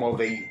the form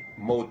of a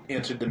more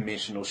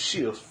interdimensional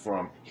shift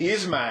from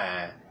his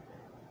mind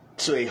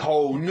to a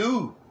whole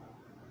new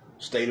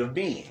state of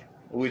being,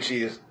 which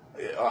is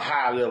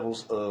high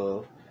levels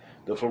of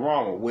the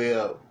pleroma,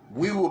 where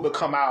we will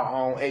become our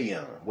own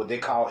aeon, what they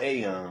call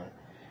aeon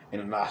in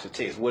the Gnostic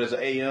text. What is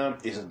an aeon?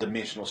 Is a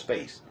dimensional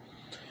space,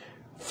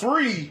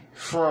 free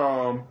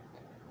from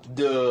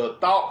the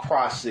thought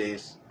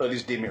process of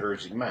this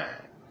demiurgic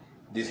mind,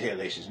 this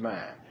hellacious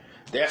mind.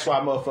 That's why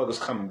motherfuckers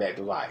coming back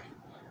to life,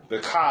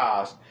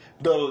 because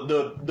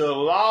the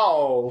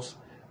laws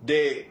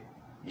that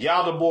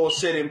Yaldabaoth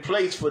set in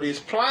place for this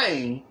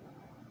plane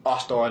are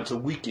starting to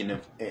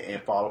weaken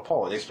and fall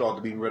apart. They start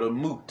to be rid of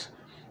moot.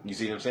 You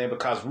see what I'm saying?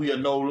 Because we are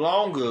no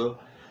longer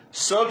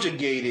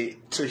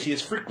subjugated to his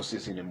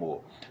frequencies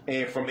anymore.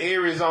 And from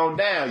Aries on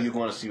down, you're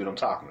going to see what I'm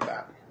talking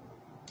about.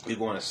 You're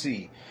going to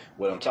see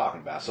what I'm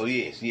talking about. So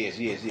yes.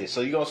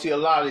 So you're going to see a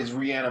lot of this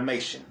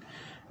reanimation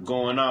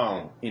going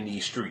on in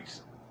these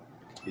streets.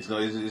 It's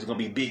going to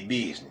be big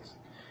business.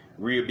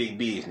 Real big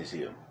business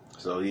here.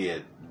 So yeah,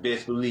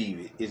 best believe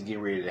it. It's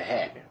getting ready to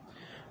happen.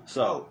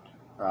 So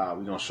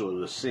we're going to show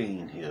the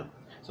scene here.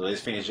 So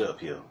let's finish up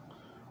here.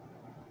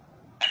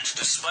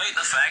 Despite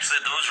the fact that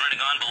those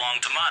Rinnegan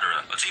belong to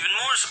Madara, what's even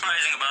more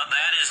surprising about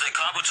that is that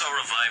Kabuto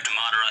revived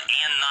Madara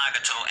and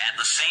Nagato at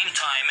the same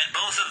time, and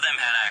both of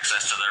them had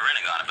access to their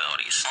Rinnegan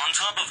abilities. On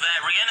top of that,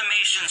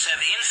 reanimations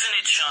have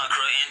infinite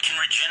chakra and can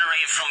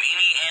regenerate from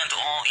any and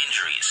all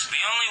injuries.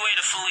 The only way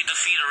to fully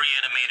defeat a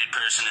reanimated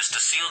person is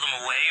to seal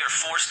them away or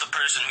force the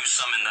person who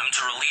summoned them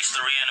to release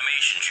the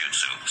reanimation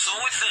jutsu. So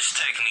with this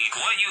technique,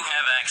 what you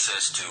have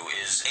access to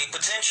is a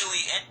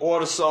potentially... Or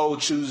the soul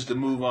chooses to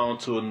move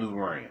on to a new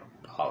realm.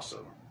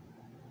 Also,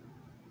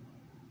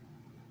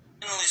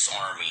 endless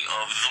army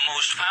of the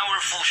most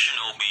powerful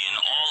shinobi in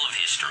all of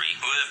history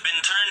who have been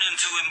turned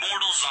into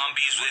immortal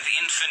zombies with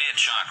infinite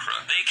chakra.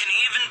 They can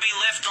even be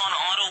left on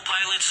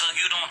autopilot so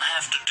you don't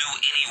have to do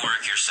any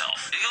work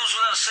yourself. It goes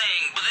without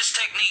saying, but this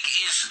technique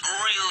is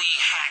really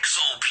hacks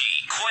OP.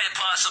 Quite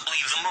possibly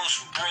the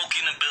most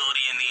broken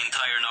ability in the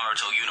entire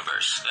Naruto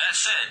universe. That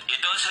said,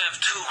 it does have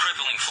two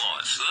crippling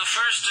flaws. The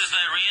first is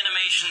that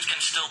reanimations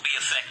can still be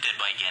affected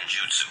by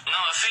genjutsu.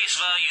 Now, at face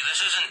value, this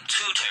isn't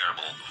too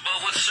terrible,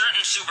 but with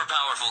certain super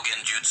powerful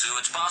genjutsu,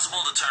 it's possible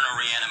to turn a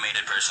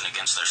reanimated person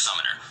against their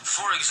summoner.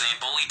 For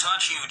example,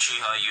 Itachi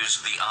Uchiha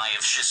used the Eye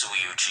of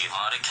Shisui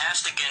Uchiha to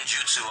cast a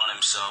genjutsu on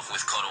himself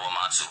with Koto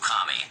Amatsu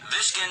Kami.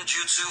 This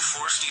genjutsu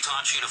forced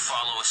Itachi to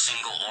follow a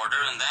single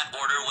order, and that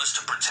order was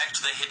to protect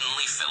the Hidden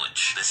Leaf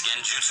Village. This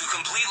genjutsu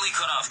completely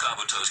cut off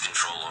Kabuto's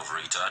control over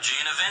Itachi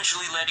and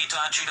eventually led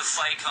Itachi to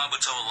fight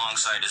Kabuto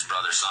alongside his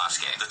brother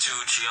Sasuke. The two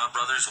Uchiha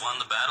brothers won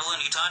the battle,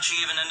 and Itachi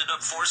even ended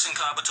up forcing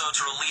Kabuto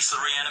to release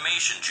the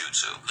reanimation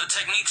jutsu. The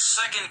technique's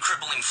second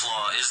crippling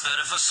flaw is that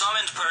if a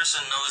summoned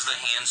person knows the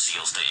hand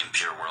seals to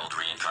Impure World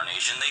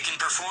reincarnation, they can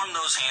perform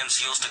those hand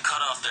seals to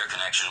cut off their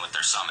connection with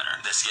their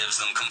summoner. This gives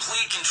them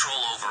complete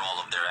control over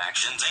all of their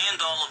actions and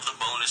all of the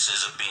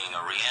bonuses of being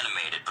a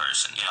reanimated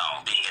person. You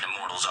know, being an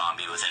immortal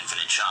zombie with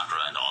infinite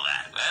chakra and all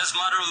that. As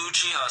Maru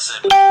Uchiha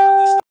said,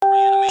 release the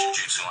reanimation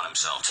jutsu on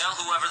himself. Tell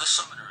whoever the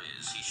summoner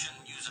is he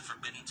shouldn't use a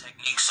forbidden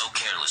technique so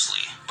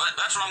carelessly. But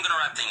that's where I'm gonna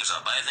wrap things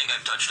up. I think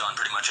I've touched on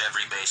pretty much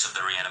every base of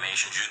the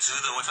reanimation jutsu,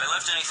 though if I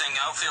left anything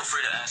out, feel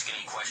free to ask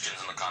any questions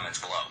in the comments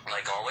below.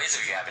 Like always,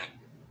 if you have any...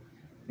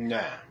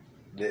 Now,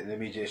 let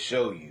me just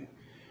show you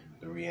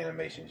the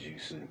reanimation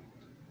jutsu.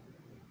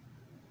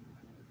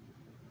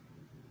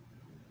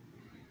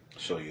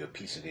 Show you a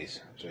piece of this.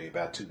 Show you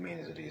about 2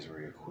 minutes of this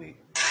real quick.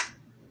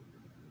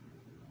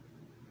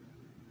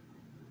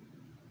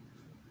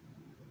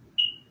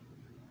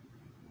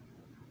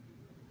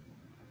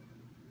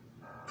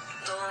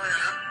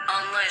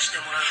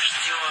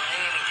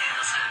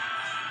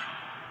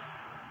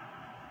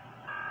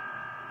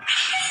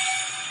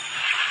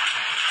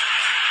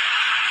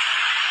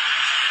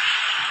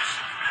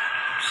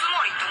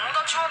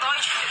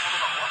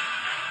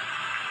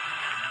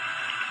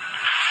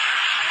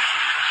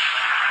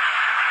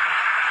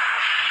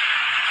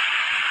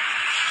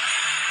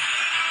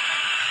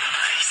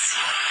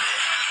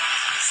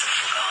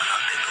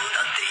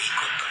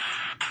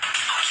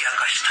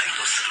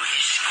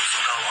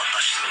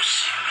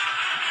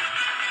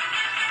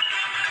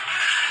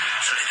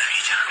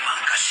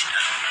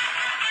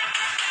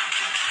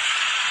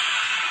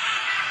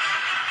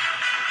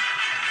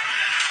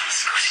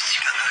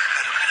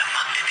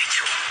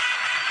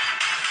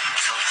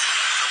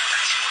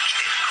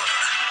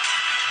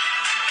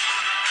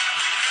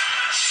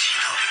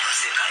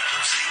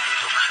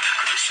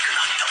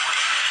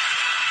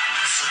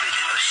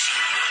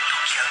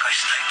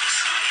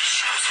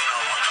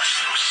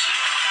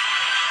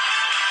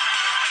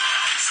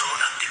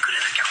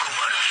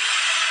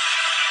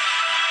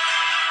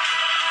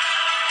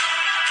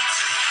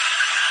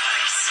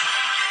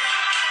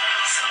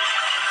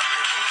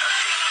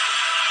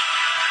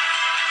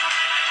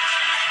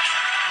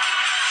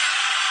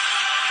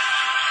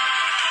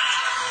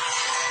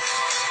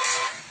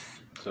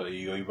 So there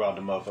you go, you brought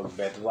the motherfuckers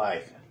back to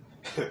life.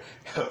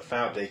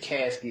 Found their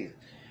casket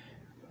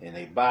and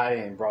they body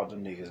and brought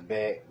them niggas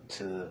back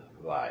to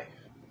life.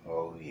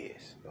 Oh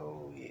yes,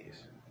 oh yes.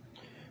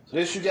 So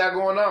this you got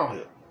going on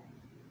here.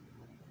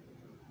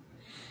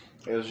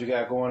 That's what you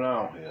got going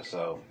on here.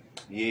 So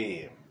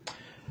yeah,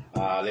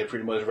 that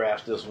pretty much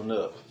wraps this one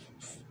up.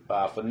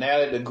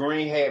 Finale, the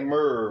Green Hat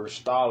Muurs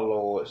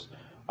Star-Lords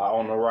are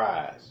on the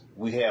rise.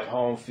 We have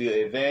home field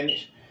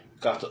advantage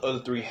because the other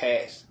three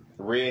hats,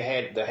 the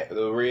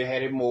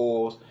red-hatted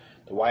Muurs,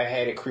 the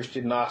white-hatted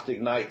Christian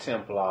Gnostic Knight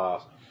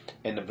Templars,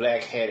 and the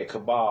black-hatted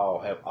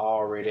Cabal have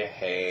already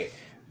had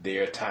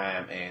their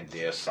time and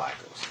their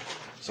cycles.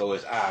 So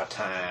it's our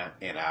time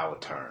and our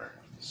turn.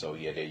 So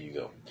yeah, there you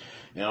go.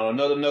 And on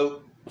another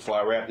note, before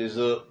I wrap this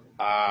up,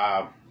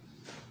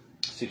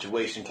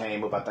 situation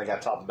came up. I think I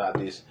talked about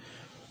this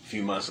a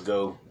few months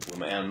ago with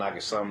my Anunnaki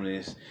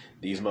summoners.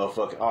 These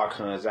motherfucking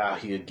archons out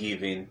here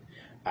giving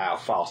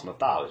out false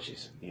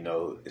mythologies. You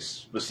know,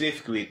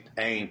 specifically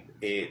aimed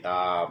at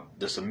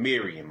the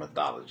Sumerian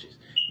mythologies.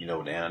 You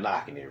know, the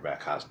Anunnaki and everybody,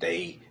 because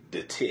they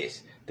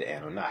detest the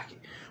Anunnaki.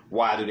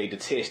 Why do they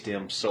detest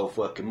them so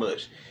fucking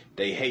much?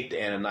 They hate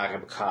the Anunnaki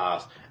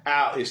because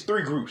it's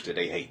three groups that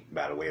they hate,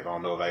 by the way, if I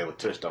don't know if I ever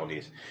touched on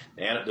this.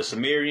 The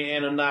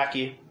Sumerian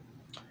Anunnaki,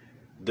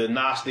 the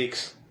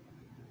Gnostics,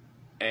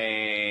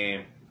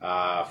 and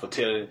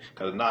fertility,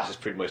 because the Gnostics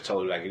pretty much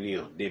told it like it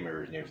is,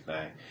 demiurge and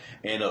everything,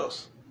 and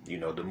us, you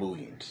know, the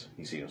Muyans,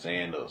 you see what I'm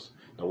saying, us,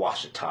 the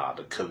Washita,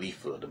 the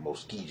Khalifa, the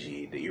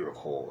Muskegee, the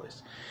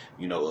Iroquois,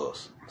 you know,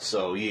 us.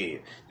 So yeah,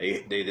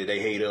 they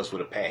hate us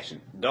with a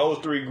passion. Those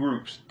three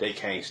groups they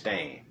can't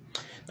stand.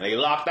 Now, they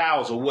locked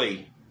ours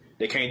away.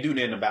 They can't do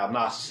nothing about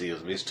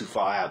Gnosticism. It's too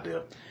far out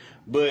there.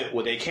 But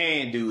what they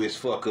can do is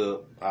fuck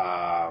up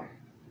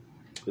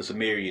the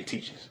Sumerian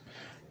teachings.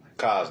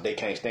 Because they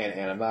can't stand the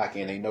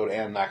Anunnaki, and they know the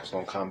Anunnaki's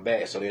going to come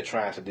back. So they're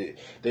trying to...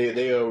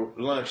 They're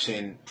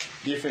launching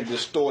different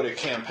distorted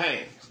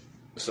campaigns.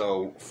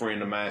 So a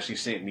friend of mine, she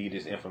sent me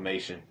this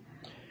information.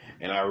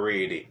 And I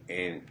read it.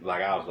 And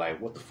like I was like,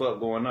 what the fuck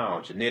going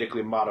on?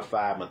 Genetically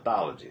modified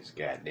mythologies.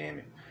 God damn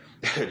it.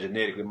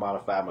 genetically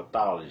modified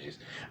mythologies.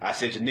 I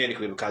said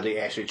genetically because they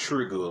actually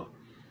trigger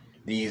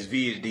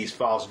these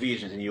false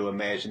visions in your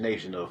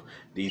imagination of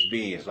these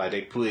beings. Like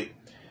they put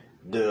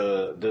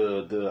the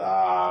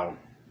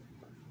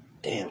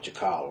damn, what you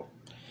call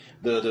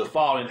them, the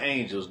fallen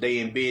angels. They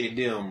embedded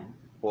them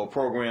or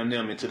programmed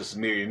them into the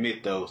Sumerian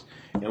mythos,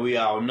 and we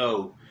all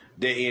know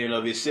that in and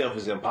of itself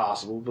is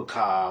impossible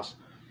because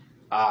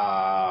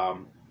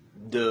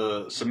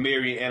the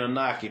Sumerian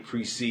Anunnaki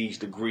precedes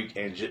the Greek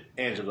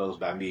Angelos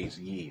by millions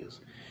of years.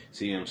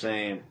 See what I'm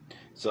saying?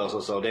 So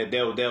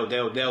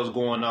that was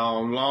going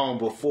on long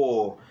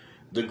before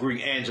the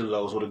Greek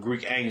Angelos or the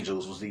Greek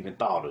angels was even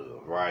thought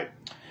of, right?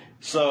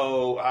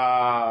 So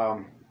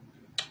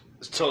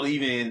to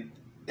even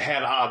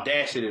have the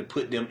audacity to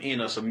put them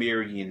in a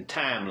Sumerian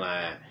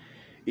timeline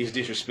is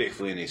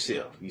disrespectful in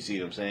itself. You see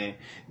what I'm saying?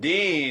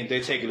 Then they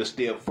take it a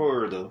step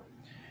further,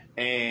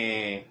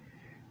 and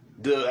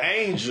the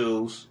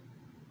angels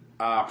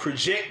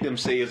project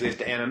themselves as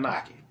the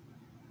Anunnaki.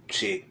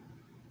 Check.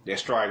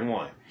 That's strike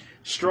one.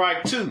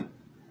 Strike two,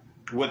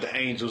 what the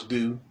angels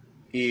do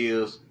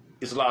is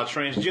it's a lot of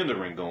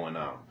transgendering going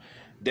on.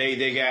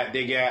 They got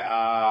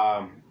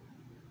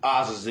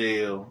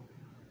Azazel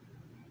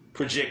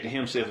projecting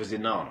himself as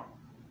Inanna,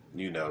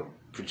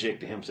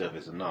 projecting himself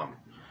as Inanna,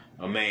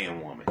 a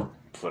man woman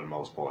for the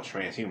most part,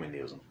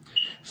 transhumanism.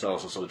 So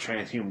the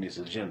transhumanist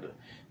agenda.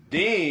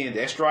 Then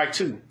that's strike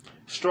two.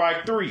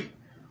 Strike three.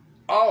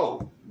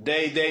 Oh,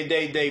 they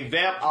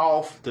vamp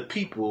off the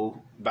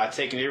people by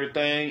taking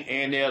everything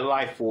and their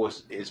life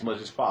force as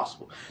much as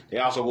possible. They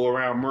also go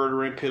around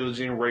murdering,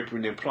 pillaging,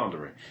 raping, and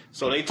plundering.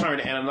 So they turn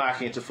the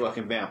Anunnaki into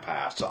fucking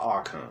vampires, to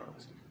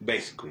archons,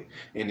 basically,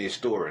 in this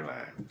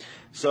storyline.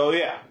 So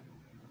yeah,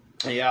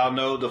 and y'all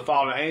know the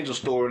fallen angel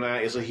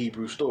storyline is a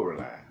Hebrew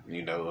storyline.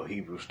 A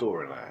Hebrew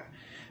storyline.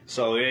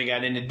 So it ain't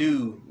got anything to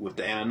do with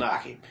the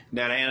Anunnaki.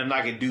 Now the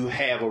Anunnaki do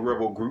have a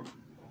rebel group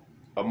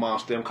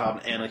amongst them called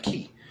the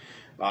Anarchy.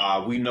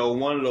 We know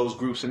one of those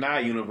groups in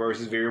our universe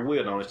is very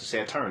well known as the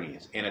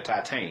Saturnians and the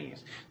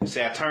Titanians. The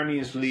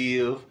Saturnians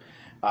live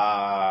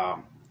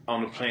on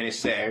the planet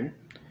Saturn,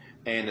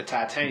 and the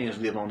Titanians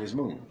live on this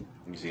moon.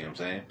 You see what I'm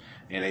saying?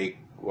 And they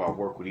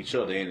work with each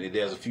other. And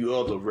there's a few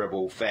other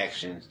rebel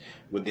factions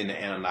within the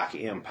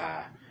Anunnaki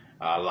Empire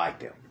like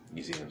them.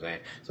 You see what I'm saying?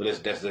 So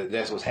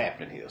that's what's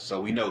happening here.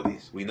 So we know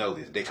this.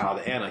 They call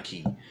it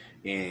Anarchy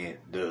in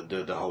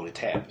the Holy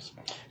Tablets.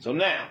 So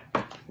now,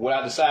 what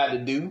I decided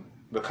to do,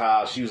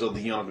 because she was of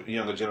the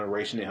younger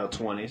generation in her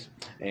 20s,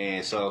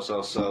 and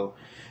so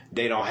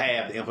they don't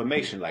have the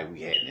information like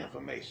we had the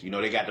information.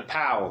 They got the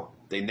power,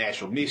 they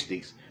natural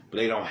mystics, but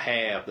they don't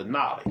have the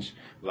knowledge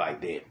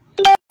like that.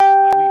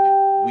 Like we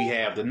do. We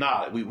have the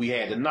knowledge. We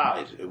had the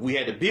knowledge. We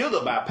had to build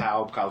up our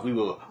power because we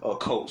were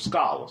occult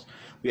scholars.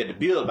 We had to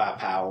build up our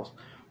powers,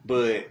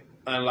 but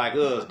unlike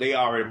us, they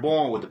already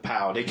born with the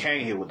power. They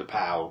came here with the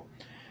power,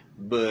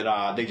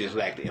 but they just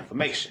lack the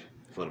information.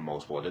 For the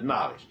most part, the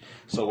knowledge.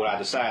 So what I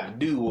decided to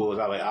do was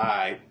I was like, all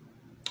right,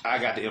 I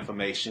got the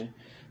information.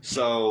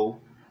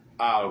 So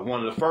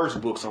one of the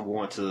first books I'm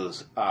going to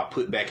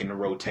put back in the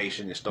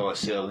rotation and start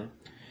selling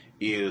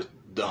is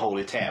the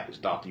Holy Tablets,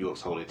 Dr.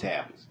 York's Holy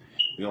Tablets.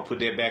 We're going to put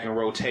that back in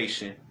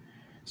rotation.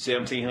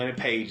 1,700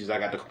 pages. I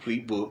got the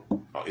complete book.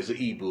 It's an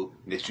ebook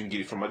that you can get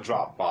it from a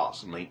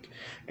Dropbox link.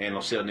 And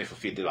I'm selling it for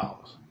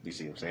 $50. You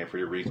see what I'm saying?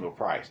 Pretty reasonable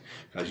price.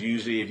 Because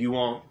usually if you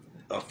want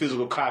a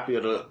physical copy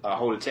of the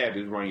Holy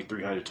Tablet, run you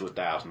 $300 to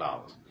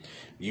 $1,000.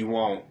 You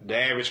want the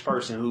average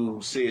person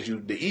who sells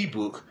you the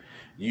ebook,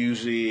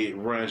 usually it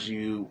runs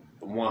you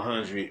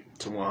 $100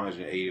 to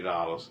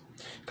 $180.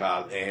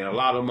 And a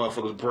lot of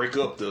motherfuckers break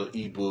up the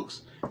ebooks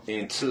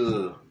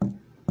into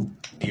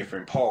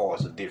different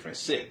parts of different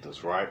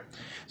sectors, right?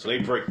 So they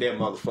break that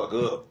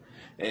motherfucker up.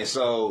 And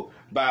so,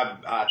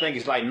 I think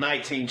it's like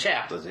 19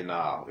 chapters in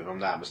all, if I'm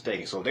not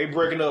mistaken. So they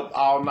breaking up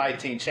all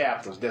 19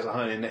 chapters. That's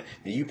 $100, and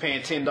you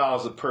paying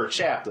 $10 per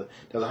chapter.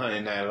 That's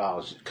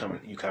 $190 coming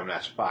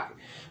out your pocket.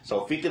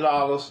 So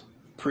 $50,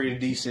 pretty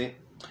decent.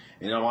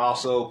 And I'm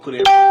also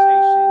putting in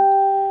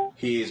rotation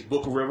his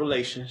Book of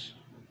Revelations.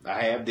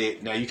 I have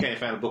that. Now you can't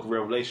find the Book of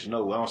Revelation.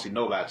 No, I don't see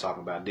nobody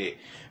talking about that.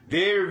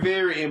 Very,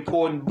 very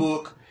important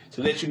book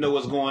to let you know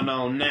what's going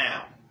on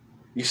now.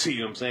 You see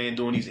what I'm saying?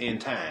 During these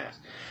end times.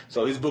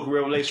 So his Book of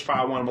Revelation is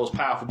probably one of the most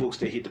powerful books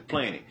that hit the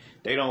planet.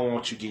 They don't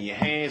want you getting your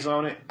hands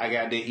on it. I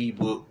got that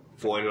ebook,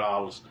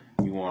 $40.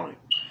 You want it.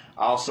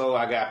 Also,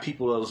 I got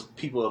People of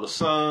the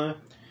Sun,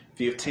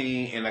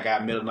 $15, and I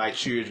got Middle Night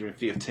Children,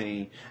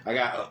 $15. I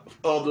got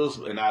others,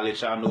 and I'll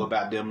let y'all know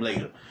about them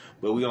later.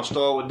 But we're gonna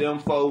start with them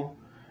four.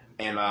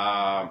 And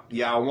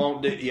y'all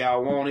want it,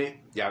 y'all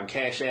can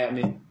cash at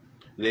me.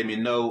 Let me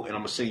know, and I'm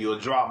gonna send you a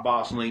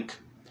Dropbox link.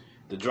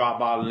 The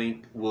Dropbox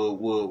link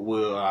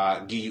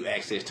will give you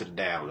access to the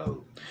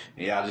download.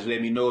 And y'all just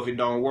let me know if it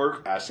don't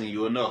work. I'll send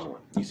you another one.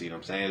 You see what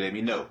I'm saying? Let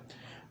me know.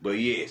 But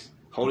yes,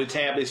 Holy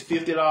Tablets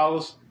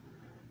 $50,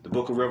 the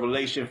Book of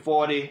Revelation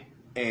 $40,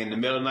 and the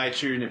Melonite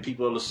Children and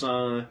People of the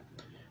Sun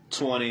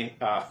 $20,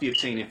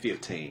 $15 and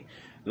 $15.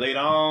 Later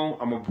on,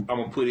 I'm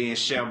gonna put in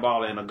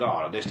Shambhala and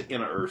Agartha. That's the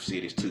inner Earth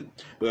cities too.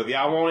 But if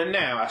y'all want it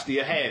now, I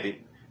still have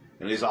it,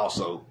 and that's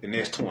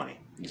 20.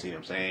 You see what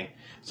I'm saying?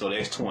 So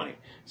that's 20.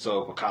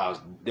 So because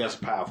that's a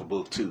powerful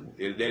book too.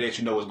 That lets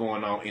you know what's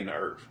going on in the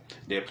Earth.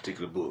 That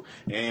particular book.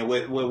 And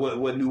what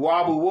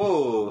Nuwabu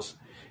was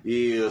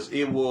is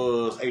it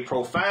was a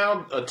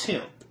profound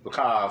attempt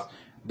because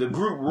the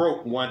group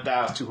wrote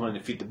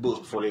 1,250 books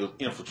before they was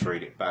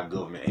infiltrated by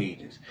government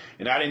agents.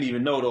 And I didn't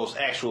even know those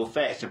actual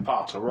facts in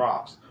Pop to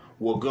Rocks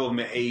were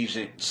government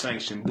agent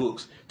sanctioned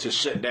books to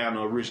shut down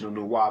the original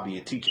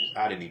Nuwabian teachers.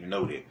 I didn't even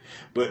know that.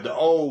 But the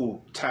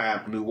old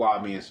time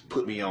Nuwabians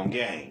put me on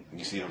game.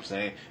 You see what I'm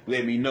saying?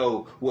 Let me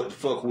know what to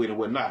fuck with and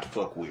what not to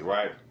fuck with,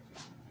 right?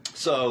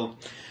 So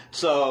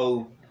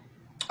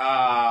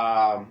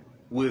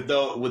with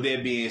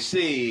that being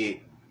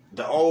said,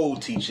 the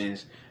old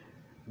teachings,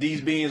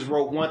 these beings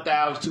wrote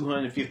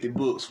 1,250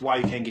 books. Why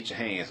you can't get your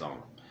hands on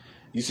them?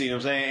 You see what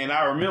I'm saying? And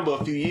I remember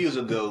a few years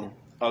ago,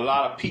 a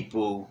lot of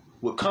people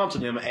would come to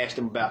them and ask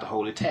them about the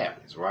Holy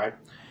Tablets, right?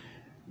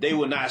 They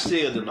would not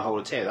sell them the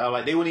Holy Tablets. I was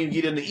like, they wouldn't even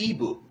get in the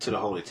ebook to the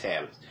Holy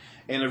Tablets.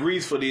 And the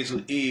reason for this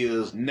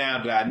is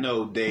now that I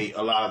know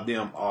a lot of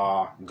them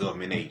are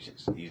government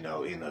agents, in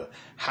a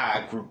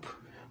high group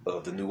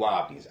of the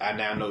Nuwabians. I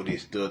now know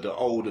this. The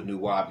older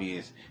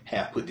Nuwabians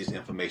have put this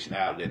information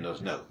out, letting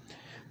us know.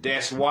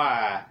 That's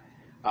why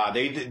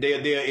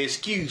their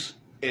excuse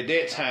at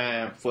that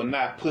time for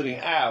not putting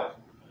out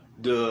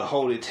the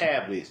Holy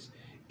Tablets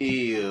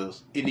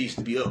is it needs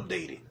to be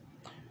updated.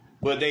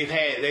 But they've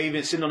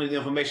been sitting on this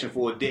information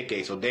for a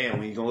decade, so damn,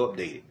 when you gonna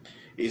update it?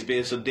 It's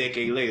been a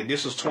decade later.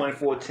 This was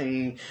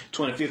 2014,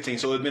 2015,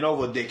 so it's been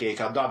over a decade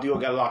because Dr. York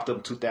got locked up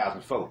in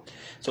 2004.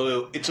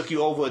 So it took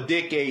you over a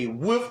decade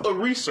with a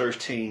research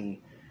team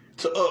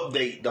to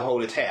update the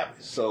Holy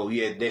Tablets. So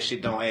yeah, that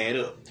shit don't add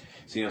up.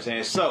 See what I'm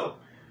saying? So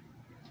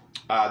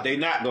they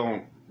not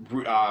gonna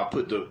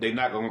they're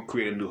not gonna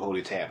create a new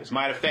Holy Tablets.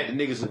 Matter of fact, the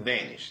niggas have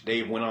vanished.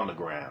 They went on the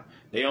ground.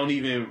 They don't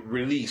even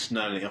release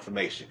none of the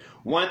information.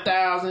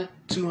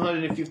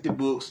 1,250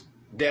 books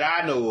that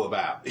I know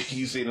about.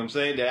 You see what I'm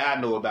saying? That I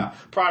know about.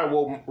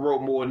 Probably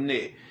wrote more than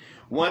that.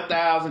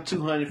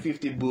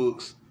 1,250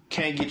 books.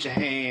 Can't get your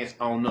hands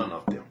on none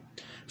of them.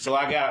 So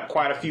I got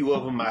quite a few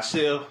of them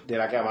myself that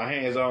I got my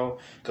hands on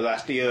because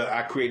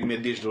I created me a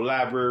digital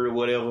library or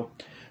whatever.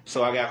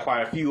 So I got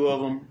quite a few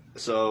of them.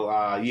 So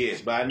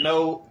yes, but I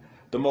know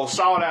the most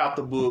sought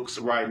after books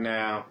right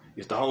now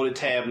is the Holy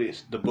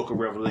Tablets, the Book of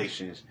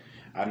Revelations.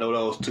 I know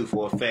those two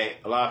for a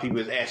fact. A lot of people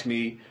has asked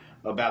me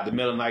about the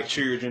Mennonite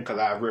children because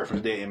I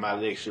referenced that in my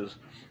lectures.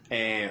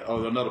 And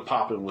another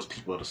popular was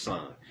People of the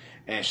Sun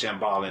and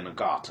Shambhala and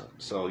Agartha.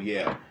 So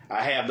yeah,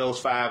 I have those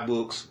 5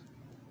 books.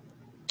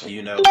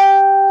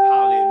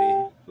 Holler at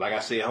me. Like I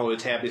said, Holy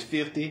Tablets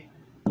 50,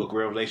 Book of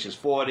Revelations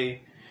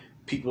 40,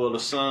 People of the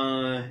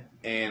Sun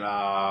and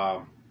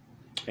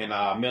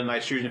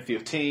Mennonite children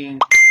 15,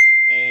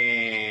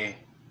 and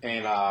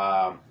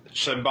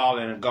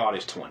Shambhala and Agartha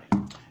is 20.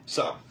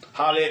 So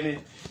holler at me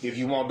if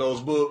you want those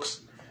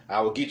books.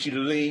 I will get you the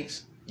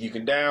links. You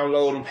can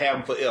download them, have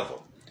them forever.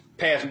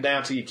 Pass them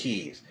down to your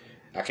kids.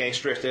 I can't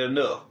stress that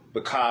enough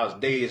because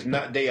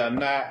they are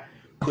not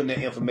putting that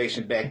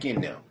information back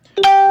in them.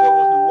 What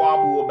was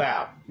Nuwabu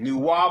about?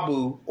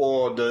 Nuwabu,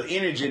 or the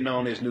energy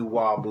known as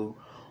Nuwabu,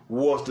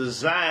 was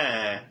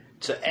designed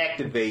to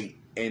activate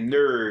and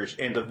nourish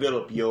and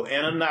develop your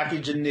Anunnaki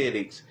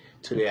genetics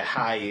to their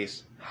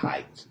highest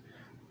heights.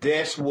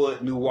 That's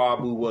what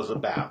Nuwabu was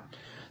about.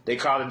 They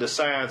call it the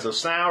science of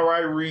sound right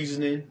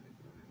reasoning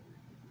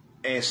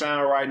and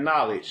sound right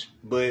knowledge,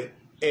 but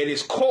at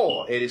its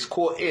core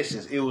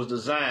essence, it was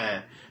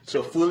designed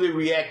to fully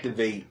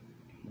reactivate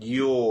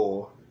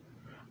your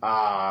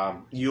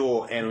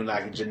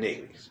Anunnaki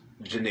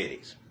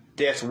genetics.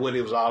 That's what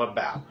it was all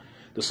about.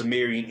 The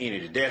Sumerian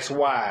energy. That's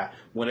why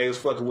when they was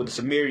fucking with the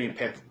Sumerian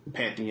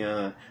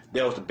pantheon,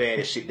 that was the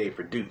baddest shit they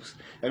produced.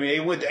 I mean, they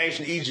went to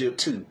ancient Egypt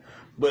too,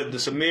 but the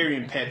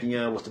Sumerian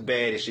pantheon was the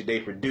baddest shit they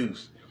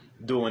produced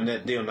during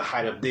the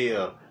height of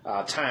their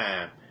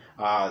time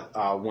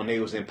when they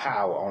was in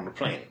power on the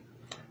planet.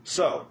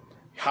 So,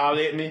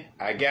 holler at me.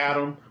 I got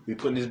them. We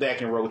putting this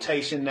back in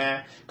rotation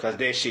now because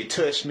that shit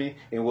touched me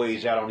in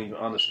ways y'all don't even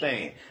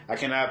understand. I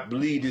cannot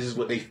believe this is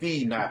what they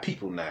feeding our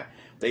people now.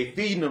 They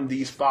feeding them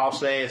these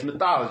false ass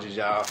mythologies,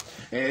 y'all.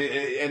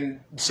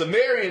 And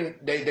Sumerian,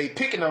 they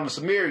picking on the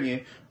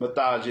Sumerian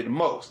mythology the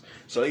most.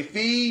 So they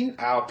feeding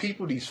our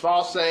people these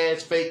false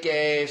ass, fake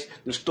ass,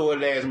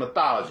 distorted ass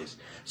mythologies.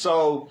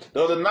 So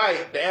the other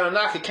night, the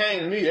Anunnaki came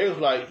to me. They was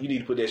like, "You need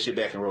to put that shit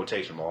back in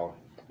rotation, Marv.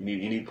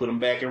 You need to put them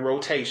back in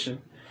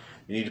rotation.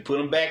 You need to put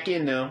them back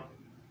in them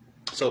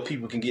so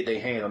people can get their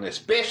hand on it,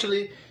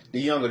 especially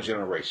the younger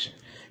generation.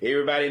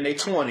 Everybody in their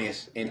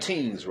 20s and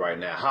teens right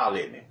now, holler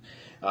at me.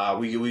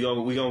 We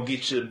gonna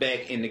get you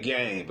back in the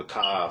game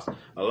because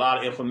a lot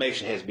of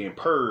information has been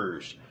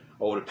purged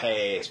over the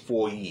past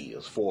 4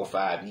 or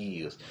 5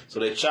 years, so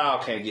that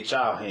y'all can't get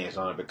y'all hands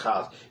on it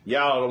because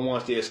y'all are the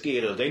ones they're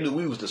scared of. They knew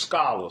we was the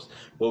scholars,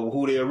 but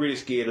who they're really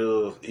scared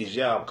of is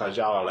y'all because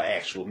y'all are the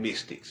actual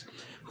mystics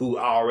who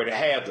already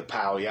have the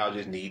power. Y'all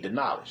just need the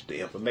knowledge, the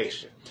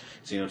information.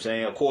 See what I'm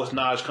saying? Of course,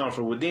 knowledge comes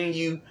from within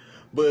you,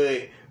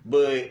 but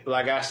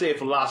like I said,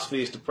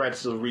 philosophy is the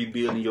practice of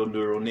rebuilding your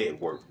neural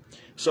network.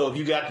 So if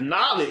you got the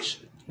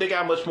knowledge, think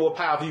how much more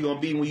powerful you're gonna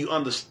be when you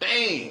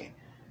understand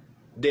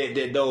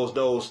that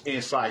those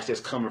insights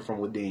that's coming from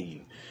within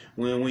you.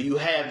 When you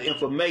have the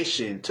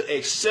information to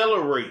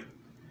accelerate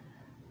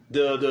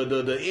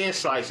the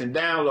insights and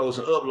downloads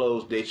and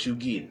uploads that you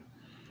get.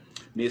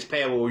 Miss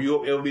Pam,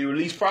 will it'll be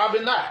released?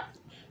 Probably not.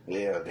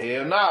 Yeah,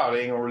 hell no,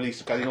 they ain't gonna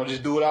release it because they're gonna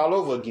just do it all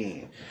over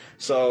again.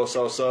 So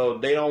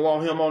they don't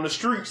want him on the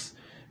streets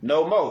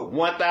no more.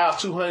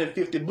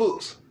 1,250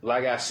 books,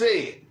 like I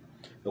said,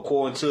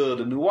 according to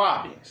the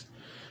Nubians.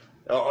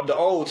 The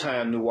old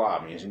time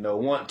Nubians,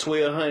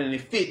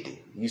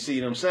 1,250. You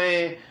see what I'm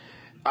saying?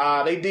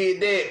 They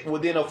did that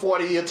within a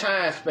 40-year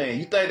time span.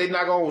 You think they're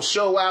not gonna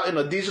show out in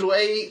a digital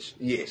age?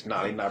 Yes,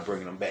 no, they're not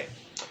bringing them back.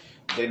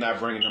 They're not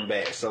bringing them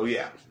back. So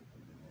yeah,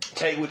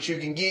 take what you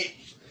can get.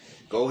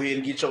 Go ahead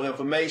and get your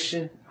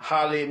information.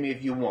 Holler at me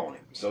if you want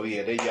it. So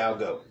yeah, there y'all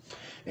go.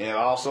 And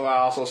I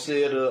also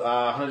said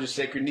 100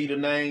 sacred needle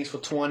names for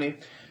 20,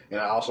 and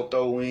I also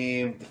throw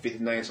in the 50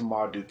 names of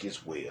Marduk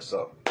as well.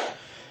 So.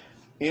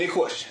 Any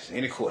questions?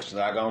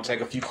 I'm going to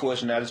take a few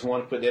questions. I just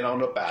want to put that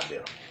on up out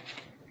there.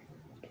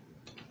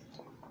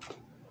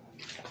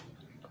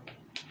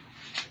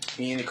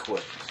 Any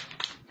questions?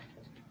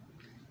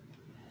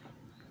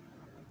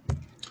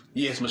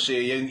 Yes, Michelle,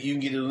 you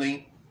can get a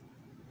link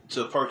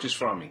to purchase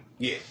from me.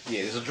 Yeah,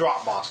 it's a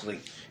Dropbox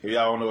link. If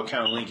y'all don't know what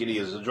kind of link it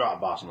is, it's a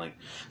Dropbox link.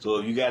 So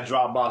if you got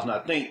Dropbox, and I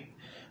think,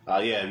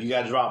 if you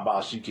got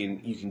Dropbox, you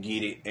can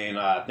get it, and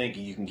I think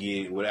you can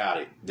get it without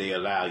it. They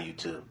allow you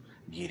to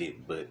get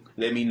it, but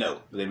let me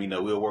know.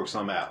 We'll work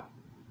something out.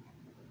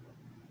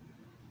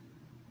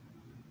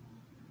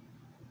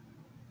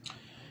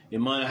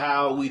 And money,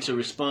 how are we to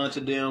respond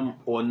to them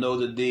or know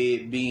the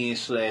dead being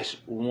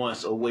 /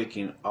 once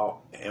awakened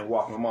and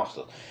walking amongst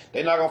us?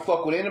 They're not gonna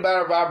fuck with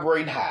anybody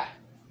vibrating high.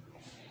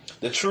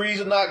 The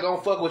trees are not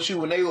gonna fuck with you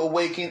when they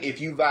awaken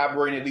if you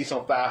vibrate at least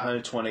on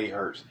 528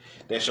 hertz.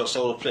 That's your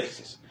solar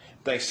plexus.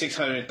 I think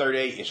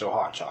 638 is your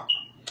heart chakra.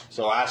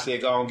 So I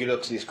said, go and get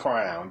up to this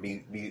crown,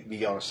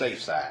 be on the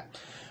safe side.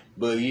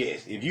 But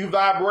yes, if you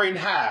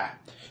vibrating high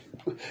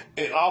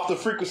and off the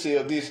frequency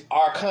of this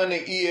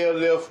arcanic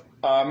ELF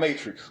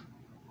matrix,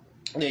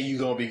 then you're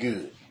gonna be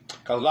good.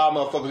 Because a lot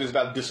of motherfuckers is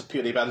about to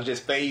disappear. They about to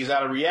just phase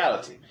out of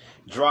reality,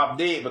 drop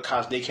dead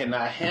because they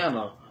cannot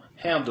handle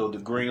the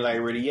green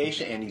light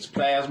radiation and these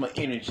plasma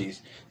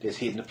energies that's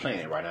hitting the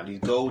planet right now. These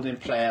golden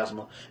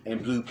plasma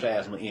and blue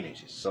plasma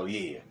energies. So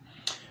yeah,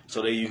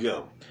 so there you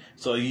go.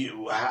 So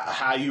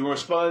how you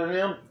respond to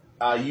them?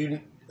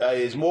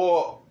 It's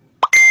more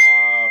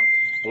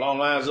along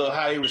the lines of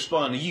how they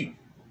respond to you.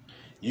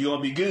 You're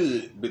gonna be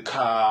good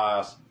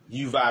because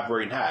you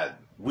vibrating high.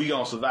 We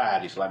gonna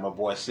survive this, like my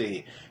boy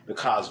said,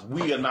 because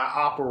we are not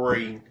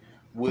operating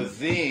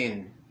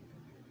within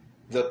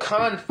the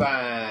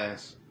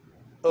confines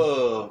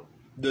of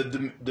the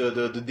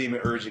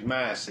demiurgic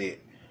mindset.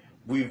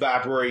 We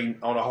vibrating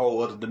on a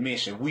whole other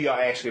dimension. We are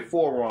actually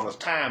forerunners,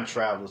 time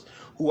travelers,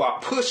 who are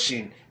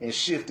pushing and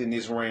shifting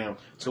this realm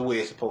to where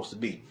it's supposed to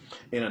be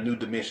in a new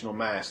dimensional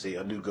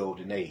mindset, a new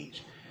golden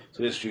age.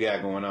 So this is what you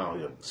got going on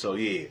here. So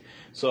yeah,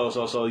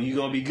 so you're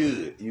gonna be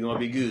good. You're gonna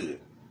be good.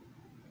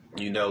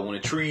 When the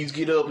trees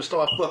get up and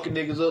start fucking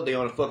niggas up, they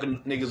only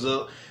fucking niggas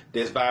up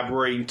that's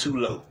vibrating too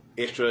low,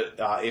 extra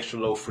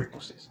low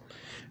frequencies.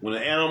 When the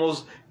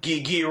animals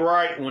get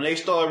right, when they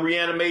start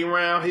reanimating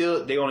around here,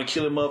 they only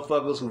killing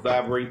motherfuckers who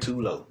vibrate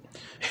too low.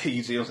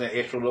 You see what I'm saying?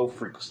 Extra low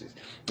frequencies.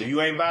 If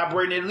you ain't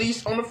vibrating at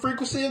least on the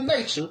frequency of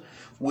nature,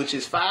 which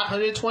is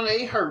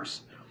 528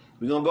 hertz,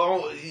 we're gonna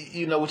go,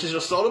 which is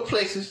your solar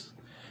plexus,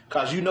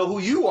 because you know who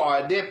you are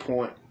at that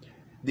point.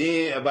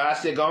 Then, if I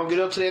said, go and get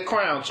up to that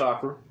crown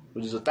chakra,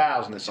 which is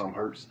 1,000 and some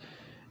hertz,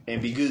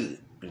 and be good.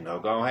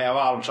 Go and have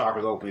all them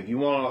chakras open. If you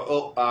want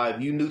to,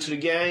 if you new to the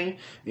game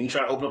and you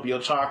try to open up your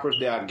chakras,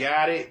 there are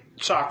guided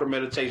chakra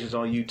meditations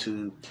on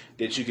YouTube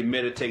that you can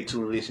meditate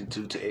to and listen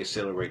to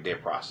accelerate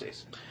that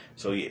process.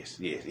 So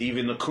yes.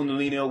 Even the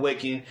Kundalini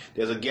awakening,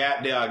 there are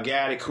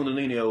guided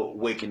Kundalini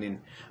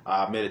awakening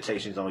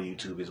meditations on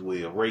YouTube as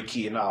well.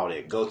 Reiki and all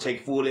that. Go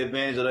take full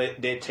advantage of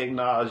that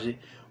technology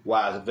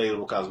while it's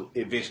available, because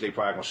eventually they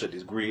probably gonna shut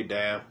this grid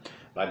down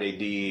like they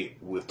did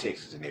with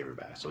Texas and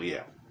everybody. So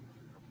yeah.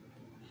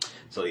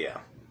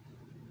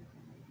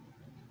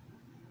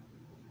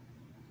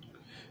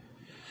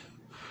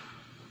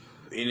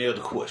 Any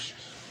other questions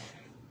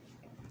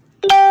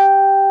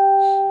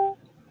before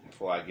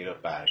I get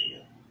up out of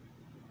here?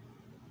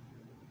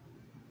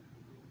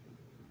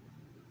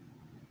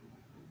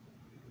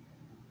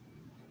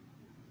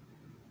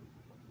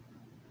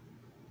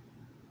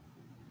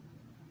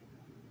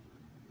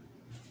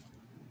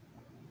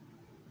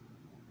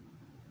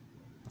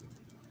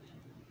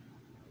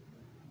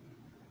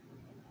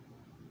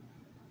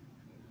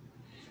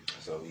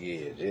 So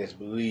yeah, just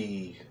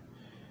believe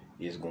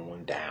it's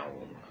going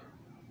down.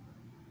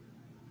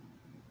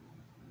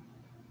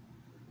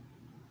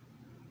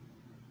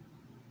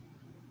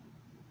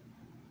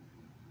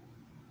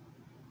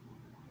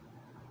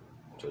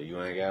 So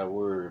you ain't gotta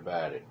worry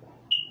about it.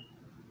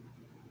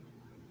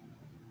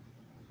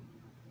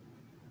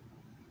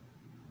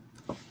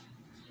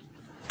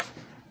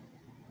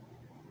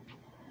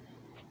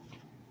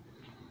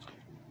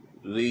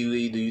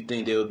 Lee, do you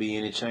think there will be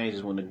any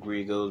changes when the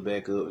grid goes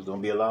back up? There's gonna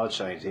be a lot of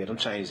changes here. Them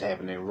changes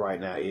happening right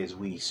now as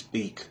we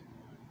speak.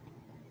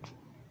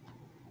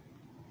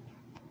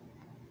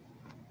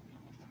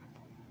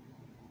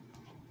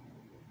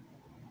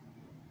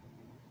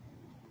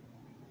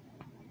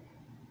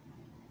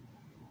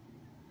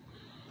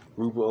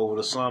 Rupert, over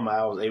the summer,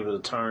 I was able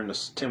to turn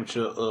the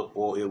temperature up,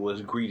 or it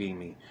was greeting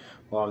me.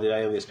 Well, did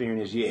I ever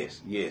experience?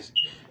 Yes.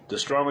 The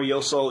stronger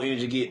your soul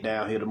energy get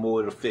down here, the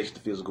more it affects the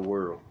physical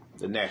world,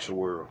 the natural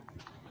world.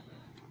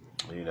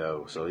 You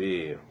know, so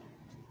yeah.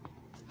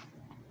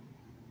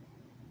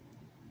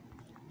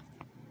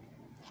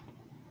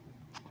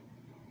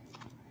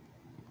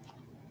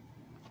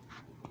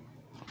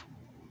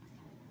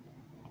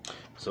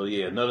 So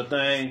yeah, another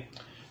thing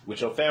with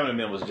your family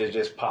members that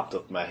just popped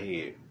up in my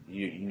head.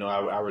 You know,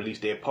 I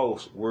released that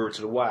post, word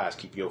to the wise,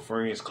 keep your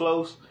friends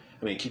close.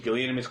 Keep your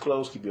enemies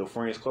close, keep your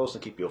friends close,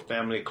 and keep your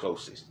family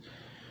closest.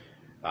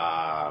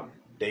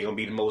 They gonna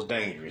be the most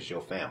dangerous,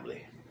 your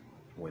family,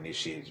 when this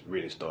shit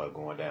really start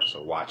going down.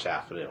 So watch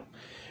out for them.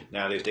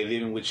 Now, if they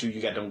living with you,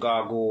 you got them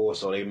gargoyles,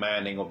 so they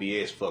mind ain't gonna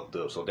be as fucked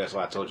up. So that's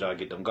why I told y'all to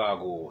get them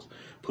gargoyles,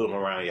 put them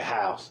around your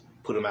house,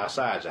 put them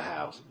outside your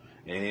house,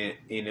 and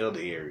in the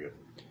other area.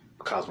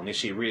 Because when this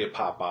shit really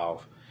pop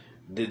off,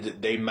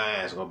 they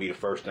minds gonna be the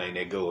first thing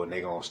they go, and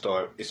they gonna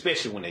start,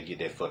 especially when they get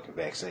that fucking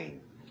vaccine.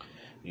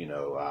 You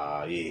know,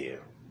 yeah,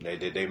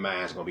 they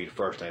minds gonna be the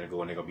first thing to go,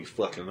 and they're gonna be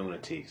fucking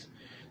lunatics.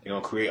 They're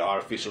gonna create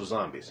artificial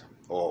zombies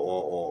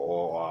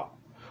or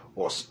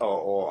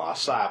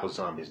cyber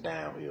zombies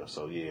down here.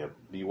 So yeah,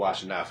 be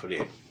watching out for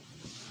that.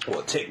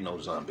 Or techno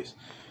zombies.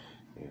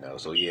 You know,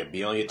 so yeah,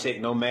 be on your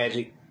techno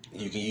magic.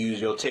 You can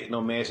use your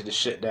techno magic to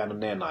shut down the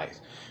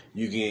nanites.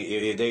 You can,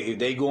 if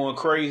they going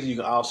crazy, you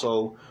can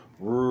also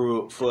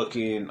rule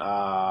fucking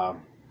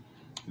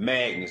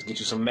magnets. Get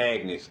you some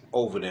magnets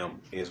over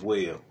them as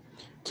well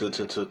to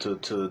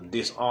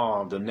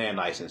disarm the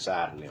nanites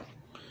inside of them.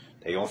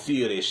 They gonna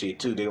feel that shit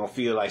too. They gonna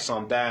feel like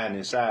something dying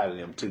inside of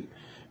them too.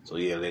 So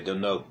yeah, let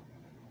them know.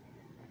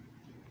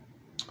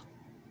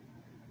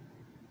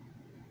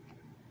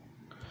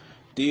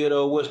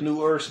 Theodore, what's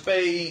new Earth's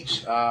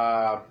page?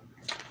 I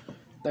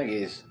think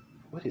it's,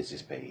 what is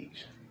this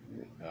page?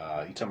 You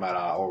talking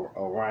about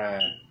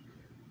Orion?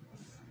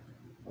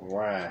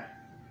 Orion.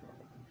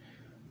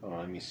 Hold on,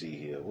 let me see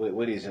here.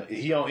 What is it?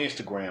 He on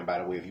Instagram, by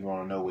the way, if you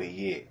want to know where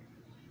he at.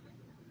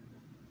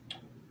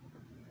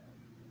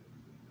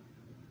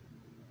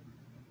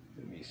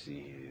 Let me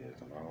see here.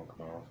 Come on.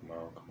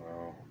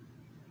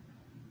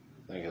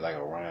 I think it's like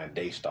Orion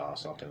Daystar or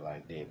something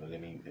like that, but let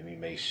me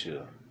make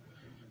sure.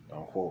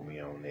 Don't quote me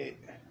on that.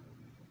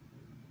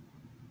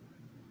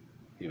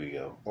 Here we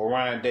go.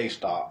 Orion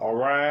Daystar.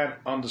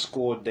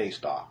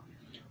 Orion_Daystar.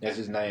 That's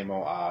his name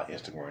on our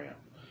Instagram.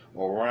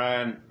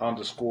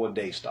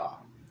 Orion_Daystar.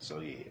 So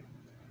yeah.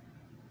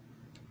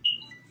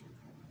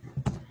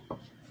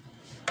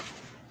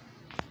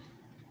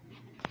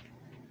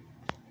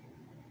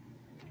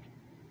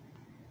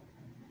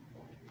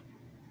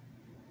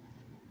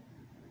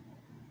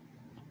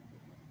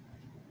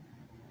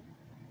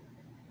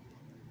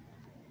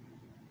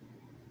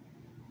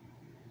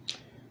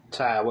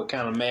 Ty, what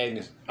kind of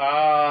magnets?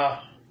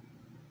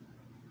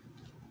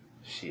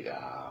 Shit.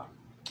 I'm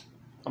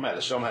gonna have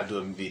to show them how to do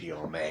a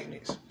video on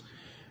magnets.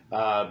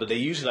 But they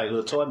usually like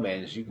little toy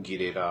magnets. You can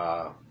get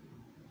at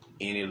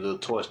any little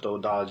toy store,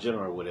 Dollar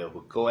General or whatever.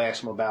 Go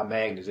ask them about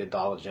magnets at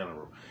Dollar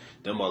General.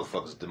 Them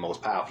motherfuckers the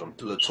most powerful. Them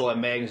little toy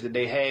magnets that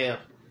they have,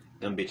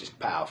 them bitches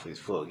powerful as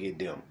fuck. Get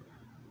them.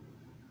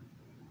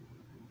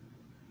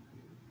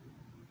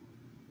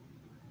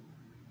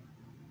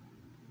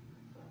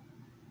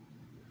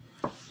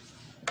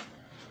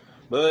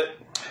 But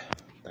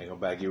I think I'm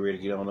about to get ready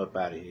to get on up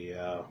out of here,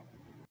 y'all.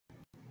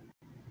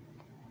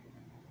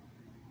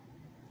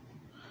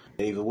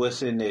 David,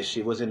 what's in that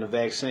shit? What's in the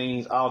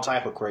vaccines? All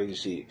type of crazy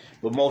shit.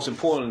 But most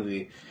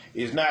importantly,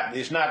 it's not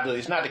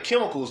the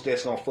chemicals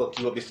that's gonna fuck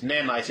you up. It's the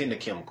nanites in the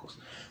chemicals.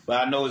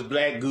 But I know it's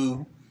black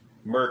goo,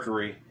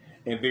 mercury,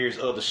 and various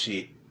other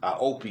shit.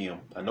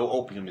 Opium. I know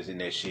opium is in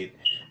that shit,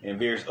 and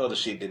various other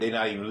shit that they're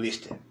not even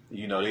listing.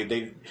 You know,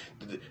 they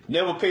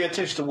never pay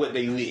attention to what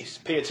they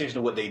list. Pay attention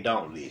to what they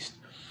don't list.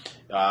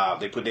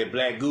 They put that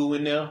black goo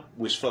in there,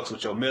 which fucks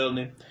with your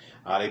melanin.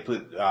 They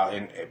put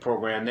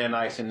program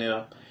nanites in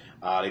there.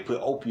 They put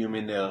opium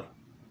in there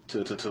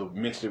to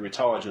mentally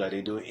retard you like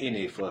they do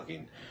any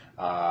fucking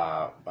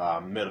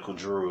medical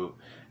drug,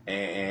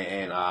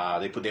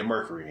 and they put their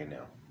mercury in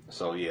there.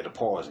 So yeah, to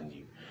poison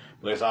you.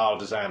 But it's all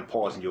designed to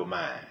poison your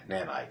mind,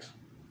 nanites.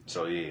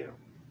 So yeah.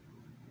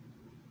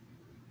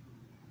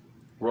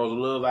 Rosa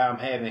Love, I'm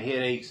having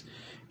headaches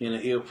and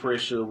the ear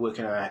pressure. What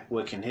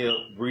can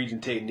help?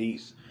 Breathing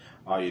techniques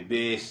are your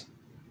best.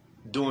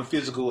 Doing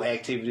physical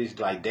activities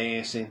like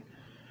dancing,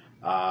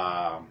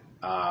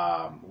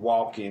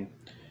 walking.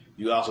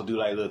 You also do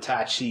like little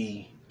Tai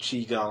Chi,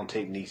 Qigong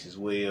techniques as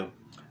well,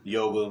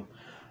 yoga,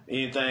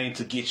 anything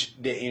to get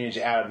that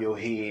energy out of your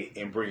head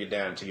and bring it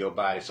down to your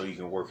body so you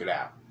can work it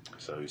out.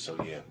 So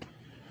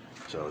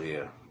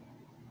yeah.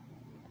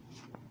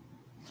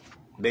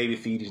 Baby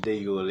fetus, there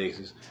you go,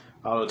 Alexis.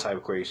 All the type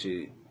of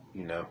crazy shit,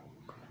 you know,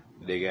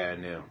 they got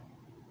in there.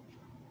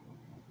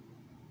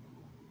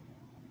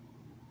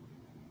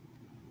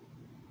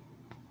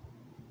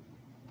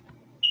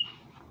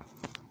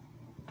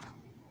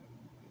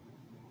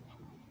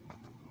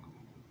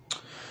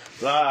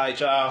 Alright,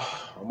 y'all.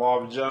 I'm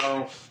Marvin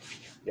Jones.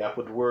 Y'all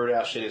put the word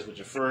out, share this with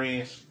your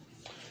friends.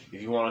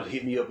 If you want to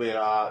hit me up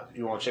at,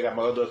 you want to check out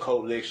my other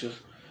occult lectures,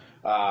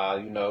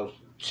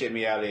 check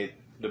me out at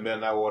The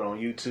Midnight Water on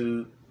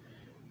YouTube.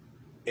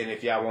 And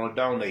if y'all want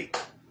to donate,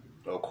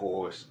 of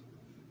course,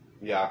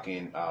 y'all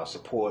can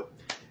support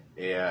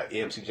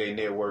MCJ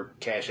Network,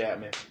 Cashapp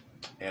me.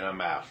 And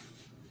I'm out.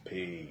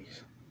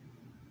 Peace.